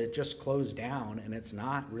vessel that just closed down and it's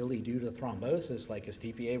not really due to thrombosis, like is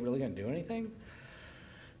TPA really going to do anything?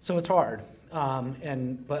 So it's hard.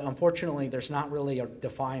 But unfortunately, there's not really a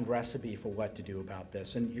defined recipe for what to do about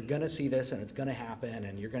this. And you're going to see this, and it's going to happen,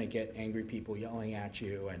 and you're going to get angry people yelling at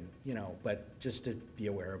you, and, you know, but just to be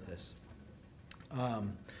aware of this.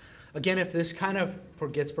 again, if this kind of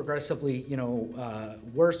gets progressively,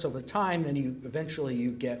 worse over time, then eventually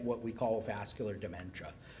you get what we call vascular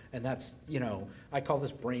dementia. And that's, I call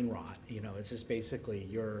this brain rot. It's just basically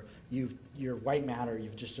your white matter,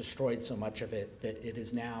 you've just destroyed so much of it that it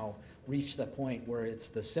has now reached the point where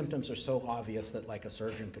the symptoms are so obvious that like a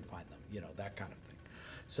surgeon could find them, that kind of thing.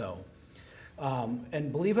 So,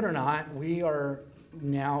 and believe it or not, we are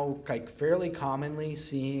now like fairly commonly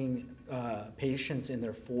seeing patients in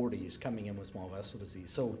their 40s coming in with small vessel disease.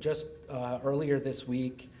 So just earlier this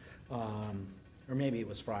week, or maybe it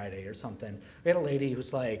was Friday or something, we had a lady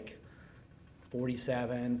who's like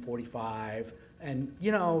 47, 45, and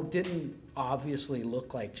didn't obviously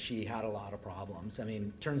look like she had a lot of problems. I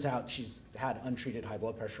mean, turns out she's had untreated high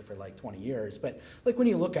blood pressure for like 20 years, but like when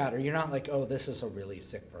you look at her, you're not like, oh, this is a really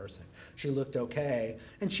sick person. She looked okay,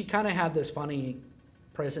 and she kind of had this funny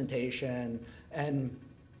presentation, and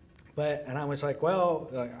I was like, well,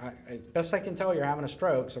 best I can tell, you're having a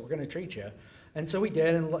stroke, so we're going to treat you. And so we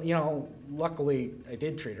did, and luckily I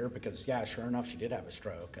did treat her because, yeah, sure enough, she did have a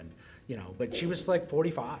stroke, and but she was like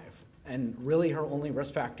 45, and really her only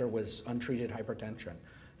risk factor was untreated hypertension.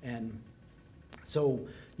 And so,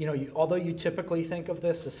 although you typically think of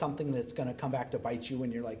this as something that's going to come back to bite you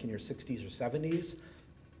when you're like in your 60s or 70s,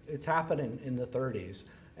 it's happening in the 30s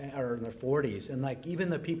or in their 40s, and like even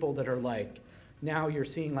the people that are like, now you're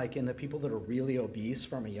seeing like in the people that are really obese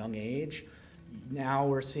from a young age, now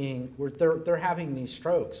we're seeing they're having these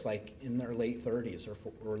strokes like in their late 30s or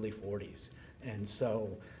early 40s. And so,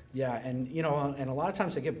 yeah, and and a lot of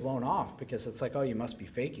times they get blown off because it's like, oh, you must be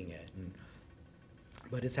faking it,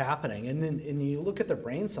 but it's happening. And then you look at their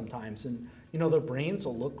brains sometimes, and their brains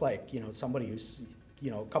will look like somebody who's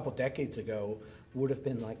a couple decades ago would have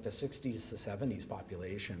been like the 60s to 70s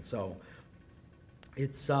population. So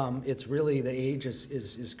it's really, the age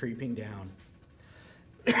is creeping down.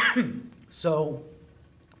 So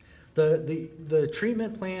the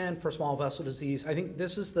treatment plan for small vessel disease, I think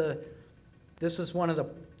this is one of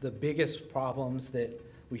the biggest problems that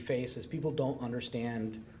we face, is people don't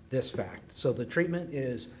understand this fact. So the treatment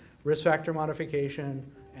is risk factor modification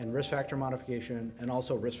and risk factor modification and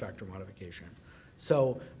also risk factor modification.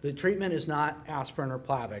 So the treatment is not aspirin or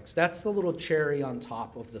Plavix. That's the little cherry on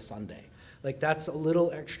top of the sundae. Like that's a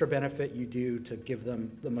little extra benefit you do to give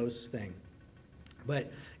them the most thing.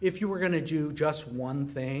 But if you were going to do just one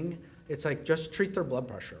thing, it's like just treat their blood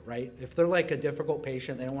pressure, right? If they're like a difficult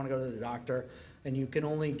patient, they don't want to go to the doctor, and you can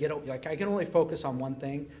only like I can only focus on one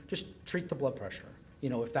thing, just treat the blood pressure,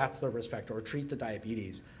 if that's their risk factor, or treat the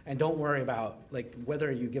diabetes. And don't worry about like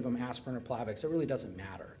whether you give them aspirin or Plavix. It really doesn't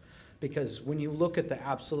matter, because when you look at the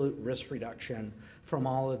absolute risk reduction from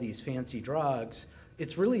all of these fancy drugs,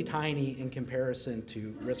 it's really tiny in comparison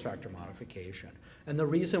to risk factor modification. And the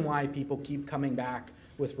reason why people keep coming back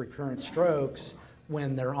with recurrent strokes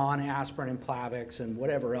when they're on aspirin and Plavix and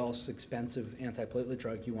whatever else expensive antiplatelet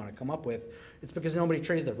drug you want to come up with, it's because nobody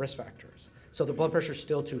treated the risk factors. So the blood pressure's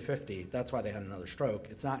still 250. That's why they had another stroke.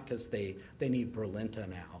 It's not because they need Brilinta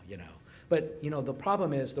now, But, the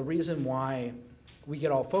problem is, the reason why we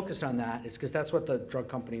get all focused on that is because that's what the drug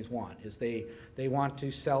companies want, is they want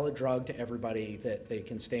to sell a drug to everybody that they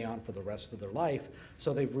can stay on for the rest of their life.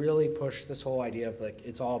 So they've really pushed this whole idea of like,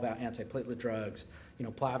 it's all about antiplatelet drugs.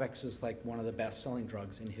 Plavix is like one of the best-selling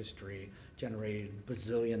drugs in history, generated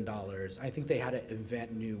bazillion dollars. I think they had to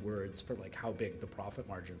invent new words for like how big the profit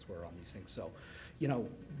margins were on these things. So,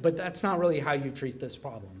 but that's not really how you treat this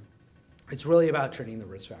problem. It's really about treating the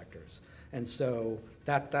risk factors. And so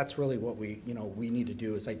that's really what we need to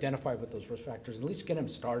do, is identify what those risk factors, at least get them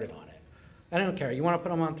started on it. I don't care. You want to put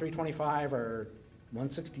them on 325 or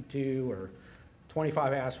 162 or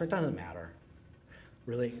 25 aspirin, it doesn't matter,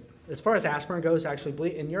 really. As far as aspirin goes,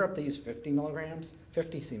 actually, in Europe they use 50 milligrams.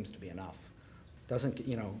 50 seems to be enough. Doesn't,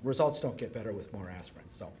 results don't get better with more aspirin.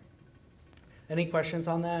 So, any questions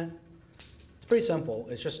on that? It's pretty simple.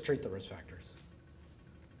 It's just treat the risk factors.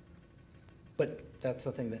 But that's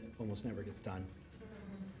the thing that almost never gets done.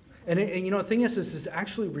 And the thing is, this is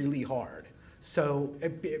actually really hard. So,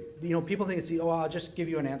 people think it's, I'll just give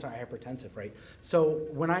you an antihypertensive, right? So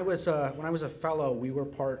when I was a fellow, we were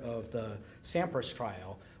part of the Sampras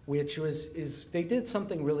trial, which they did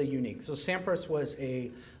something really unique. So Sampras was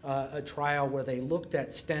a trial where they looked at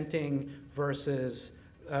stenting versus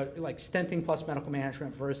like stenting plus medical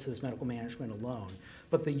management versus medical management alone.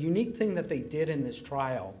 But the unique thing that they did in this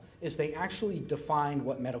trial is they actually defined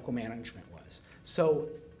what medical management was. So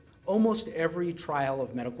almost every trial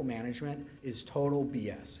of medical management is total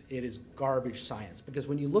BS. It is garbage science, because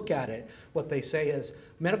when you look at it, what they say is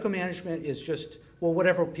medical management is just, well,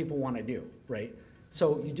 whatever people want to do, right?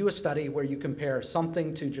 So you do a study where you compare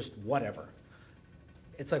something to just whatever.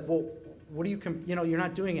 It's like, well, what do you, you're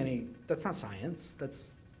not doing any, that's not science,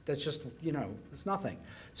 that's just, it's nothing.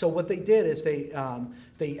 So what they did is they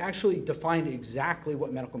actually defined exactly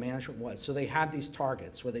what medical management was. So they had these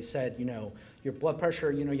targets where they said, your blood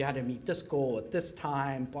pressure, you had to meet this goal at this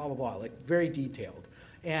time, blah, blah, blah, like very detailed.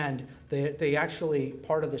 And they actually,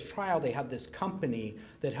 part of this trial, they had this company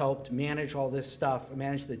that helped manage all this stuff,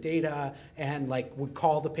 manage the data, and like would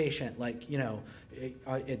call the patient, like,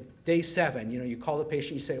 at day 7, you call the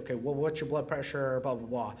patient, you say, okay, well, what's your blood pressure, blah, blah,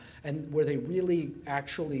 blah. And where they really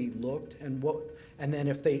actually looked and then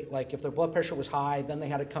if their blood pressure was high, then they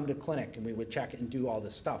had to come to clinic and we would check it and do all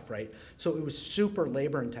this stuff, right? So it was super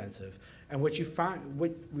labor intensive. And what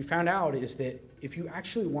we found out is that if you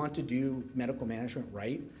actually want to do medical management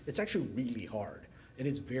right, it's actually really hard. It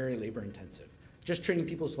is very labor intensive. Just treating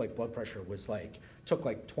people's blood pressure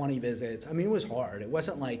took 20 visits. I mean, it was hard. It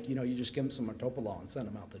wasn't like, you just give them some metoprolol and send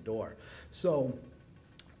them out the door. So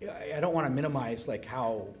I don't want to minimize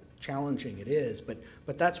how challenging it is, but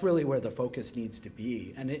that's really where the focus needs to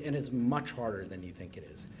be. And it's much harder than you think it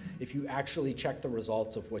is. If you actually check the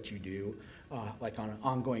results of what you do, on an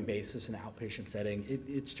ongoing basis in the outpatient setting,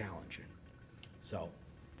 it's challenging. So,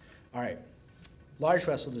 all right, large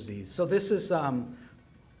vessel disease. So this is,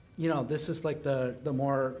 this is like the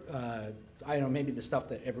more, I don't know, maybe the stuff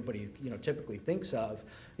that everybody, typically thinks of,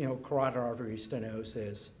 carotid artery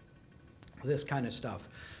stenosis, this kind of stuff.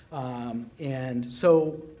 And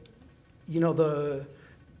so, the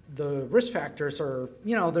risk factors are,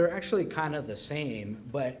 they're actually kind of the same,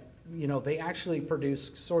 but, they actually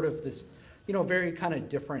produce sort of this, very kind of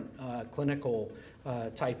different clinical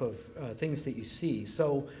type of things that you see.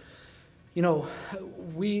 So,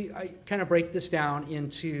 I kind of break this down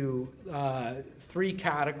into 3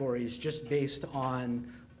 categories just based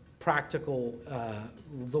on practical,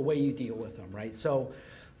 the way you deal with them, right? So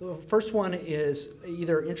the first one is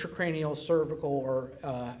either intracranial, cervical, or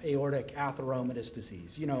aortic atheromatous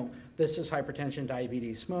disease. This is hypertension,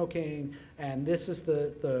 diabetes, smoking, and this is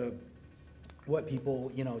what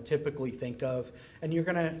people, typically think of. And you're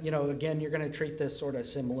gonna, again, you're gonna treat this sort of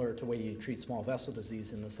similar to the way you treat small vessel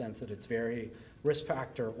disease in the sense that it's very risk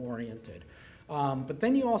factor oriented. But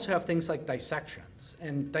then you also have things like dissections,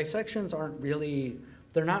 and dissections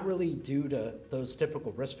they're not really due to those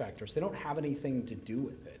typical risk factors. They don't have anything to do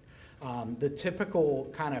with it. The typical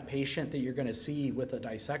kind of patient that you're gonna see with a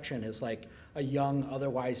dissection is like a young,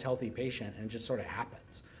 otherwise healthy patient, and it just sort of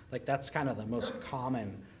happens. That's kind of the most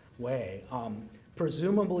common way.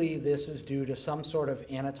 Presumably this is due to some sort of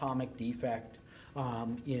anatomic defect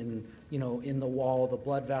in the wall of the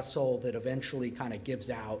blood vessel that eventually kind of gives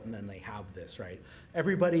out, and then they have this, right?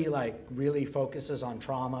 Everybody really focuses on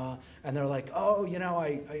trauma, and they're like, oh,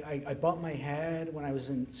 I bumped my head when I was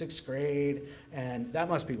in 6th grade, and that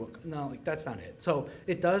must be what, no, that's not it. So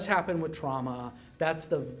it does happen with trauma. That's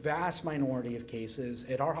the vast minority of cases.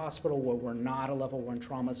 At our hospital, where we're not a level 1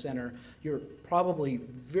 trauma center, you're probably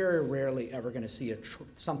very rarely ever gonna see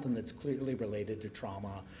something that's clearly related to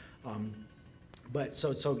trauma. But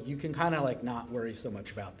so you can kind of not worry so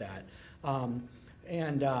much about that.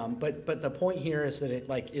 But the point here is that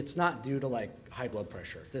it's not due to high blood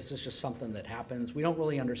pressure. This is just something that happens. We don't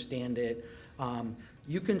really understand it.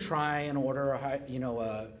 You can try and order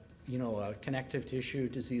a connective tissue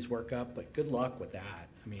disease workup, but good luck with that.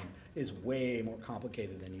 I mean, it's way more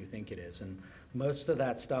complicated than you think it is. And most of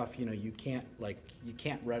that stuff, you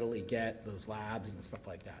can't readily get those labs and stuff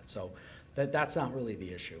like that. So that's not really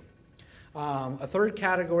the issue. A third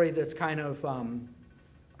category that's kind of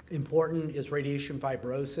important is radiation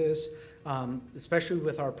fibrosis. Especially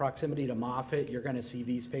with our proximity to Moffitt, you're going to see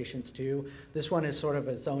these patients too. This one is sort of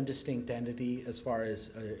its own distinct entity as far as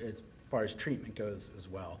treatment goes as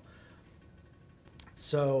well.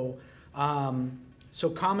 So, so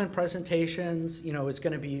common presentations, it's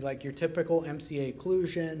going to be like your typical MCA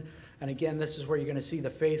occlusion. And again, this is where you're going to see the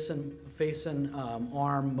face and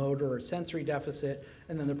arm motor or sensory deficit,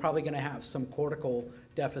 and then they're probably going to have some cortical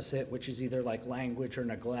deficit, which is either language or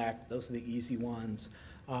neglect. Those are the easy ones.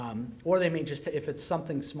 Or they may just, if it's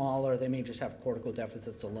something smaller, they may just have cortical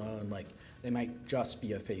deficits alone, they might just be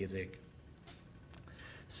aphasic.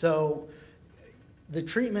 So the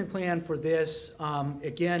treatment plan for this,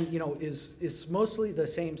 again, is mostly the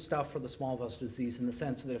same stuff for the small vessel disease in the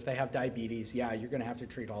sense that if they have diabetes, yeah, you're going to have to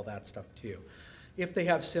treat all that stuff too. If they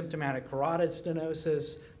have symptomatic carotid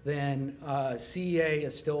stenosis, then CEA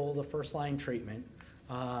is still the first-line treatment.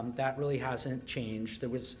 That really hasn't changed. There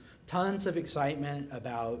was tons of excitement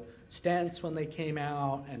about stents when they came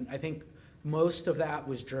out, and I think most of that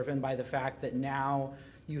was driven by the fact that now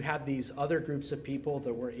you had these other groups of people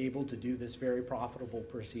that were able to do this very profitable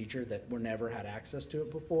procedure that were never had access to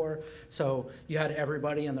it before. So you had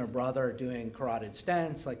everybody and their brother doing carotid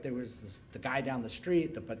stents, like there was the guy down the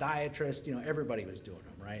street, the podiatrist, everybody was doing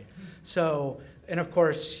them, right? So, and of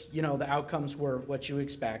course, the outcomes were what you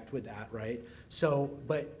expect with that, right? So,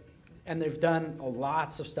 and they've done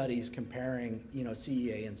lots of studies comparing,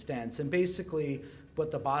 CEA and stents, and basically what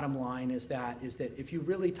the bottom line is that if you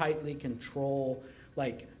really tightly control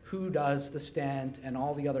like who does the stent and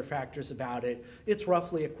all the other factors about it, it's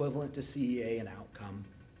roughly equivalent to CEA in outcome.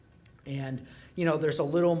 And there's a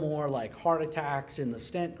little more like heart attacks in the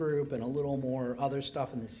stent group and a little more other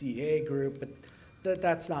stuff in the CEA group, but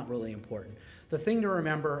that's not really important. The thing to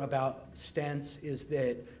remember about stents is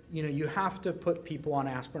that you have to put people on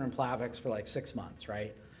aspirin and Plavix for like 6 months,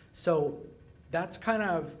 right? So that's kind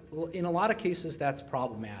of, in a lot of cases, that's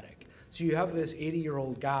problematic. So you have this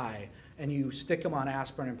 80-year-old guy and you stick him on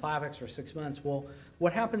aspirin and Plavix for 6 months. Well,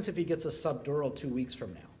 what happens if he gets a subdural 2 weeks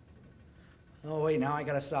from now? Oh wait, now I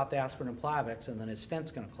got to stop the aspirin and Plavix, and then his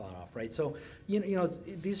stent's going to clot off, right? So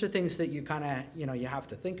these are things that you kind of you have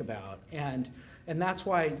to think about, and that's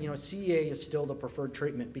why CEA is still the preferred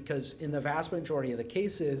treatment, because in the vast majority of the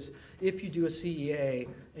cases, if you do a CEA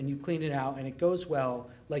and you clean it out and it goes well,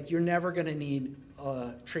 like you're never going to need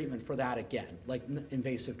treatment for that again, like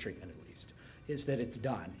invasive treatment at least, is that it's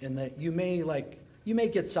done, and that you may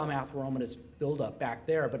get some atheromatous buildup back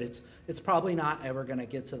there, but it's probably not ever going to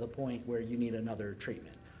get to the point where you need another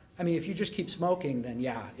treatment. I mean, if you just keep smoking, then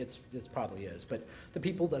yeah, it probably is. But the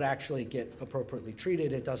people that actually get appropriately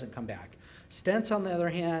treated, it doesn't come back. Stents, on the other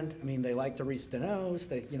hand, I mean, they like to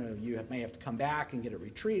restenose. You may have to come back and get it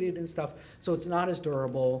retreated and stuff. So it's not as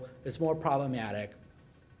durable. It's more problematic.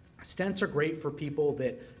 Stents are great for people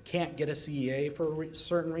that can't get a CEA for a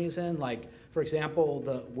certain reason. Like, for example,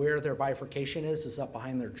 where their bifurcation is up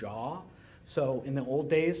behind their jaw. So in the old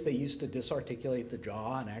days, they used to disarticulate the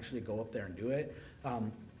jaw and actually go up there and do it.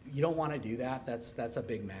 You don't want to do that. That's a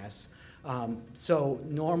big mess. So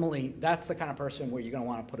normally, that's the kind of person where you're going to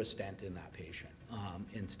want to put a stent in that patient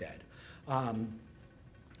instead.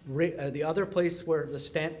 The other place where the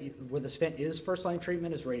stent is first-line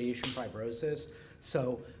treatment is radiation fibrosis.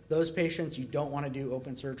 So those patients you don't want to do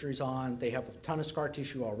open surgeries on. They have a ton of scar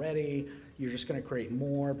tissue already. You're just going to create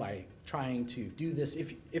more by trying to do this.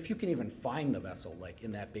 If you can even find the vessel, like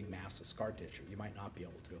in that big mass of scar tissue, you might not be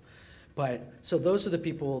able to. But so those are the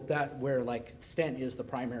people where like stent is the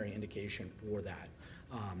primary indication for that.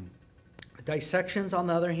 Dissections, on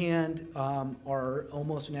the other hand, are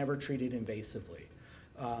almost never treated invasively.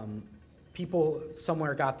 People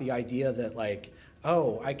somewhere got the idea that like,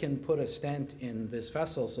 oh, I can put a stent in this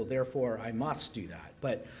vessel, so therefore I must do that.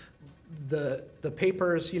 But the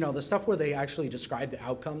papers, the stuff where they actually describe the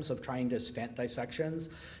outcomes of trying to stent dissections,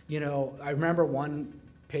 I remember one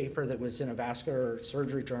paper that was in a vascular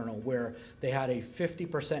surgery journal where they had a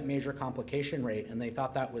 50% major complication rate, and they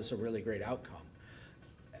thought that was a really great outcome.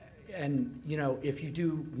 And if you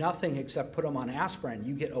do nothing except put them on aspirin,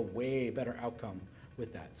 you get a way better outcome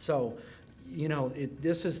with that. So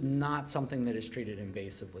this is not something that is treated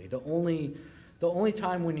invasively. The only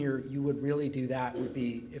time when you would really do that would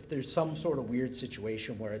be if there's some sort of weird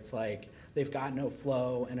situation where it's like they've got no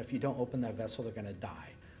flow, and if you don't open that vessel, they're going to die,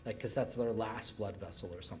 like because that's their last blood vessel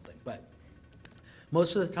or something. But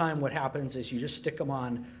most of the time, what happens is you just stick them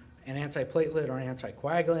on an antiplatelet or an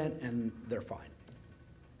anticoagulant, and they're fine.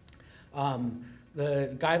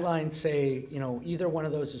 The guidelines say, either one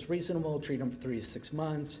of those is reasonable, treat them for 3 to 6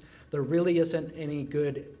 months. There really isn't any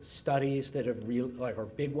good studies that have or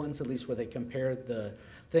big ones at least, where they compared the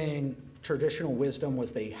thing. Traditional wisdom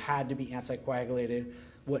was they had to be anticoagulated.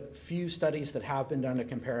 What few studies that have been done to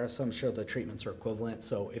comparison show the treatments are equivalent.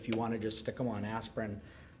 So if you want to just stick them on aspirin,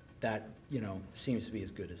 that seems to be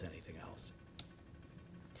as good as anything else.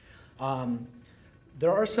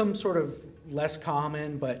 There are some sort of less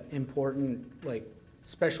common but important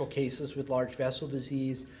special cases with large vessel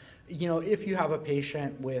disease. If you have a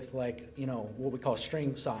patient with what we call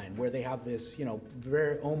string sign, where they have this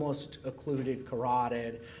very almost occluded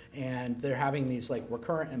carotid, and they're having these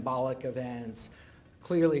recurrent embolic events,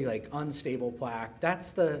 clearly unstable plaque,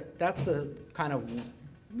 that's the kind of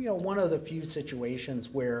one of the few situations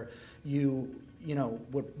where you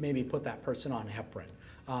would maybe put that person on heparin.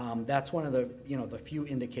 That's one of the the few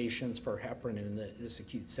indications for heparin in this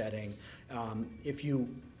acute setting.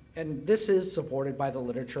 And this is supported by the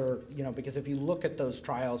literature, because if you look at those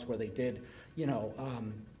trials where they did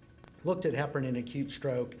looked at heparin in acute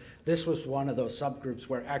stroke. This was one of those subgroups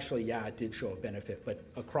where actually, yeah, it did show a benefit, but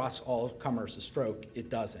across all comers of stroke, it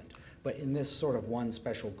doesn't. But in this sort of one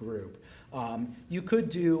special group, you could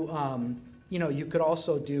do, you could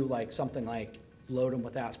also do like something like load them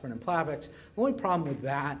with aspirin and Plavix. The only problem with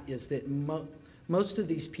that is that most of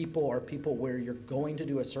these people are people where you're going to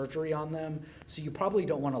do a surgery on them, so you probably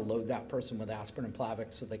don't want to load that person with aspirin and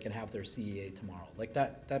Plavix so they can have their CEA tomorrow. Like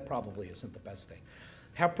that probably isn't the best thing.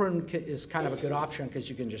 Heparin is kind of a good option because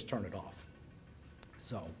you can just turn it off.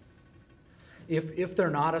 So if they're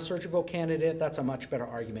not a surgical candidate, that's a much better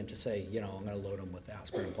argument to say, I'm going to load them with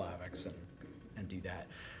aspirin and Plavix and do that.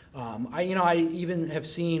 I even have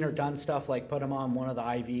seen or done stuff like put them on one of the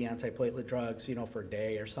IV antiplatelet drugs, for a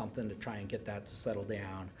day or something to try and get that to settle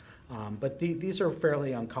down. But these are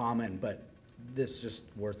fairly uncommon, but this is just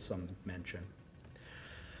worth some mention.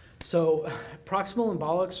 So proximal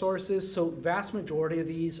embolic sources, so vast majority of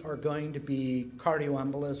these are going to be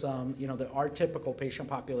cardioembolism. Our typical patient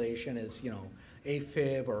population is,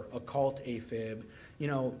 AFib or occult AFib.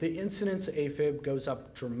 The incidence of AFib goes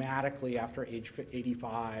up dramatically after age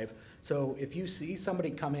 85. So if you see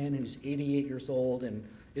somebody come in who's 88 years old and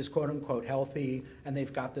is quote unquote healthy and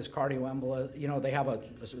they've got this cardioembolism, they have a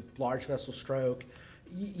large vessel stroke,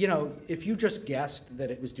 if you just guessed that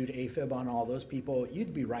it was due to AFib on all those people,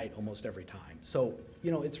 you'd be right almost every time. So,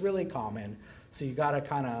 it's really common. So you got to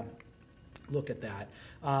kind of look at that.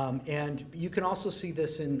 And you can also see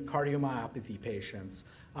this in cardiomyopathy patients.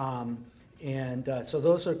 So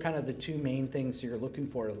those are kind of the two main things you're looking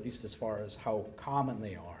for, at least as far as how common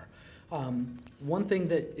they are. One thing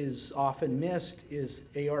that is often missed is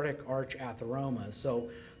aortic arch atheroma. So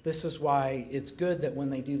this is why it's good that when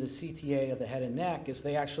they do the CTA of the head and neck is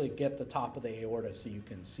they actually get the top of the aorta so you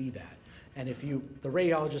can see that. And the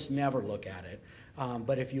radiologists never look at it.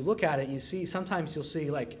 But if you look at it, sometimes you'll see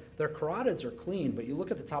like their carotids are clean, but you look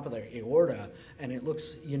at the top of their aorta and it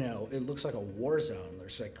looks, it looks like a war zone.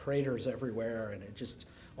 There's like craters everywhere and it just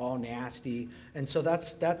all nasty. And so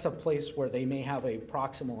that's a place where they may have a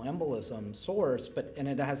proximal embolism source, and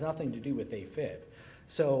it has nothing to do with AFib.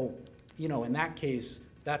 So, in that case,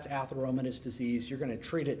 that's atheromatous disease. You're going to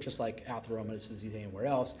treat it just like atheromatous disease anywhere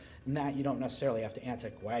else, and that you don't necessarily have to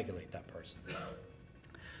anticoagulate that person.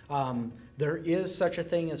 There is such a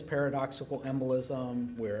thing as paradoxical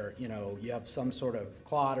embolism where, you have some sort of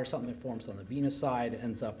clot or something that forms on the venous side,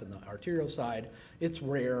 ends up in the arterial side. It's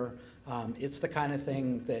rare. It's the kind of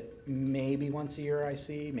thing that maybe once a year I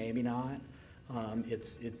see, maybe not.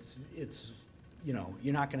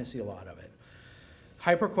 You're not going to see a lot of it.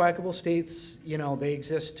 Hypercoagulable states, they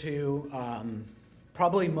exist too.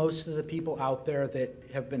 Probably most of the people out there that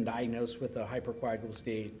have been diagnosed with a hypercoagulable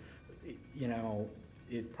state,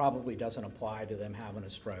 it probably doesn't apply to them having a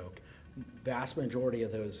stroke. Vast majority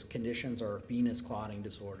of those conditions are venous clotting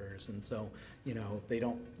disorders, and so,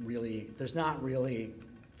 there's not really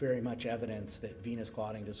very much evidence that venous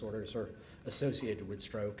clotting disorders are associated with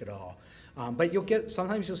stroke at all. But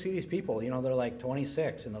sometimes you'll see these people, they're like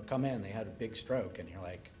 26 and they'll come in, they had a big stroke, and you're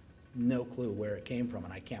like, no clue where it came from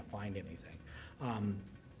and I can't find anything.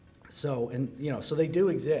 So they do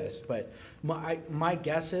exist, but my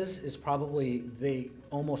guess is probably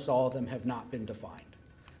almost all of them have not been defined.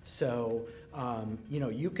 So,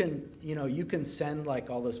 you can send like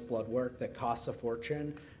all this blood work that costs a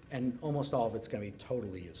fortune, and almost all of it's going to be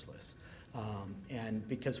totally useless. And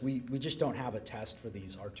because we just don't have a test for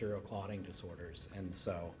these arterial clotting disorders. And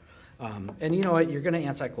so, and you know what, you're going to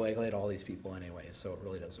anticoagulate all these people anyway, so it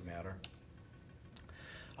really doesn't matter.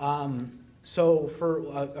 So for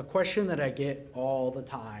a question that I get all the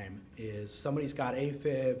time is somebody's got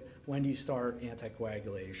AFib, when do you start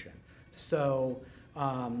anticoagulation? So,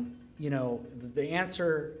 the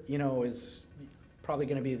answer, is probably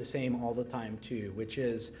going to be the same all the time too, which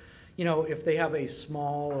is, if they have a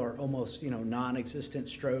small or almost, non-existent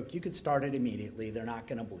stroke, you could start it immediately. They're not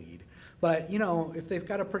going to bleed. But, if they've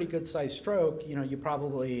got a pretty good sized stroke, you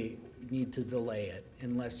probably need to delay it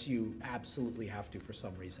unless you absolutely have to for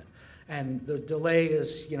some reason. And the delay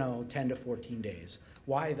is, 10 to 14 days.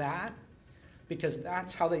 Why that? Because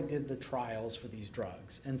that's how they did the trials for these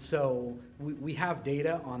drugs. And so we have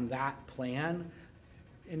data on that plan.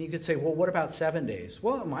 And you could say, well, what about 7 days?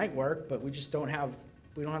 Well, it might work, but we just don't have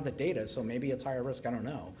the data, so maybe it's higher risk, I don't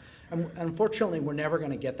know. And unfortunately, we're never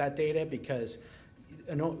gonna get that data because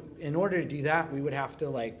in order to do that, we would have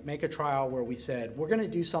to make a trial where we said, we're gonna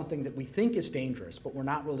do something that we think is dangerous, but we're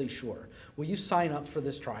not really sure. Will you sign up for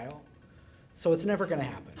this trial? So it's never gonna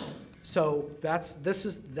happen. So that's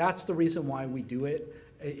the reason why we do it.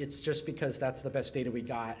 It's just because that's the best data we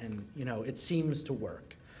got, and it seems to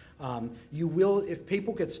work. You will, if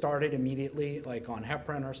people get started immediately, like on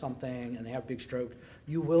heparin or something, and they have big stroke,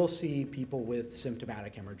 you will see people with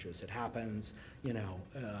symptomatic hemorrhages. It happens,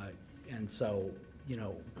 and so,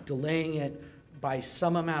 delaying it by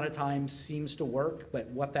some amount of time seems to work, but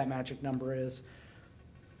what that magic number is,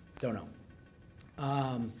 don't know.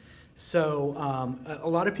 A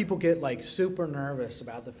lot of people get like super nervous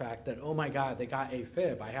about the fact that, oh my God, they got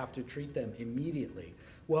AFib, I have to treat them immediately.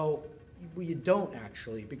 Well, you don't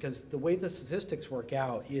actually, because the way the statistics work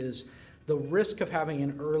out is the risk of having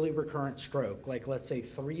an early recurrent stroke, like let's say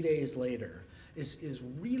 3 days later, is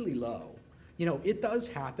really low. It does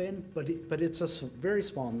happen, but it's a very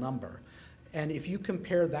small number. And if you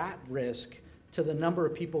compare that risk to the number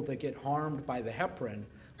of people that get harmed by the heparin,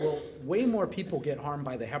 well, way more people get harmed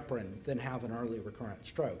by the heparin than have an early recurrent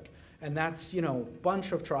stroke. And that's, a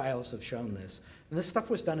bunch of trials have shown this. And this stuff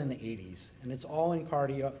was done in the 80s, and it's all in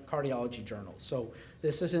cardiology journals. So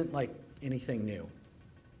this isn't like anything new.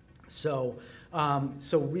 So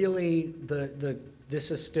really,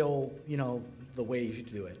 this is still, the way you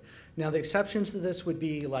should do it. Now, the exceptions to this would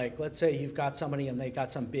be like, let's say you've got somebody and they got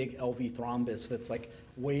some big LV thrombus that's like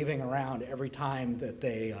waving around every time that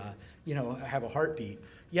they, have a heartbeat.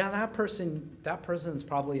 Yeah, that person's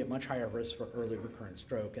probably at much higher risk for early recurrent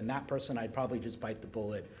stroke, and that person I'd probably just bite the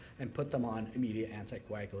bullet and put them on immediate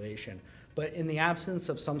anticoagulation. But in the absence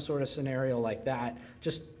of some sort of scenario like that,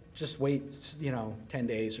 just wait, 10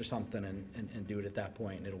 days or something and do it at that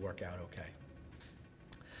point, and it'll work out okay.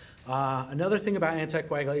 Another thing about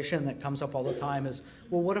anticoagulation that comes up all the time is,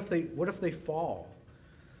 well, what if they fall?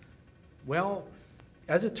 Well,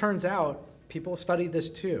 as it turns out, people study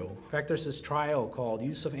this too. In fact, there's this trial called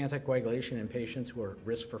Use of Anticoagulation in Patients Who Are at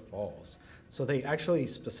Risk for Falls. So they actually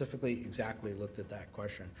specifically exactly looked at that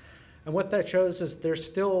question. And what that shows is they're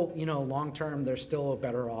still, long term, they're still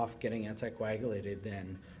better off getting anticoagulated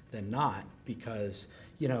than not, because,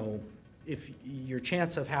 if your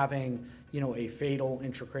chance of having, a fatal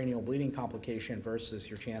intracranial bleeding complication versus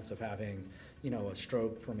your chance of having, a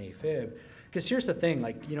stroke from AFib. Because here's the thing,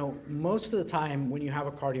 like, most of the time when you have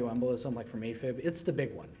a cardioembolism, like from AFib, it's the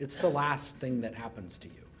big one. It's the last thing that happens to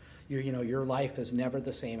you. Your life is never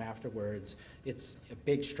the same afterwards. It's a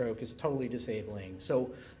big stroke, it's totally disabling.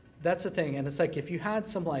 So that's the thing, and it's like if you had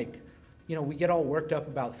some like, we get all worked up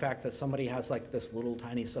about the fact that somebody has like this little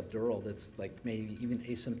tiny subdural that's like maybe even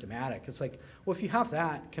asymptomatic. It's like, well, if you have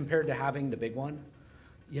that compared to having the big one,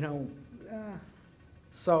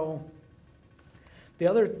 so the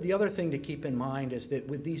other thing to keep in mind is that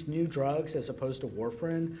with these new drugs, as opposed to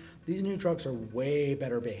warfarin, these new drugs are way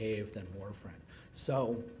better behaved than warfarin.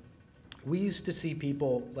 So we used to see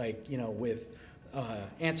people like, with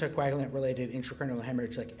anticoagulant-related intracranial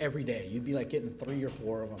hemorrhage like every day. You'd be like getting 3 or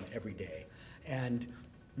 4 of them every day. And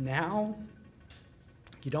now,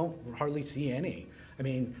 you don't hardly see any. I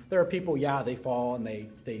mean, there are people, yeah, they fall and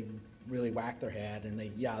they really whack their head and they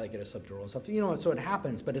get a subdural and stuff. So it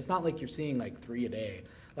happens, but it's not like you're seeing like 3 a day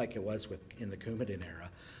like it was in the Coumadin era.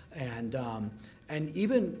 And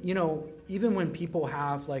even, even when people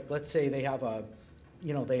have, like, let's say they have a,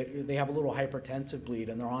 they have a little hypertensive bleed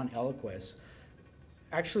and they're on Eliquis,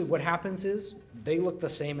 actually what happens is they look the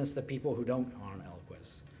same as the people who don't on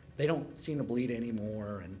Eliquis. They don't seem to bleed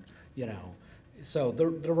anymore, and so they're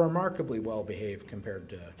remarkably well behaved compared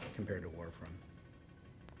to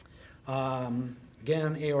warfarin.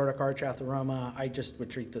 Again, aortic arch atheroma, I just would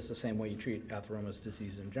treat this the same way you treat atheromatous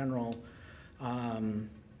disease in general.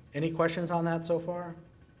 Any questions on that so far?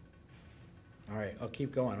 All right, I'll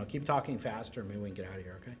keep going. I'll keep talking faster. Maybe we can get out of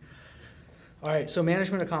here, okay? All right, so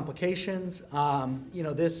management of complications.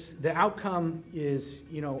 The outcome is,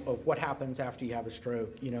 of what happens after you have a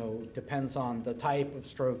stroke, depends on the type of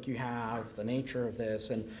stroke you have, the nature of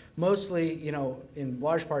this, and mostly, in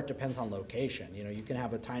large part depends on location. You can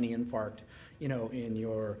have a tiny infarct, in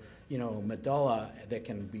your, medulla that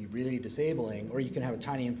can be really disabling, or you can have a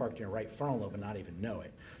tiny infarct in your right frontal lobe and not even know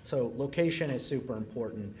it. So location is super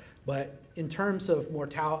important, but in terms of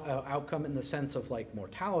outcome in the sense of like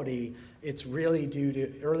mortality, it's really due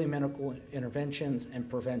to early medical interventions and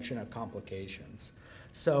prevention of complications.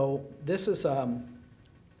 So this is a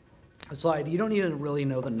slide. You don't even really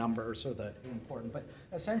know the numbers or the important, but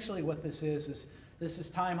essentially what this is this is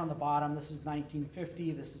time on the bottom. This is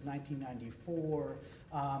 1950, this is 1994,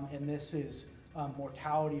 and this is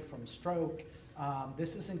mortality from stroke.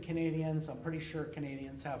 This is in Canadians. I'm pretty sure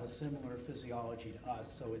Canadians have a similar physiology to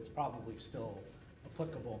us, so it's probably still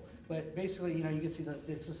applicable. But basically, you can see that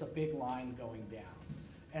this is a big line going down.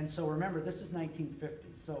 And so remember, this is 1950.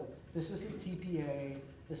 So this isn't TPA.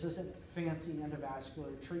 This isn't fancy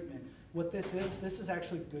endovascular treatment. What this is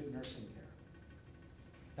actually good nursing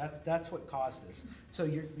care. That's what caused this. So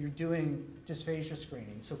you're doing dysphagia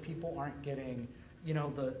screening, so people aren't getting, you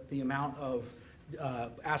know, the amount of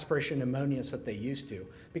aspiration pneumonias that they used to.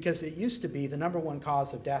 Because it used to be the #1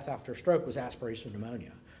 cause of death after stroke was aspiration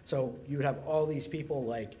pneumonia. So you would have all these people,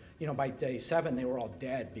 like, you know, by day 7, they were all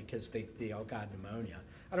dead because they all got pneumonia.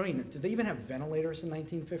 Did they even have ventilators in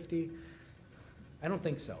 1950? I don't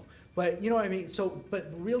think so. But you know what I mean? So, but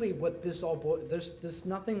really what this there's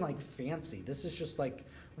nothing like fancy. This is just like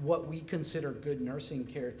what we consider good nursing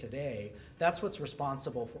care today. That's what's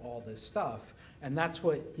responsible for all this stuff. And that's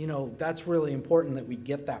what, you know, that's really important that we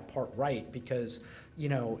get that part right, because, you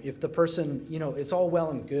know, if the person, you know, it's all well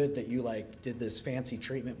and good that you like did this fancy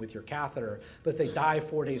treatment with your catheter, but if they die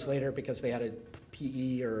 4 days later because they had a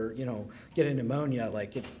PE or, you know, get a pneumonia,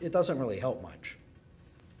 like it doesn't really help much.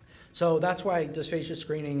 So that's why dysphagia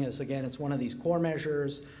screening is, again, it's one of these core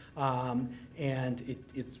measures, and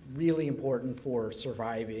it's really important for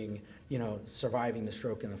surviving, you know, surviving the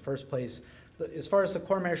stroke in the first place. As far as the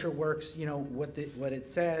core measure works, you know, what it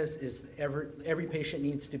says is every patient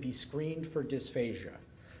needs to be screened for dysphagia.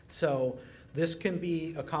 So this can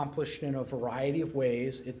be accomplished in a variety of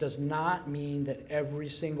ways. It does not mean that every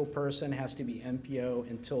single person has to be MPO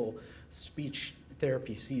until speech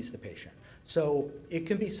therapy sees the patient. So it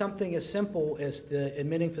can be something as simple as the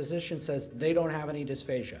admitting physician says they don't have any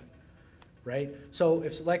dysphagia, right? So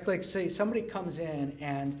if, like say somebody comes in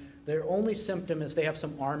and their only symptom is they have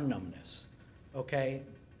some arm numbness, okay?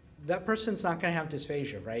 That person's not gonna have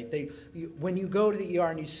dysphagia, right? When you go to the ER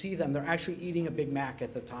and you see them, they're actually eating a Big Mac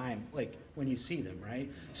at the time, like when you see them, right?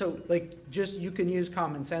 So like just, you can use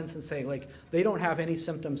common sense and say like, they don't have any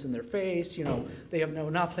symptoms in their face, you know, they have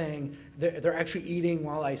nothing, they're actually eating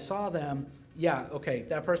while I saw them. Yeah, okay,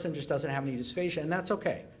 that person just doesn't have any dysphagia, and that's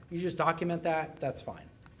okay. You just document that, that's fine.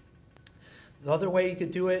 The other way you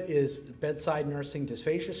could do it is the bedside nursing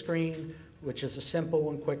dysphagia screen, which is a simple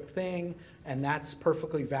and quick thing, and that's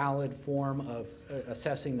perfectly valid form of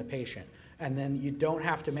assessing the patient. And then you don't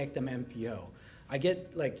have to make them MPO. I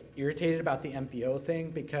get like irritated about the MPO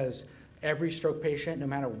thing because every stroke patient, no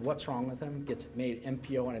matter what's wrong with them, gets made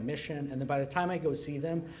MPO on admission, and then by the time I go see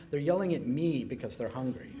them, they're yelling at me because they're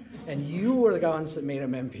hungry. And you were the ones that made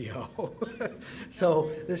them MPO.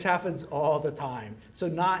 So this happens all the time. So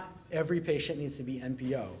not every patient needs to be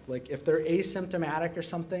MPO. Like if they're asymptomatic or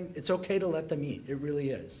something, it's okay to let them eat. It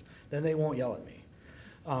really is. Then they won't yell at me.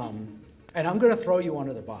 And I'm gonna throw you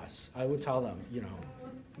under the bus. I would tell them, you know,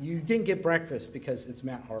 you didn't get breakfast because it's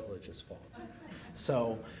Matt Hartlich's fault.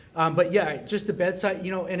 So, but yeah, just the bedside,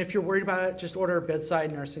 you know, and if you're worried about it, just order a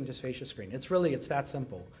bedside nursing dysphagia screen. It's that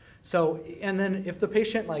simple. So, and then if the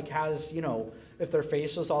patient like has, you know, if their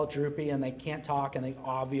face is all droopy and they can't talk and they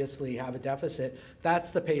obviously have a deficit,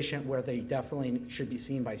 that's the patient where they definitely should be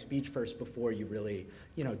seen by speech first before you really,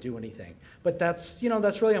 you know, do anything. But that's, you know,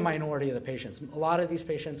 that's really a minority of the patients. A lot of these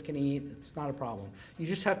patients can eat, it's not a problem. You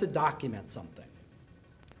just have to document something.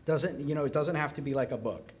 You know, it doesn't have to be like a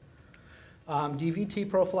book. DVT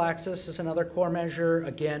prophylaxis is another core measure,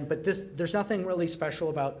 again, but there's nothing really special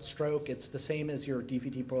about stroke. It's the same as your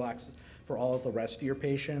DVT prophylaxis for all of the rest of your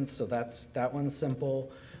patients, so that one's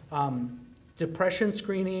simple. Depression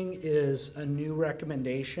screening is a new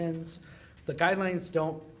recommendations. The guidelines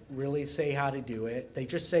don't really say how to do it. They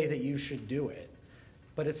just say that you should do it,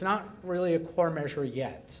 but it's not really a core measure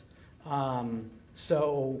yet.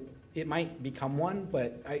 So it might become one,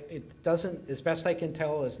 but it doesn't, as best I can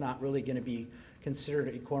tell, is not really going to be considered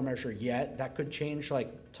a core measure yet. That could change like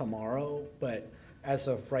tomorrow, but as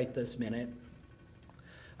of right this minute.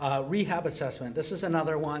 Rehab assessment, this is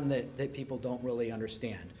another one that people don't really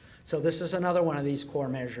understand. So this is another one of these core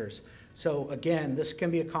measures. So again, this can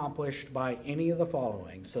be accomplished by any of the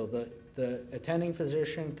following. So the attending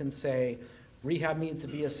physician can say, rehab needs to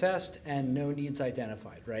be assessed and no needs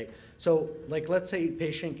identified, right? So like let's say a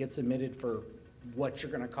patient gets admitted for what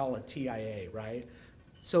you're gonna call a TIA, right?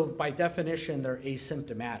 So by definition, they're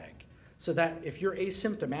asymptomatic. So that if you're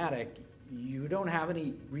asymptomatic, you don't have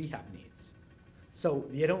any rehab needs. So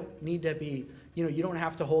you don't need to be, you know, you don't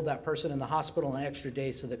have to hold that person in the hospital an extra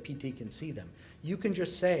day so that PT can see them. You can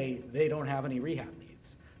just say they don't have any rehab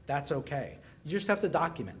needs. That's okay. You just have to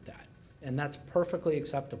document that. And that's perfectly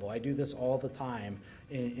acceptable. I do this all the time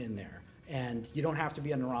in there. And you don't have to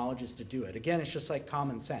be a neurologist to do it. Again, it's just like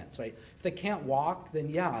common sense, right? If they can't walk, then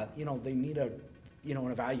yeah, you know, they need an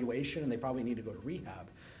evaluation and they probably need to go to rehab.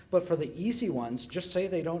 But for the easy ones, just say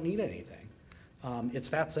they don't need anything.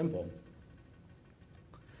 It's that simple.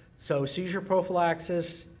 So seizure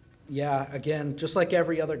prophylaxis, yeah, again, just like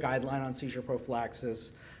every other guideline on seizure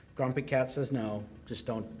prophylaxis, Grumpy Cat says no, just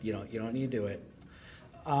don't, you don't need to do it.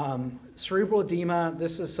 Cerebral edema,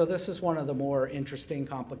 this is one of the more interesting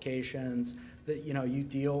complications that, you know, we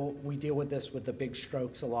deal with this with the big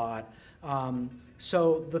strokes a lot.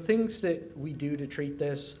 So the things that we do to treat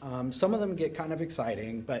this, some of them get kind of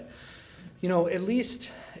exciting, but, you know, at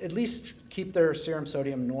least keep their serum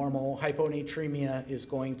sodium normal. Hyponatremia is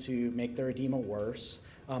going to make their edema worse.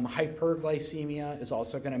 Hyperglycemia is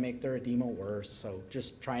also going to make their edema worse, so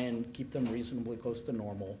just try and keep them reasonably close to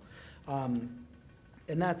normal.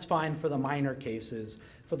 And that's fine for the minor cases.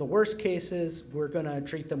 For the worst cases, we're going to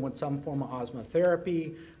treat them with some form of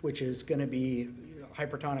osmotherapy, which is going to be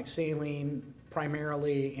hypertonic saline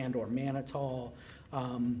primarily and or mannitol.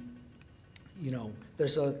 You know,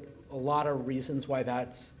 there's a lot of reasons why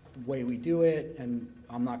that's the way we do it, and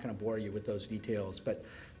I'm not going to bore you with those details, but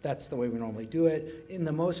that's the way we normally do it. In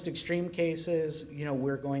the most extreme cases, you know,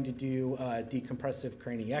 we're going to do decompressive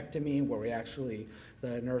craniectomy, where we actually,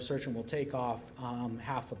 the neurosurgeon will take off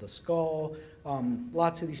half of the skull.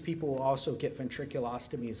 Lots of these people will also get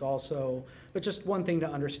ventriculostomies also. But just one thing to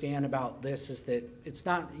understand about this is that it's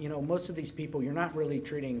not, you know, most of these people, you're not really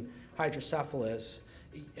treating hydrocephalus,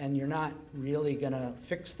 and you're not really going to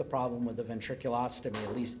fix the problem with the ventriculostomy.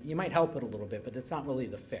 At least you might help it a little bit, but it's not really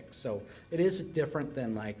the fix. So it is different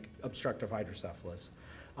than like obstructive hydrocephalus.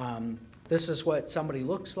 This is what somebody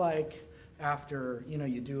looks like after, you know,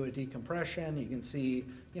 you do a decompression. You can see,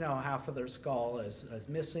 you know, half of their skull is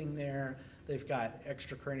missing there. They've got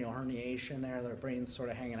extracranial herniation there. Their brain's sort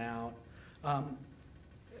of hanging out.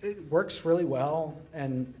 It works really well,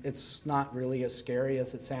 and it's not really as scary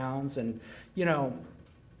as it sounds. And, you know,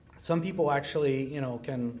 some people actually, you know,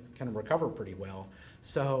 can recover pretty well.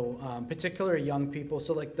 So particularly young people,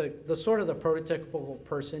 so like the sort of the prototypical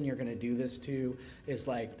person you're gonna do this to is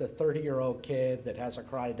like the 30-year-old kid that has a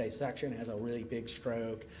carotid dissection, has a really big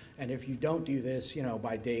stroke, and if you don't do this, you know,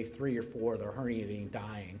 by day 3 or 4, they're herniating,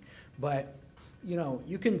 dying. But, you know,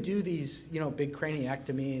 you can do these, you know, big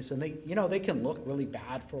craniectomies, and they, you know, they can look really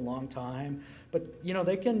bad for a long time, but, you know,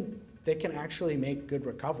 they can actually make good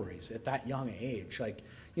recoveries at that young age. Like,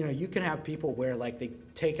 you know, you can have people where like they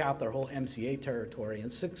take out their whole MCA territory, and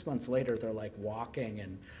 6 months later they're like walking,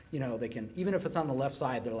 and, you know, they can, even if it's on the left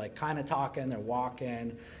side, they're like kind of talking, they're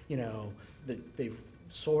walking, you know, they've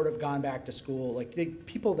sort of gone back to school. Like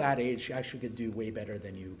people that age actually could do way better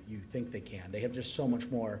than you think they can. They have just so much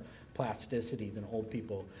more plasticity than old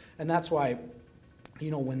people. And that's why, you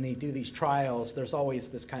know, when they do these trials, there's always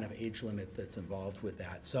this kind of age limit that's involved with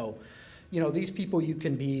that. So, you know, these people, you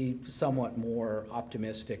can be somewhat more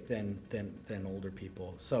optimistic than older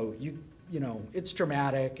people. So you know, it's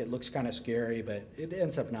dramatic, it looks kind of scary, but it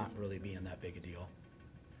ends up not really being that big a deal.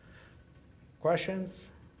 Questions?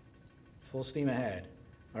 Full steam ahead.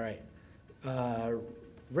 All right.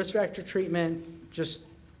 Risk factor treatment, just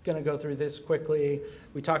gonna go through this quickly.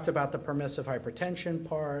 We talked about the permissive hypertension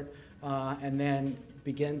part, and then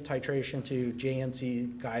begin titration to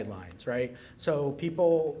JNC guidelines, right? So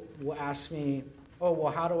people will ask me, oh,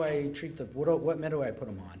 well, how do I treat the, what med do I put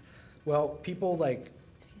them on? Well, people like,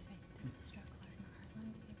 Excuse me, stroke alert in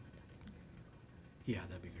Heartland. yeah,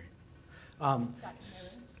 that'd be great.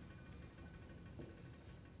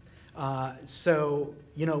 So,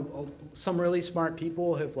 you know, some really smart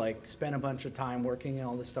people have like spent a bunch of time working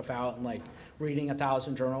all this stuff out and like reading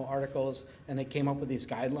 1,000 journal articles, and they came up with these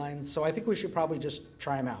guidelines. So I think we should probably just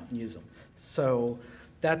try them out and use them. So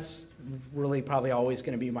that's really probably always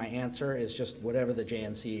going to be my answer, is just whatever the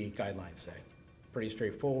JNC guidelines say. Pretty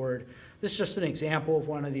straightforward. This is just an example of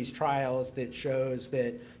one of these trials that shows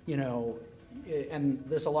that, you know, and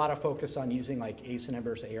there's a lot of focus on using like ACE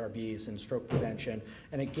inhibitors, ARBs, and stroke prevention.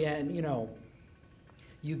 And again, you know,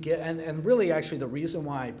 you get, and really actually the reason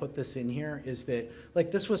why I put this in here is that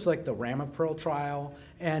like this was like the ramipril trial,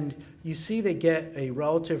 and you see they get a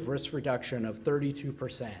relative risk reduction of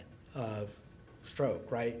 32% of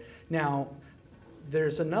stroke, right? Now,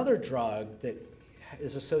 there's another drug that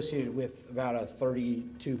is associated with about a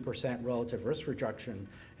 32% relative risk reduction,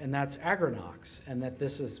 and that's Agranox, and that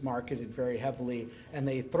this is marketed very heavily, and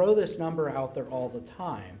they throw this number out there all the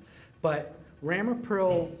time. But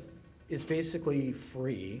ramipril is basically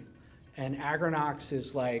free, and Agranox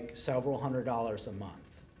is like several $100s a month.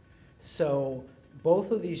 So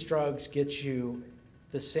both of these drugs get you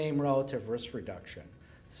the same relative risk reduction.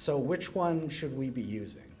 So which one should we be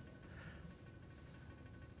using?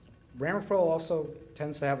 Ramipril also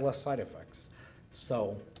tends to have less side effects.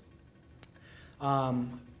 So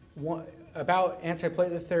about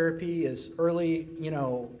antiplatelet therapy is early, you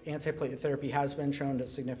know, antiplatelet therapy has been shown to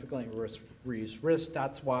significantly reduce risk.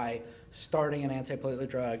 That's why starting an antiplatelet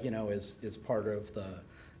drug, you know, is part of the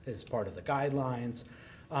guidelines.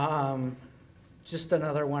 just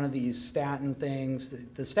another one of these statin things.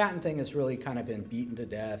 The statin thing has really kind of been beaten to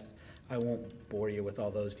death. I won't bore you with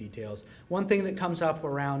all those details. One thing that comes up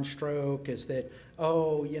around stroke is that,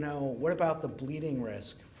 oh, you know, what about the bleeding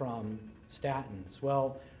risk from statins?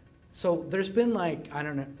 Well, so there's been like, I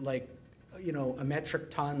don't know, like, you know, a metric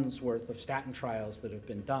tons worth of statin trials that have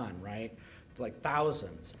been done, right? Like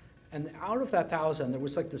thousands. And out of that 1,000, there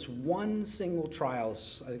was like this one single trial,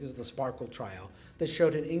 I think it was the Sparkle trial, that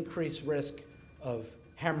showed an increased risk of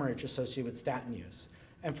hemorrhage associated with statin use.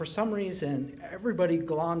 And for some reason, everybody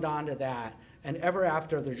glommed onto that, and ever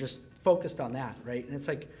after, they're just focused on that, right? And it's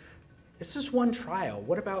like, it's just one trial.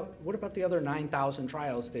 What about the other 9,000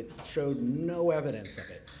 trials that showed no evidence of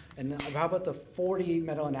it? And how about the 40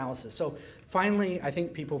 meta-analysis? So finally, I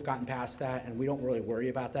think people have gotten past that, and we don't really worry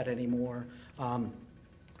about that anymore.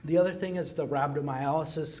 The other thing is the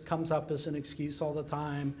rhabdomyolysis comes up as an excuse all the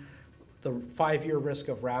time. The 5-year risk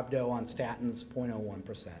of rhabdo on statins,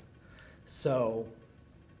 0.01%. So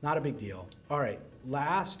not a big deal. All right,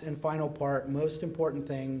 last and final part, most important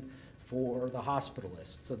thing for the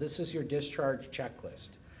hospitalist. So this is your discharge checklist.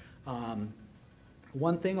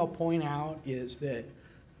 One thing I'll point out is that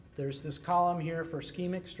there's this column here for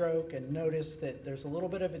ischemic stroke, and notice that there's a little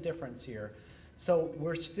bit of a difference here. So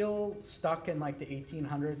we're still stuck in like the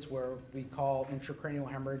 1800s where we call intracranial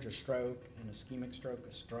hemorrhage a stroke and ischemic stroke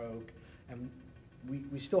a stroke, and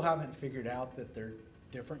we still haven't figured out that they're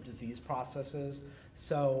different disease processes.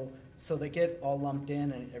 So they get all lumped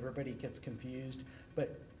in and everybody gets confused.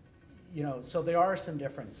 But, you know, so there are some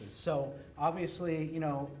differences. So obviously, you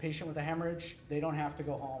know, patient with a hemorrhage, they don't have to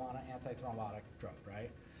go home on an antithrombotic drug, right?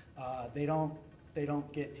 They don't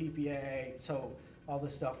get TPA, so all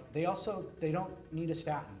this stuff. They don't need a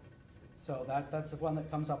statin. So that's the one that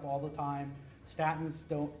comes up all the time. Statins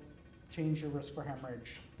don't change your risk for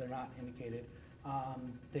hemorrhage. They're not indicated.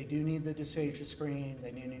 They do need the dysphagia screen.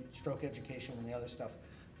 They need stroke education and the other stuff.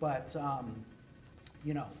 But,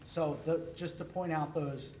 you know, so just to point out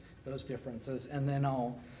those differences. And then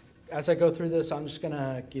as I go through this, I'm just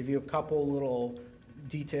gonna give you a couple little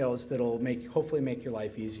details that'll hopefully make your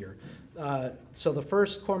life easier. So the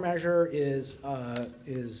first core measure is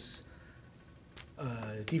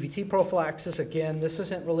DVT prophylaxis. Again, this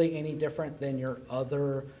isn't really any different than your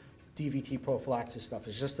other DVT prophylaxis stuff.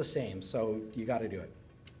 It's just the same, so you got to do it.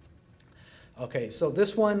 Okay, so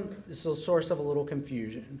this one is the source of a little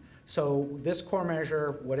confusion. So this core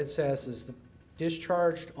measure, what it says is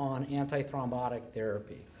discharged on antithrombotic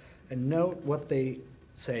therapy. And note what they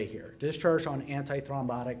say here, discharged on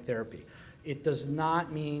antithrombotic therapy. It does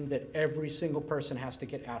not mean that every single person has to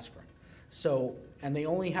get aspirin. So, and they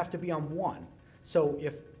only have to be on one. So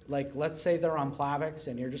if, like, let's say they're on Plavix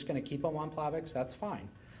and you're just gonna keep them on Plavix, that's fine.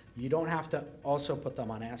 You don't have to also put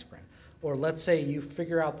them on aspirin. Or let's say you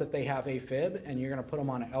figure out that they have AFib and you're gonna put them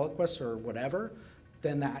on Eliquis or whatever,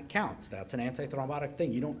 then that counts. That's an antithrombotic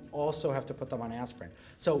thing. You don't also have to put them on aspirin.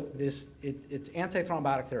 So it's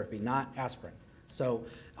antithrombotic therapy, not aspirin. So,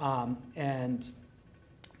 and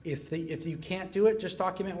if you can't do it, just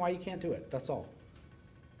document why you can't do it. That's all.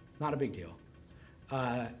 Not a big deal.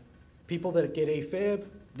 People that get AFib,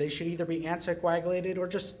 they should either be anticoagulated or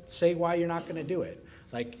just say why you're not gonna do it.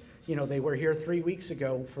 Like, you know, they were here 3 weeks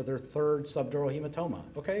ago for their 3rd subdural hematoma.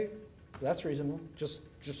 Okay, that's reasonable. Just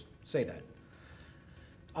say that.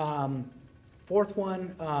 Fourth one,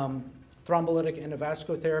 thrombolytic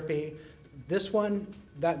endovascular therapy. This one's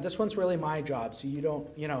really my job, so you don't,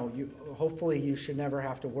 you know, hopefully you should never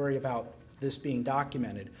have to worry about this being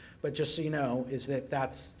documented. But just so you know, is that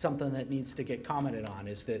that's something that needs to get commented on,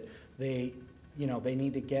 is that they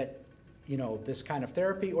need to get, you know, this kind of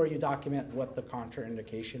therapy, or you document what the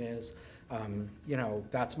contraindication is. You know,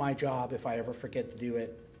 that's my job. If I ever forget to do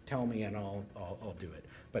it, tell me and I'll do it.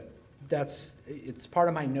 But it's part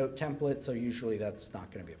of my note template, so usually that's not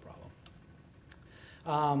going to be a problem.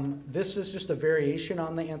 This is just a variation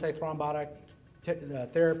on the antithrombotic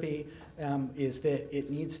therapy, is that it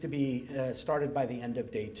needs to be started by the end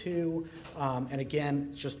of day 2. And again,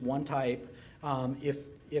 it's just one type.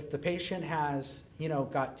 If the patient has, you know,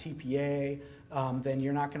 got TPA, then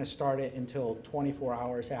you're not going to start it until 24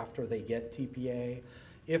 hours after they get TPA.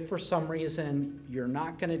 If for some reason you're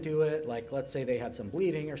not going to do it, like let's say they had some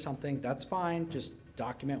bleeding or something, that's fine. Just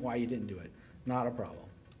document why you didn't do it. Not a problem.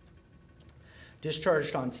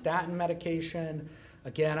 Discharged on statin medication.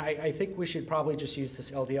 Again, I think we should probably just use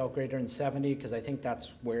this LDL greater than 70 because I think that's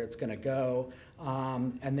where it's going to go.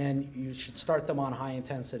 And then you should start them on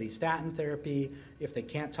high-intensity statin therapy. If they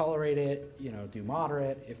can't tolerate it, you know, do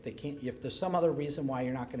moderate. If there's some other reason why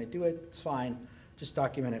you're not going to do it, it's fine. Just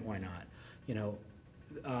document it. Why not? You know,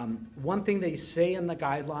 one thing they say in the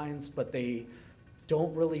guidelines, but they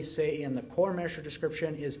don't really say in the core measure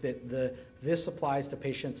description is that this applies to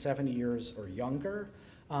patients 70 years or younger.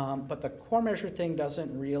 But the core measure thing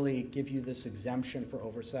doesn't really give you this exemption for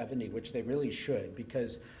over 70, which they really should,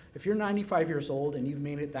 because if you're 95 years old and you've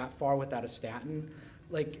made it that far without a statin,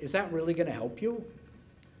 like, is that really gonna help you?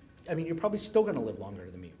 I mean, you're probably still gonna live longer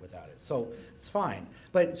than me without it, so it's fine.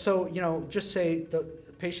 But so, you know, just say the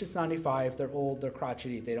patient's 95, they're old, they're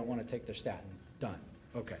crotchety, they don't wanna take their statin, done,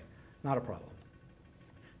 okay, not a problem.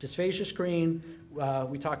 Dysphagia screen,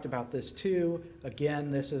 we talked about this too.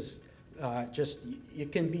 Again, this is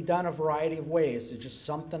it can be done a variety of ways. It's just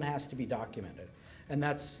something has to be documented. And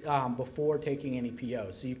that's before taking any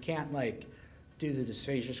PO. So you can't like do the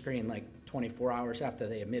dysphagia screen like 24 hours after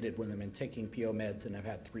they admitted when they've been taking PO meds and have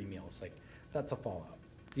had 3 meals. Like, that's a fallout.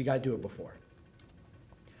 You gotta do it before.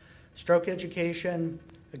 Stroke education,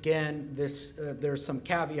 again, there's some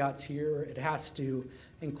caveats here. It has to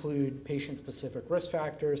include patient-specific risk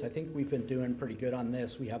factors. I think we've been doing pretty good on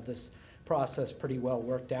this. We have this process pretty well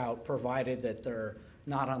worked out, provided that they're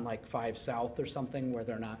not on like 5 South or something where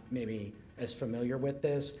they're not maybe as familiar with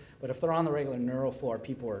this. But if they're on the regular neuro floor,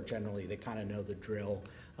 people are generally, they kind of know the drill,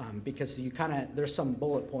 because you kind of, there's some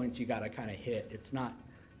bullet points you got to kind of hit. It's not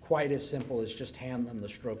quite as simple as just hand them the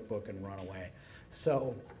stroke book and run away.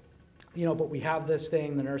 So, you know, but we have this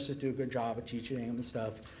thing, the nurses do a good job of teaching them and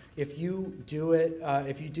stuff. If you do it,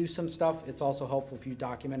 if you do some stuff, it's also helpful if you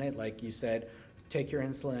document it, like you said, take your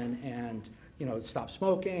insulin and, you know, stop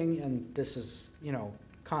smoking, and this is, you know,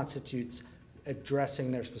 constitutes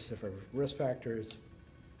addressing their specific risk factors.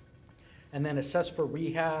 And then assess for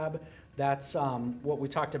rehab, that's what we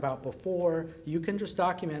talked about before. You can just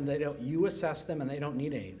document that you assess them and they don't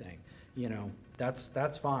need anything, you know,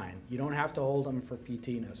 that's fine. You don't have to hold them for PT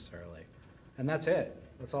necessarily. And that's it,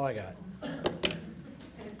 that's all I got.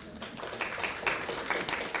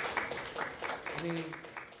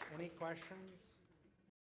 Any questions?